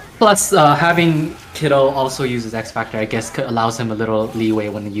 Plus, having Kiddo also use his X Factor, I guess, allows him a little leeway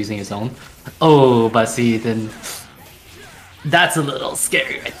when using his own. Oh, but see, then that's a little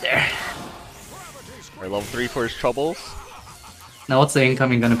scary right there. Or level 3 for his troubles. Now, what's the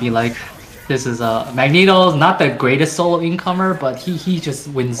incoming gonna be like? This is Magneto's not the greatest solo incomer, but he just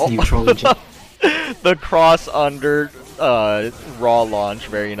wins neutral. The cross under raw launch,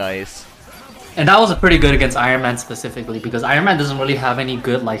 very nice. And that was pretty good against Iron Man specifically, because Iron Man doesn't really have any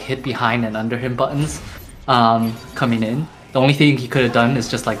good like hit behind and under him buttons coming in. The only thing he could have done is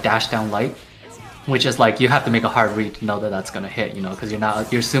just like dash down light, which is like you have to make a hard read to know that that's gonna hit, you know, because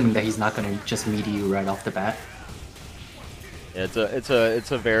you're assuming that he's not gonna just meaty you right off the bat. Yeah,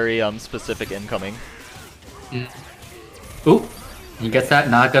 it's a very specific incoming. Ooh, he gets that.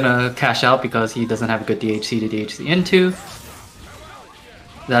 Not gonna cash out because he doesn't have a good DHC to DHC into.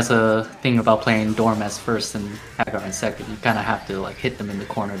 That's a thing about playing Dormes first and Hagar in second. You kind of have to like hit them in the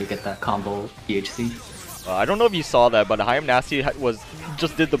corner to get that combo DHC. I don't know if you saw that, but I Am Nasty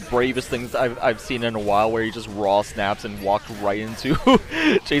just did the bravest things I've seen in a while, where he just raw snaps and walked right into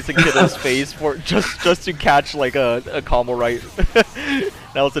Jason Kiddo's face for just to catch like a combo right.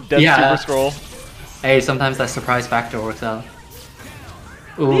 That was a dead Super Scroll. Hey, sometimes that surprise factor works out.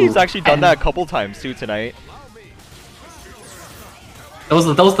 Ooh, he's actually done that a couple times too tonight.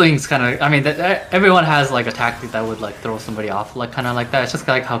 Those things kind of, I mean, everyone has like a tactic that would like throw somebody off, like kind of like that. It's just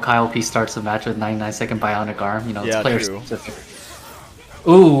like how Kyle P starts a match with 99-second bionic arm, you know, it's player specific.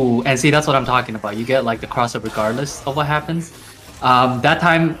 Ooh, and see, that's what I'm talking about. You get like the cross-up regardless of what happens. That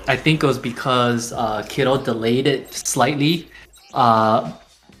time, I think it was because Kiddo delayed it slightly,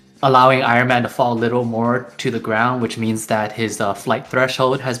 allowing Iron Man to fall a little more to the ground, which means that his flight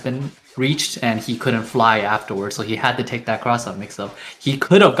threshold has been reached and he couldn't fly afterwards, so he had to take that cross-up mix-up. He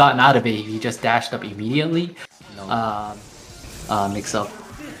could have gotten out of it if he just dashed up immediately. Mix-up,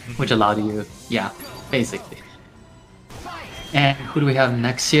 which allowed you, yeah, basically. And who do we have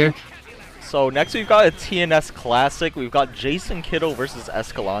next here? So next we've got a TNS Classic. We've got Jason Kiddo versus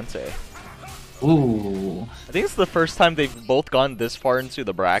Escalante. Ooh. I think it's the first time they've both gone this far into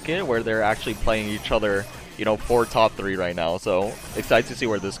the bracket where they're actually playing each other, you know, for top 3 right now. So excited to see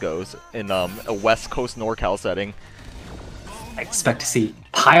where this goes in a West Coast NorCal setting. I expect to see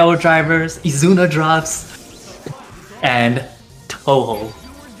pile drivers, Izuna drops, and Toho.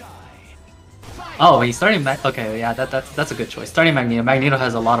 Oh, he's starting okay, yeah, that's a good choice. Starting Magneto. Magneto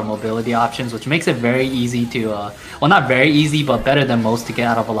has a lot of mobility options, which makes it very easy to, well, not very easy, but better than most to get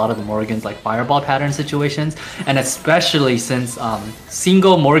out of a lot of the Morgan's like fireball pattern situations. And especially since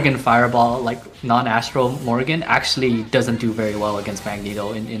single Morgan fireball, like non-astral Morgan, actually doesn't do very well against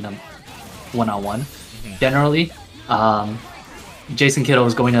Magneto in a one-on-one. Generally, Jason Kiddo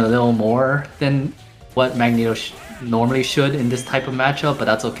is going a little more than what Magneto normally should in this type of matchup, but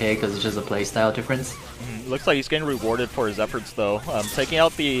that's okay because it's just a playstyle difference. Looks like he's getting rewarded for his efforts though. Taking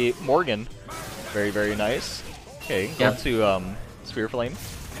out the Morgan, very, very nice. Okay, going to Sphere Flame,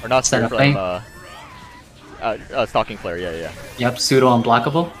 or not Sphere Flame, Stalking Flare, yeah. Yep, pseudo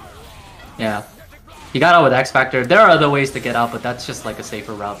unblockable. Yeah, he got out with X Factor. There are other ways to get out, but that's just like a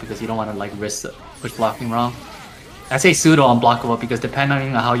safer route because you don't want to like risk push blocking wrong. I say pseudo unblockable because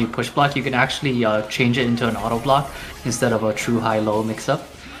depending on how you push block, you can actually change it into an auto block instead of a true high-low mix-up.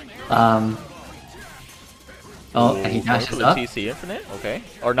 Oh, and he dashes up. TC Infinite, okay.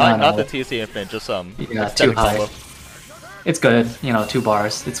 Or not the TC Infinite, just yeah, too high. Combo. It's good, you know, 2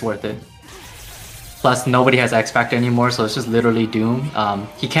 bars, it's worth it. Plus, nobody has X Factor anymore, so it's just literally Doom.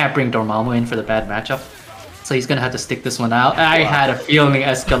 He can't bring Dormammu in for the bad matchup, so he's gonna have to stick this one out. I had a feeling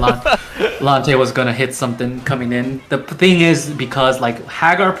Escalante was gonna hit something coming in. The thing is, because like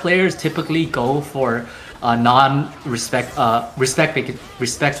Hagar players typically go for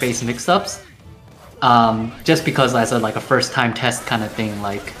respect-based mix-ups, just because as a first-time test kind of thing,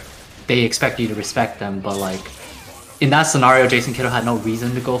 like they expect you to respect them. But like in that scenario, Jason Kiddo had no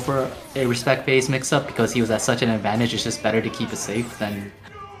reason to go for a respect-based mix-up because he was at such an advantage. It's just better to keep it safe than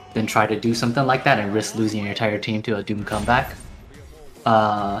try to do something like that and risk losing your entire team to a Doom comeback.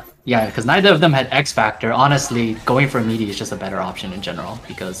 Yeah, because neither of them had X Factor. Honestly, going for meaty is just a better option in general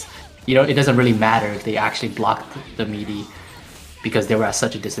because, you know, it doesn't really matter if they actually blocked the meaty because they were at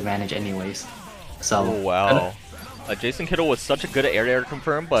such a disadvantage anyways. So. Oh, wow. Jason Kiddo was such a good air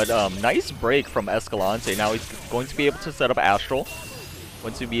confirm, but nice break from Escalante. Now he's going to be able to set up Astral.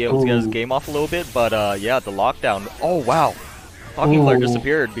 Going to be able to get his game off a little bit, but yeah, the lockdown. Oh, wow. Stalking Flare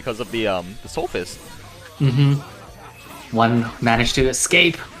disappeared because of the Soul Fist. One managed to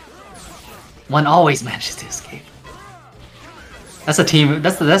escape. One always manages to escape. That's a team.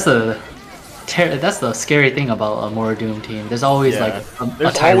 That's the scary thing about a more Doom team. There's always Yeah. like a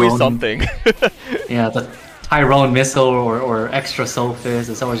There's Tyrone, always something. Yeah, the Tyrone missile or extra soul fist.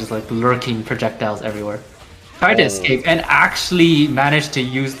 It's always just like lurking projectiles everywhere. Tried to escape and actually managed to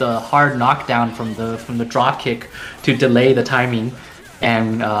use the hard knockdown from the drop kick to delay the timing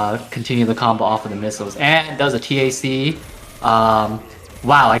and continue the combo off of the missiles. And does a TAC.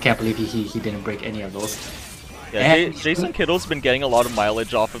 Wow, I can't believe he didn't break any of those. Yeah, And- Jason Kittle's been getting a lot of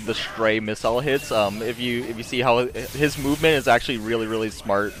mileage off of the stray missile hits. If you see how his movement is actually really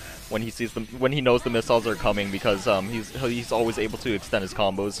smart when he sees them, when he knows the missiles are coming, because he's always able to extend his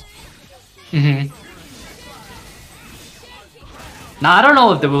combos. Now I don't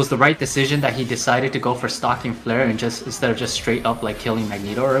know if it was the right decision that he decided to go for stalking flare and just instead of just straight up like killing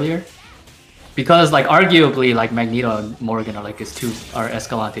Magneto earlier. Because like arguably like Magneto and Morgan are like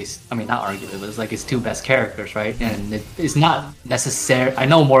Escalante's, I mean not arguably, but it's like his two best characters, right? And it's not necessary. I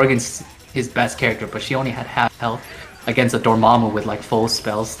know Morgan's his best character, but she only had half health against a Dormammu with like full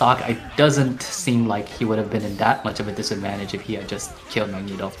spell stock. It doesn't seem like he would have been in that much of a disadvantage if he had just killed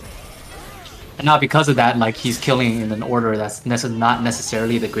Magneto. And now because of that, like he's killing in an order that's not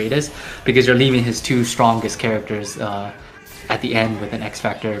necessarily the greatest, because you're leaving his two strongest characters at the end with an X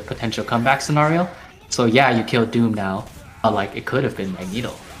Factor potential comeback scenario. So yeah, you kill Doom now. Like it could have been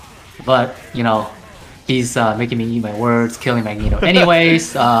Magneto, but you know, he's making me eat my words, killing Magneto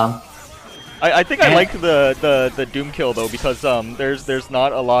anyways. I think I like the Doom kill though, because there's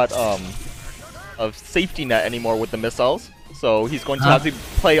not a lot of safety net anymore with the missiles, so he's going to have to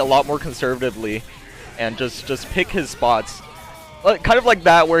play a lot more conservatively and just pick his spots. Kind of like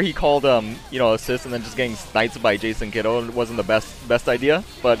that where he called assist and then just getting sniped by Jason Kiddo wasn't the best idea,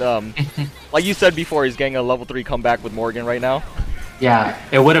 but like you said before, he's getting a level 3 comeback with Morgan right now. Yeah,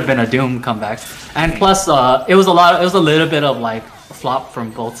 it would have been a Doom comeback, and plus it was a little bit of like flop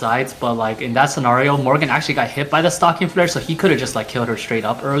from both sides, but like in that scenario, Morgan actually got hit by the stalking flare, so he could have just like killed her straight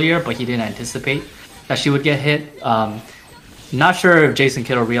up earlier, but he didn't anticipate that she would get hit. Not sure if Jason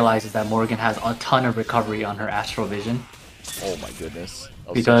Kiddo realizes that Morgan has a ton of recovery on her Astral Vision. Oh my goodness. That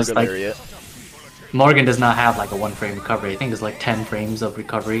was Because, such a good like, lariat. Morgan does not have like a 1-frame recovery. I think it's like 10 frames of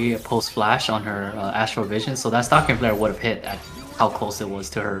recovery post flash on her Astral Vision, so that stalking flare would have hit at how close it was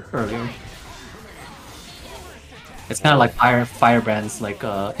to her earlier. It's kind of like Firebrand's like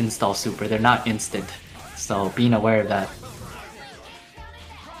install super. They're not instant, so being aware of that.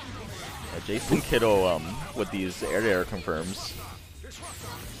 Jason Kiddo with these air-to-air confirms.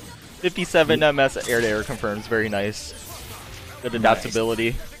 57 MS air-to-air confirms, very nice. Good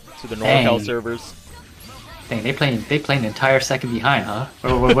adaptability to the NorCal Dang. servers. Dang, they play an entire second behind, huh?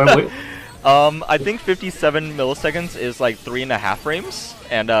 Where- I think 57 milliseconds is like 3.5 frames,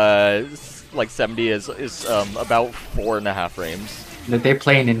 and like 70 is about 4.5 frames. They're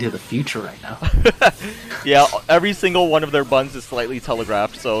playing into the future right now. Yeah, every single one of their buns is slightly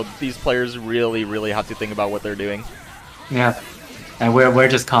telegraphed, so these players really have to think about what they're doing. Yeah, and we're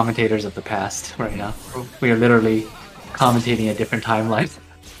just commentators of the past right now. We are literally commentating a different timeline.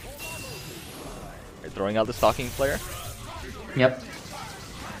 They're throwing out the stalking flare. Yep.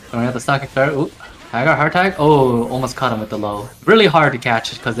 Throwing out the stocking flare. Ooh, I got hard tag. Oh, almost caught him with the low. Really hard to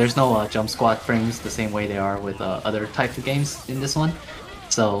catch because there's no jump squat frames the same way they are with other types of games in this one.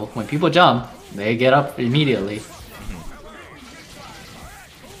 So when people jump, they get up immediately.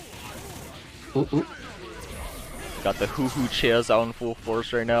 Ooh, ooh. Got the hoo-hoo chairs out in full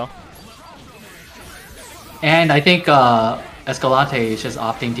force right now. And I think Escalante is just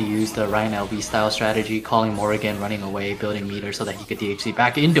opting to use the Ryan LV style strategy, calling Morrigan, running away, building meter so that he could DHC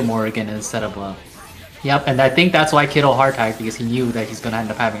back into Morrigan instead of Yep, and I think that's why Kiddo hard tagged, because he knew that he's gonna end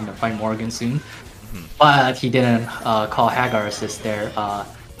up having to fight Morgan soon. But he didn't call Hagar assist there.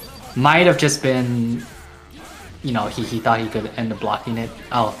 Might have just been, you know, he thought he could end up blocking it.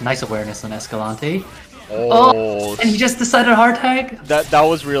 Oh, nice awareness on Escalante. Oh, and he just decided hard tag. That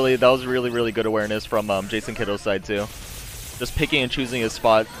was really good awareness from Jason Kiddo's side too. Just picking and choosing his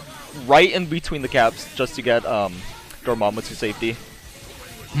spot right in between the caps just to get Dormammu to safety.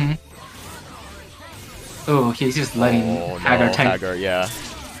 Oh, he's just letting Hagar tank. Hagar, yeah.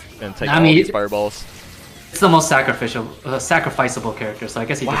 And take I all mean, these fireballs. It's the most sacrificable character, so I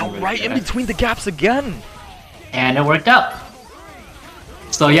guess he didn't really Right care. in between the gaps again. And it worked out.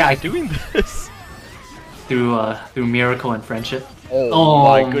 So yeah, Doing this. through miracle and friendship. Oh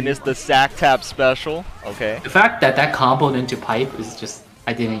my goodness, the sack tap special. Okay. The fact that comboed into pipe is just,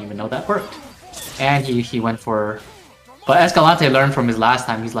 I didn't even know that worked. And he went for But Escalante learned from his last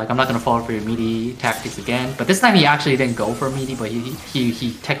time. He's like, I'm not gonna fall for your meaty tactics again. But this time he actually didn't go for meaty, but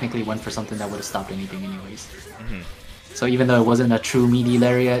he technically went for something that would have stopped anything anyways. So even though it wasn't a true meaty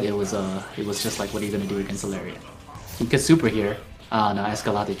lariat, it was just like, what are you gonna do against a lariat? He could super here. No,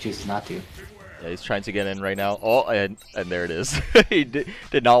 Escalante chooses not to. Yeah, he's trying to get in right now. Oh, and there it is. He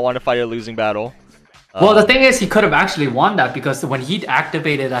did not want to fight a losing battle. Well, the thing is, he could have actually won that because when he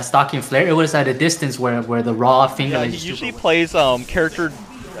activated that Stocking Flare, it was at a distance where the raw finger. Yeah, he usually plays character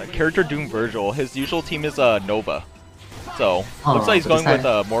Doom Virgil. His usual team is Nova. So looks like he's going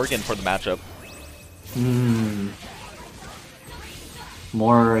with Morgan for the matchup.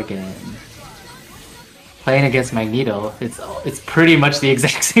 Morgan playing against Magneto. It's pretty much the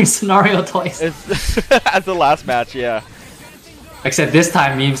exact same scenario twice. It's as the last match, yeah. Except this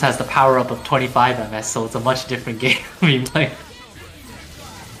time, Memes has the power up of 25 MS, so it's a much different game being played.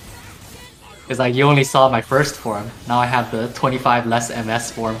 It's like you only saw my first form. Now I have the 25 less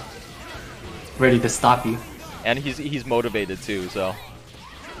MS form, ready to stop you. And he's motivated too, so.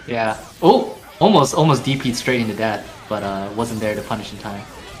 Yeah. Oh, almost DP'd straight into death, but wasn't there to punish in time.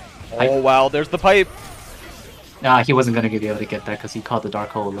 Oh wow, there's the pipe. Nah, he wasn't gonna be able to get that because he caught the Dark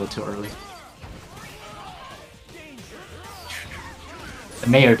Hole a little too early. The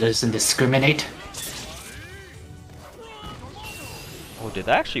mayor doesn't discriminate. Oh, did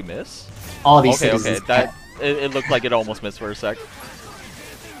that actually miss? All these okay, citizens. that it looked like it almost missed for a sec.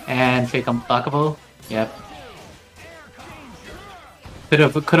 And fake unblockable. Yep. Could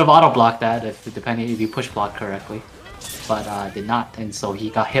have auto blocked that if you push block correctly, but did not, and so he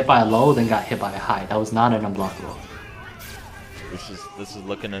got hit by a low, then got hit by a high. That was not an unblockable. This is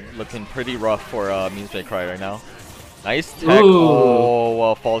looking pretty rough for UMvC3 right now. Nice tech. Ooh. Oh,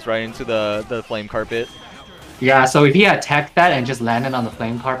 well, falls right into the flame carpet. Yeah, so if he had tech that and just landed on the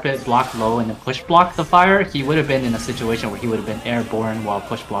flame carpet, blocked low, and then push blocked the fire, he would have been in a situation where he would have been airborne while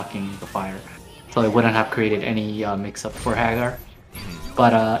push blocking the fire. So it wouldn't have created any mix-up for Hagar.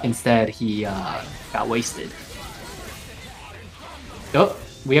 But instead, he got wasted. Oh,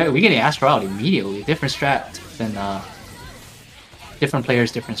 we get Astro out immediately. Different strat than different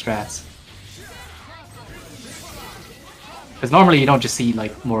players, different strats. Because normally you don't just see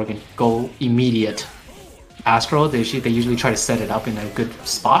like Morgan go immediate Astro. They usually try to set it up in a good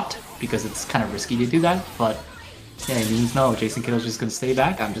spot because it's kind of risky to do that. But yeah, it means no. Jason Kittle's just gonna stay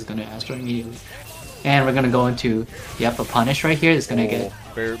back. I'm just gonna Astro immediately. And we're gonna go into a punish right here. It's gonna get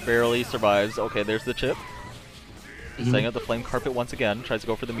barely survives. Okay, there's the chip. Setting up the flame carpet once again. Tries to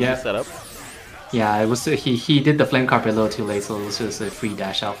go for the media setup. Yeah, it was he did the flame carpet a little too late, so it was just a free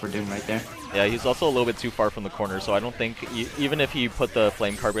dash out for Doom right there. Yeah, he's also a little bit too far from the corner, so I don't think even if he put the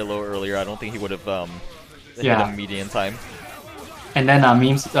flame carpet a little earlier, I don't think he would have hit him median time. And then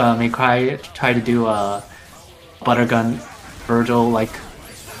UMvC3 tried to do a Buttergun Virgil like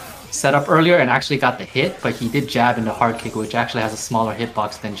setup earlier and actually got the hit, but he did jab into hard kick, which actually has a smaller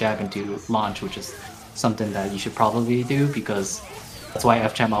hitbox than jab into launch, which is something that you should probably do because that's why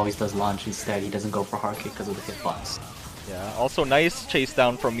FChamp always does launch instead. He doesn't go for hard kick because of the hitbox. Yeah. Also, nice chase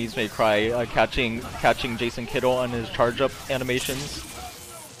down from UMvC3, catching Jason Kittle on his charge up animations.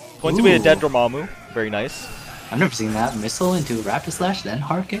 Going to be a dead Dormammu. Very nice. I've never seen that. Missile into Rapid Slash, then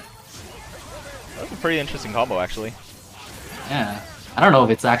hard kick. That's a pretty interesting combo, actually. Yeah. I don't know if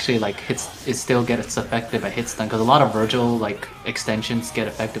it's actually like hits. It still gets affected by hit stun because a lot of Virgil like extensions get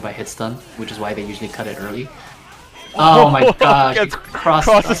affected by hit stun, which is why they usually cut it early. Oh my gosh! He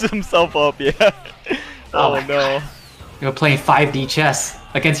crosses himself up. Yeah. Oh no! You're playing 5D chess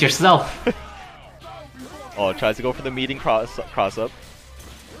against yourself. Oh, tries to go for the meeting cross up.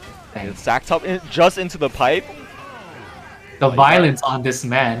 And sacks up just into the pipe. The violence on this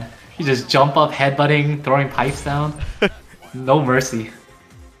man. He just jump up, headbutting, throwing pipes down. No mercy.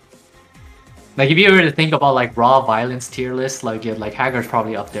 Like if you were to think about like raw violence tier list, like Hagar's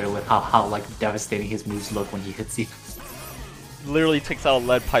probably up there with how like devastating his moves look when he hits you. Literally takes out a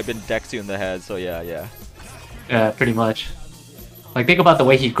lead pipe and decks you in the head. So yeah. Yeah, pretty much. Like think about the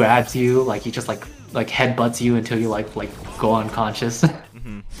way he grabs you. Like he just like headbutts you until you like go unconscious.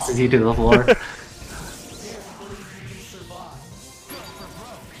 Sends you to the floor.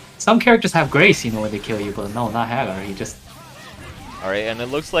 Some characters have grace, you know, when they kill you, but no, not Hagar. He just. Alright, and it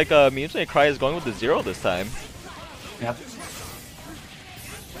looks like UMvC3 is going with the 0 this time. Yep.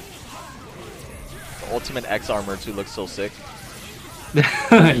 The ultimate X armor too looks so sick.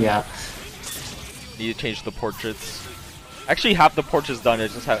 Yeah. Need to change the portraits. Actually, half the portraits done.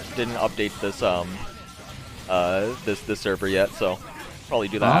 It just didn't update this this server yet, so probably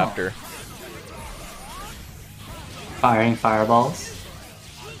do that after. Firing fireballs.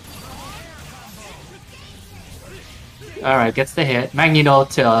 Alright, gets the hit. Magneto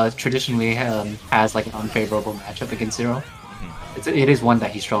traditionally has like an unfavorable matchup against Zero. It is one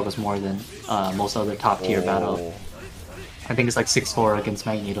that he struggles more than most other top tier battle. I think it's like 6-4 against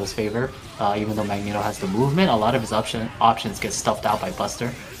Magneto's favor. Even though Magneto has the movement, a lot of his options get stuffed out by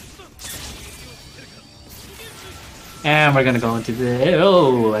Buster. And we're gonna go into the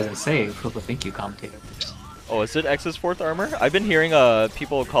as I say, thank you, commentator. Oh, is it X's 4th armor? I've been hearing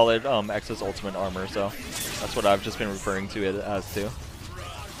people call it X's ultimate armor, so that's what I've just been referring to it as too.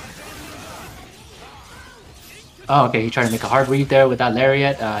 Oh, okay, he tried to make a hard read there with that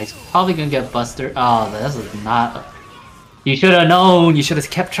lariat. He's probably gonna get Buster. Oh, this is not. You should have known. You should have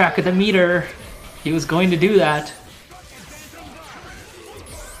kept track of the meter. He was going to do that.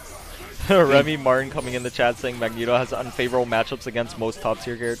 Remy Martin coming in the chat saying Magneto has unfavorable matchups against most top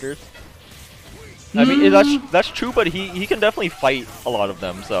tier characters. I mean, that's true, but he can definitely fight a lot of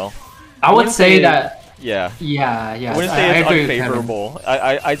them. So I would say that. Yeah. Yeah. I wouldn't say it's unfavorable.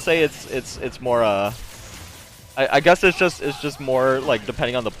 I'd say it's more I guess it's just more like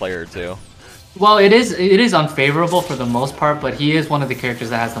depending on the player too. Well, it is unfavorable for the most part, but he is one of the characters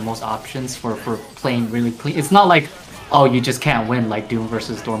that has the most options for playing really clean. It's not like, oh, you just can't win like Doom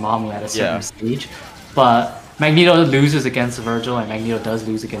versus Dormammu at a certain stage. But Magneto loses against Virgil, and Magneto does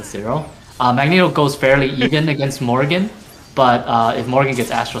lose against Zero. Magneto goes fairly even against Morgan, but if Morgan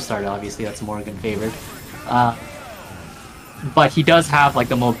gets Astral started, obviously that's Morgan favored. But he does have like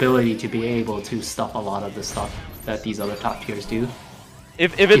the mobility to be able to stuff a lot of the stuff that these other top tiers do.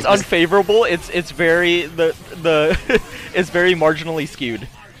 If it's unfavorable, it's very it's very marginally skewed.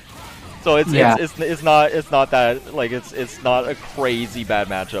 So it's not that like it's not a crazy bad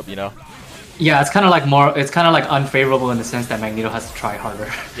matchup, you know. Yeah, it's kind of like unfavorable in the sense that Magneto has to try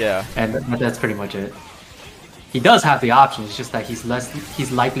harder. Yeah. And that's pretty much it. He does have the option. It's just that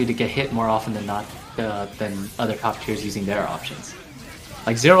he's likely to get hit more often than not than other top tiers using their options.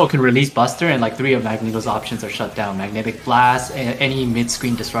 Like Zero can release Buster, and like 3 of Magneto's options are shut down: Magnetic Blast, any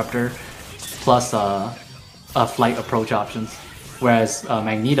mid-screen disruptor, plus flight approach options. Whereas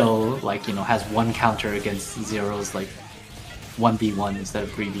Magneto, like has 1 counter against Zero's like 1v1 instead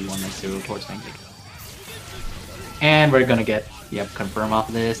of 3v1 like Zero towards Magneto. And we're gonna get confirm off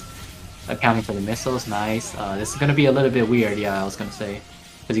of this. Accounting for the missiles, nice. This is gonna be a little bit weird, I was gonna say,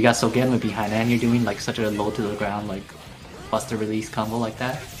 because you got Sogenma behind, and you're doing like such a low to the ground like Buster release combo like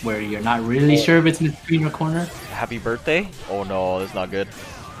that, where you're not really sure if it's mid-screen or corner. Happy birthday? Oh no, that's not good.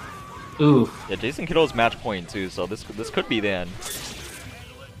 Ooh. Yeah, Jason Kiddo's match point too, so this could be the end.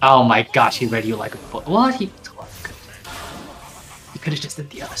 Oh my gosh, he read you like a foot. What? He could have just did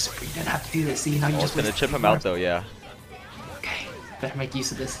the other super. You didn't have to do this. See, now you just gonna chip him out though, yeah. Okay, better make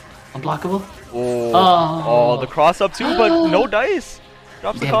use of this. Unblockable. Oh, the cross up too, but no dice.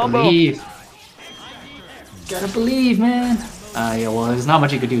 Drops the combo. Believe. Gotta believe, man. Yeah, well, there's not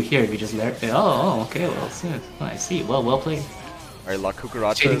much you could do here if you just let it. Oh, okay, well, I see. Well played. Alright, La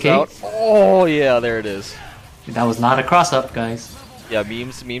Cucaracha is out. Oh, yeah, there it is. That was not a cross-up, guys. Yeah,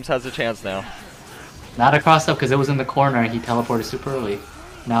 Memes has a chance now. Not a cross-up because it was in the corner and he teleported super early.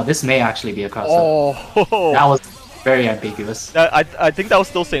 Now, this may actually be a cross-up. Oh! That was very ambiguous. I think that was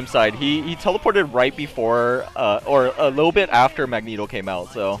still same side. He teleported right before, or a little bit after Magneto came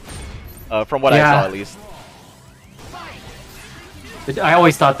out, so... from what I saw, at least. I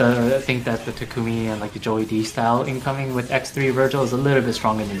always think that the Takumi and like the Joey D style incoming with X3 Virgil is a little bit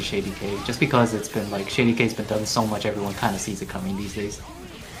stronger than the Shady K, just because it's been like Shady K's been done so much, everyone kind of sees it coming these days.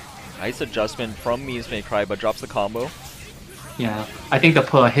 Nice adjustment from Memes May Cry, but drops the combo. Yeah, I think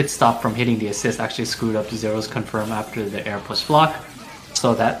the hit stop from hitting the assist actually screwed up Zero's confirm after the air push block,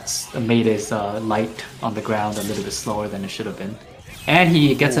 so that's made his light on the ground a little bit slower than it should have been, and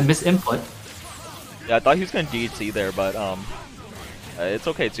he gets a misinput. Yeah, I thought he was gonna DHC there, but it's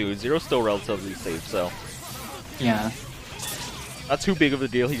okay too. Zero's still relatively safe, so yeah, not too big of a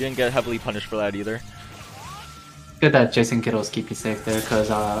deal. He didn't get heavily punished for that either. Good that Jason Kiddo's keeping safe there,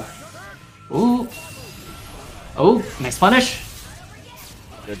 cause ooh, oh, nice punish.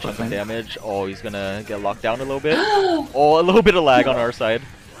 Good chunk of damage. Oh, he's gonna get locked down a little bit. Oh, a little bit of lag on our side,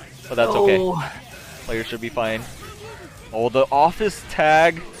 but that's okay. Player should be fine. Oh, the office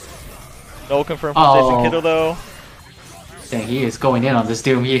tag. No confirm from Jason Kiddo though. Dang, he is going in on this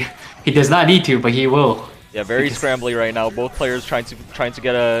Doom. He does not need to, but he will. Yeah, very scrambly right now. Both players trying to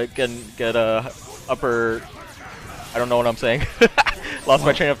get a upper. I don't know what I'm saying. Lost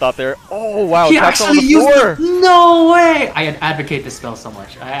my train of thought there. Oh wow, he actually used no way. I advocate this spell so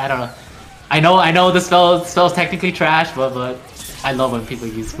much. I don't know. I know the spell's technically trash, but I love when people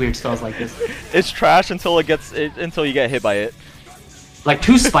use weird spells like this. It's trash until you get hit by it. Like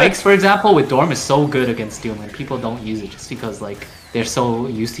 2 spikes, for example, with Dorm is so good against Doom, and people don't use it just because like they're so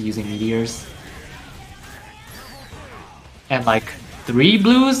used to using meteors. And like 3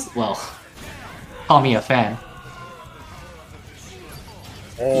 blues, well, call me a fan.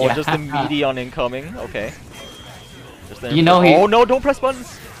 Oh, Yeah. just the meaty on incoming. Okay. Just the You know he- Oh no! Don't press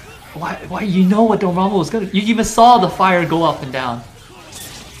buttons. Why? You know what Dormammu was gonna? You even saw the fire go up and down.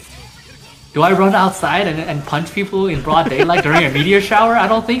 Do I run outside and punch people in broad daylight during a meteor shower? I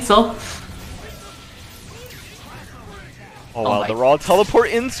don't think so. Oh Oh wow, my- the raw teleport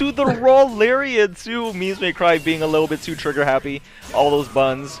into the raw lariat too. Memes May Cry being a little bit too trigger happy. All those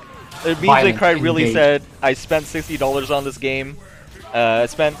buns. Memes May Violent Cry really engage. said, "I spent $60 on this game. I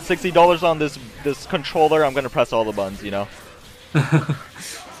spent $60 on this controller. I'm gonna press all the buns." You know.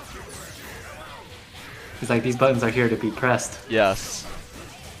 It's like these buttons are here to be pressed. Yes.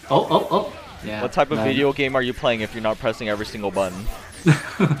 Oh. Yeah. What type of no. video game are you playing if you're not pressing every single button?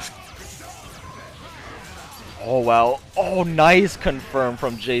 Oh wow. Oh, nice confirm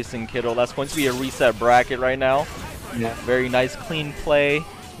from Jason Kittle. That's going to be a reset bracket right now. Yeah. Very nice, clean play.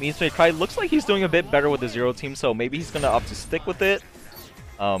 Memes May Cry looks like he's doing a bit better with the 0 team, so maybe he's going to opt to stick with it.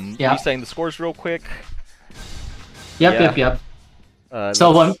 Yeah. Resetting the scores real quick. Yep. So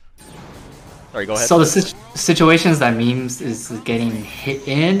let's- one. Sorry, go ahead. So the situations that Memes is getting hit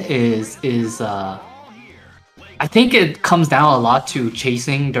in is I think it comes down a lot to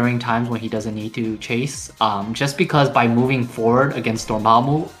chasing during times when he doesn't need to chase. Just because by moving forward against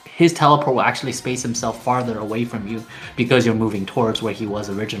Dormammu, his teleport will actually space himself farther away from you because you're moving towards where he was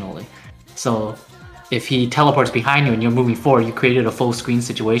originally. So if he teleports behind you and you're moving forward, you created a full screen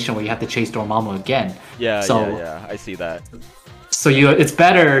situation where you have to chase Dormammu again. yeah, so- yeah, I see that. So it's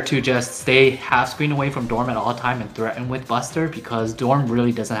better to just stay half screen away from Dorm at all time and threaten with Buster, because Dorm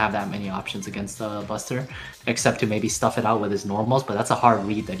really doesn't have that many options against Buster, except to maybe stuff it out with his normals, but that's a hard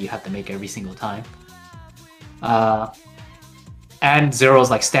read that you have to make every single time. And Zero's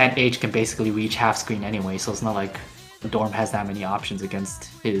like stand H can basically reach half screen anyway, so it's not like Dorm has that many options against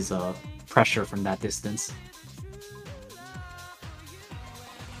his pressure from that distance.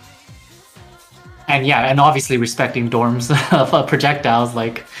 And yeah, and obviously respecting Dorm's projectiles,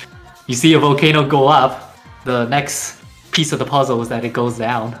 like, you see a volcano go up, the next piece of the puzzle is that it goes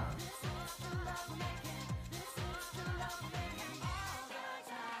down.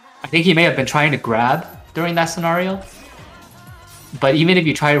 I think he may have been trying to grab during that scenario. But even if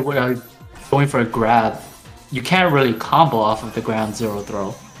you try going for a grab, you can't really combo off of the ground 0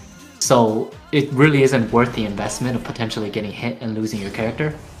 throw. So it really isn't worth the investment of potentially getting hit and losing your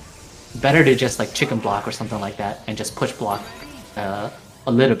character. Better to just like chicken block or something like that and just push block a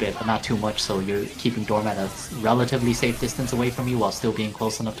little bit, but not too much, so you're keeping Dorm at a relatively safe distance away from you while still being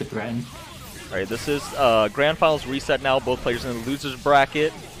close enough to threaten. Alright, this is Grand Finals reset now. Both players in the losers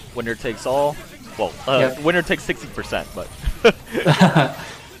bracket. Winner takes all. Well, Yep. winner takes 60%, but...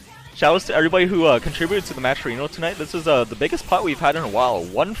 Shoutouts to everybody who contributed to the match for tonight. This is the biggest pot we've had in a while.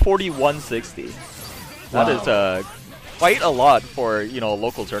 140-160. That is quite a lot for, you know, a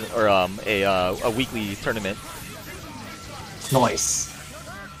local tournament, or a weekly tournament. Nice.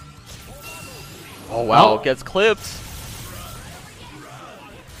 Oh wow, Oh. gets clipped.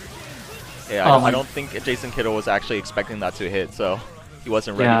 Yeah, Oh I my- don't think Jason Kittle was actually expecting that to hit, so he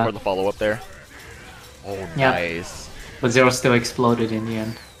wasn't ready Yeah. for the follow-up there. Oh, Yeah. nice. But Zero still exploded in the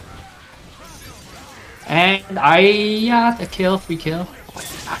end. And the kill, free kill.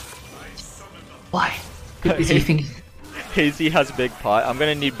 Why? Good busy thing. Hazy has big pot. I'm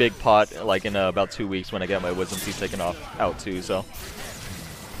gonna need big pot like in about 2 weeks when I get my wisdom teeth taken out too. So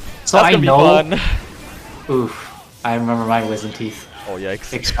So that's I gonna be know. fun. Oof, I remember my wisdom teeth Oh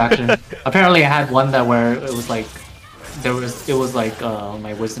yikes! extraction. Apparently, I had one that where it was like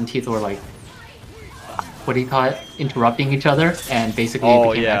my wisdom teeth were like, what do you call it? Interrupting each other, and basically it Oh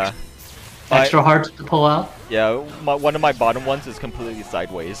became yeah, extra hard to pull out. yeah. One of my bottom ones is completely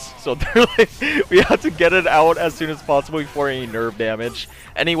sideways, so they're like, we have to get it out as soon as possible before any nerve damage.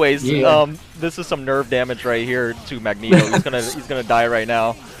 Anyways, Yeah. this is some nerve damage right here to Magneto. he's gonna die right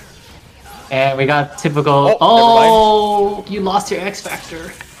now. And we got typical. Oh, You lost your X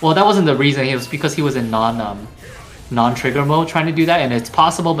Factor. Well, that wasn't the reason. It was because he was in non-trigger mode trying to do that, and it's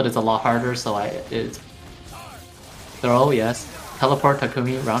possible, but it's a lot harder. So it's throw, yes, teleport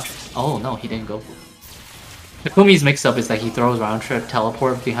Takumi round trip. Oh no, he didn't go. Takumi's mix-up is that he throws round trip,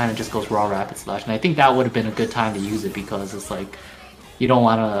 teleport behind, and just goes raw rapid slash. And I think that would have been a good time to use it because it's like you don't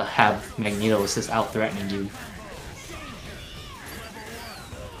want to have Magneto just out threatening you.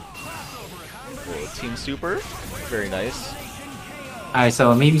 Oh, Team Super, very nice. Alright,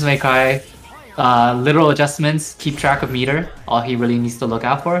 so Memes May Cry Literal adjustments, keep track of meter. All he really needs to look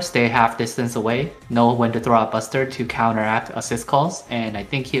out for, stay half distance away, know when to throw out Buster to counteract assist calls, and I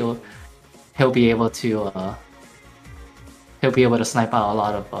think he'll be able to snipe out a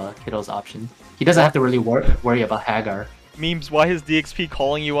lot of Kiddo's options. He doesn't have to really worry about Hagar. Memes, why is DXP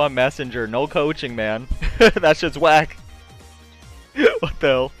calling you on Messenger? No coaching, man. That shit's whack. What the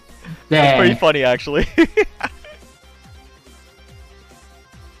hell? That's pretty funny, actually.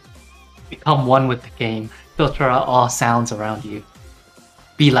 Become one with the game. Filter out all sounds around you.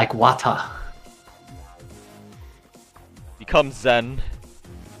 Be like Wata. Become Zen.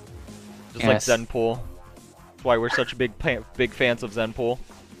 Just like Yes. Zen Pool. That's why we're such big fans of Zen Pool.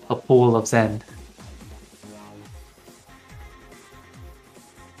 A pool of Zen.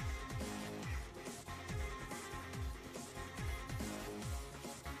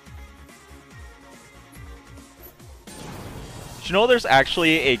 Did you know there's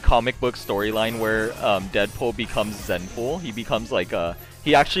actually a comic book storyline where Deadpool becomes Zenpool? He becomes like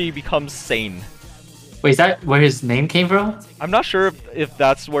he actually becomes sane. Wait, is that where his name came from? I'm not sure if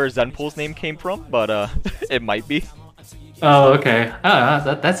that's where Zenpool's name came from, but it might be. Oh, okay.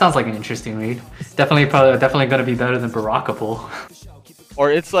 That sounds like an interesting read. Definitely gonna be better than Barakapool.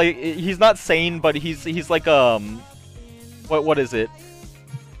 Or it's like he's not sane, but he's like what is it?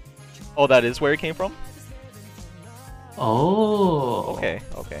 Oh, that is where it came from? Oh. Okay.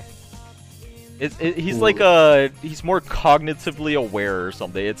 He's like he's more cognitively aware or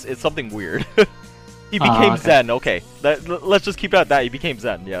something. It's something weird. He became okay. Zen. Okay, let's just keep it at that. He became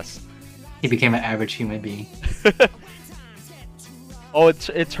Zen. Yes. He became an average human being. Oh,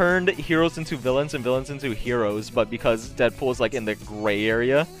 it turned heroes into villains and villains into heroes, but because Deadpool is like in the gray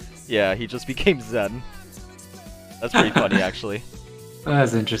area, yeah, he just became Zen. That's pretty funny, actually.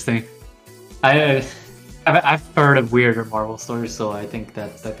 That's interesting. I've heard of weirder Marvel stories, so I think so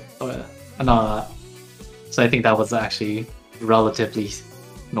I think that was actually relatively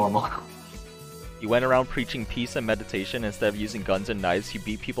normal. He went around preaching peace and meditation instead of using guns and knives. He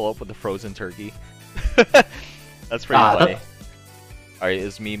beat people up with a frozen turkey. That's pretty funny. Alright,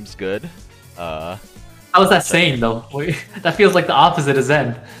 is memes good? How was that saying though? That feels like the opposite of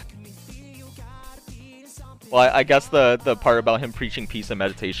Zen. Well, I guess the part about him preaching peace and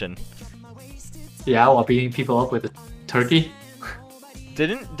meditation. Yeah, while beating people up with a turkey.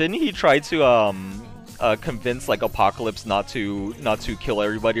 Didn't he try to convince like Apocalypse not to kill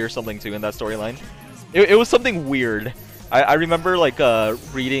everybody or something too in that storyline? It was something weird. I remember like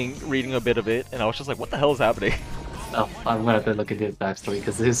reading a bit of it, and I was just like, what the hell is happening? Oh, I'm gonna have to look into his backstory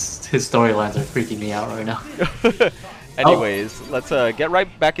because his storylines are freaking me out right now. Anyways, let's get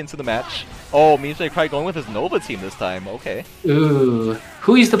right back into the match. Oh, Memes may probably going with his Nova team this time. Okay. Ooh,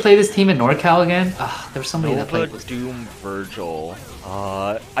 who used to play this team in NorCal again? Ah, there was somebody that Nova played with Doom Virgil.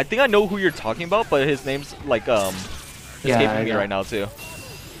 I think I know who you're talking about, but his name's like escaping me right now too.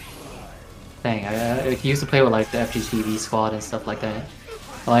 Dang, he used to play with like the FGTV squad and stuff like that.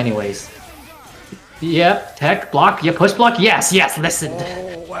 Well, anyways. Yep, tech, block, yeah, push block, yes, listen.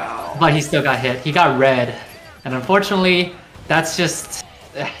 Oh, wow. But he still got hit. He got red. And unfortunately, that's just...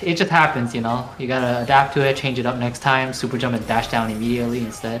 It just happens, you know? You gotta adapt to it, change it up next time, super jump and dash down immediately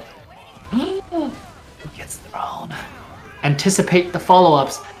instead. Gets thrown. Anticipate the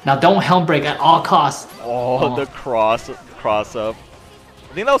follow-ups. Now don't helm break at all costs. Oh, the cross up.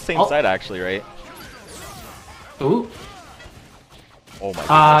 I think that was same side actually, right? Ooh. Oh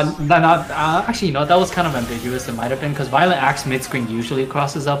my goodness. Actually, no, that was kind of ambiguous. It might have been because Violent Axe mid-screen usually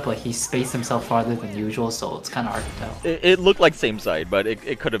crosses up, but he spaced himself farther than usual, so it's kind of hard to tell. It looked like same side, but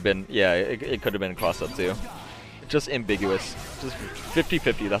it could have been, yeah, it could have been cross up too. Just ambiguous. Just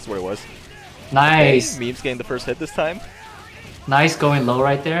 50-50, that's what it was. Nice. Okay, Memes getting the first hit this time. Nice going low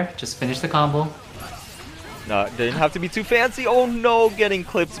right there. Just finish the combo. No, didn't have to be too fancy. Oh no, getting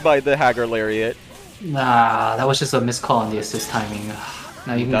clipped by the Hagar Lariat. Nah, that was just a missed call on the assist timing.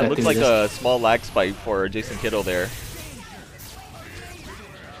 Now you can That get looked through like this. a small lag spike for Jason Kittle there.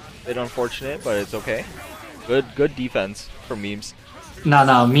 Bit unfortunate, but it's okay. Good defense from Memes.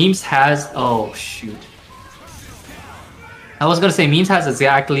 No, Memes has... Oh, shoot. I was gonna say, Memes has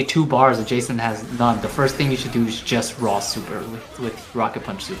exactly 2 bars and Jason has none. The first thing you should do is just raw super with Rocket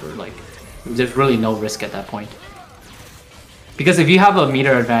Punch super. Like, there's really no risk at that point. Because if you have a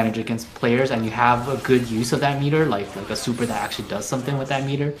meter advantage against players and you have a good use of that meter, like a super that actually does something with that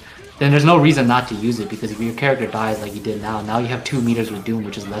meter, then there's no reason not to use it. Because if your character dies like you did now you have 2 meters with Doom,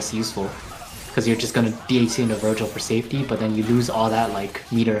 which is less useful. Because you're just gonna DHC into Virgil for safety, but then you lose all that like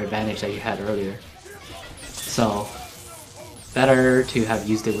meter advantage that you had earlier. So, better to have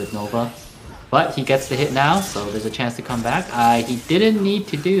used it with Nova. But he gets the hit now, so there's a chance to come back. He didn't need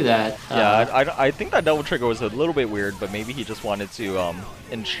to do that. Yeah, I think that double trigger was a little bit weird, but maybe he just wanted to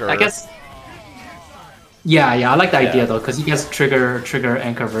ensure. I guess. Yeah, I like the idea though, because he gets trigger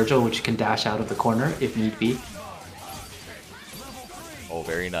anchor Virgil, which can dash out of the corner if need be. Oh,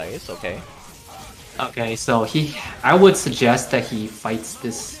 very nice. Okay. Okay, so I would suggest that he fights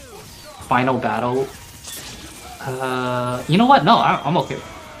this final battle. You know what? No, I'm okay.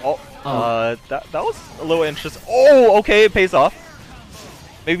 That was a little interesting. Oh, okay, it pays off.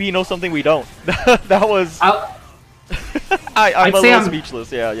 Maybe he knows something we don't. That was. I'm a little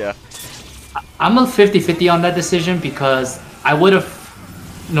speechless. Yeah. I'm a 50-50 on that decision because I would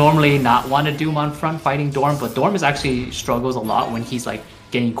have normally not wanted Doom on front fighting Dorm, but Dorm actually struggles a lot when he's like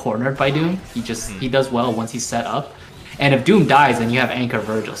getting cornered by Doom. He does well once he's set up. And if Doom dies, then you have Anchor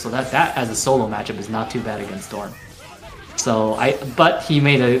Virgil. So that as a solo matchup is not too bad against Dorm. So but he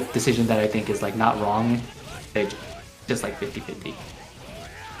made a decision that I think is like not wrong. Just like 50-50.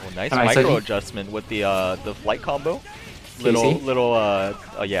 Oh, nice micro adjustment with the flight combo.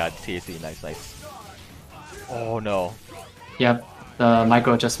 Yeah, TAC, nice. Oh no. Yep, the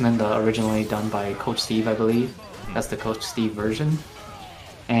micro adjustment originally done by Coach Steve, I believe. That's the Coach Steve version.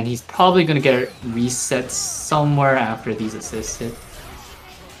 And he's probably gonna get a reset somewhere after these assists hit.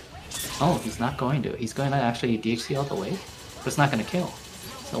 Oh, he's not going to. He's going to actually DHC all the way, but it's not gonna kill.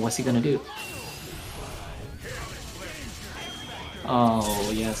 So what's he gonna do?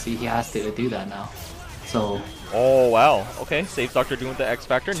 Oh yeah, see, he has to do that now. So. Oh wow. Okay, safe Doctor Doom with the X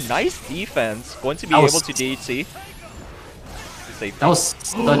Factor. Nice defense. Going to be able to DHC. That was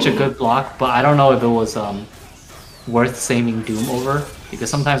such a good block, but I don't know if it was worth saving Doom over, because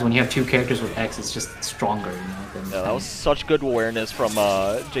sometimes when you have two characters with X, it's just stronger. You know, yeah, that was such good awareness from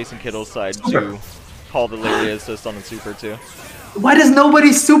Jason Kittle's side to call the Lariat assist on the super too. Why does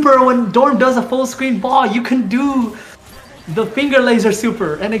nobody super when Dorm does a full screen ball? You can do the finger laser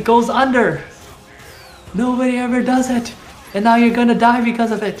super and it goes under. Nobody ever does it, and now you're gonna die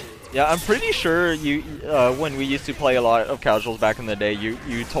because of it. Yeah, I'm pretty sure you, when we used to play a lot of casuals back in the day,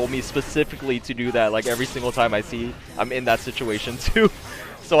 you told me specifically to do that, like every single time I'm in that situation too.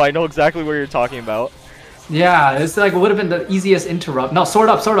 So I know exactly what you're talking about. Yeah, it's like it would have been the easiest interrupt. No, sword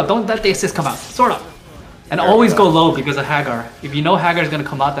up, don't let the assist come out. Sword up. And always go low because of Hagar. If you know Hagar is gonna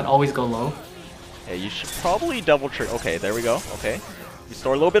come out, then always go low. Yeah, you should probably double trigger. Okay, there we go. Okay.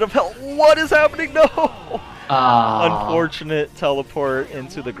 Restore a little bit of health. What is happening? No! Unfortunate teleport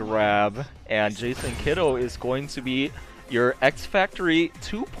into the grab. And Jason Kitto is going to be your X Factory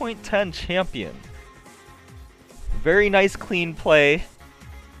 2.10 champion. Very nice clean play.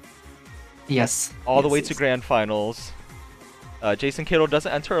 Yes. All the way to grand finals. Jason Kitto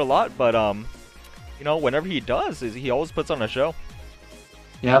doesn't enter a lot, but you know, whenever he does, he always puts on a show.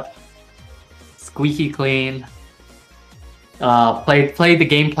 Yep. Squeaky clean. Played the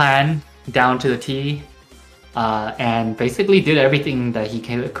game plan down to the T, and basically did everything that he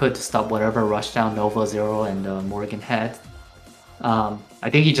could to stop whatever rushdown Nova, Zero, and Morgan had. I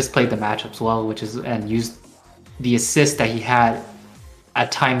think he just played the matchups well, and used the assist that he had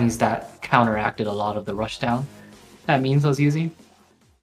at timings that counteracted a lot of the rushdown that Means was using.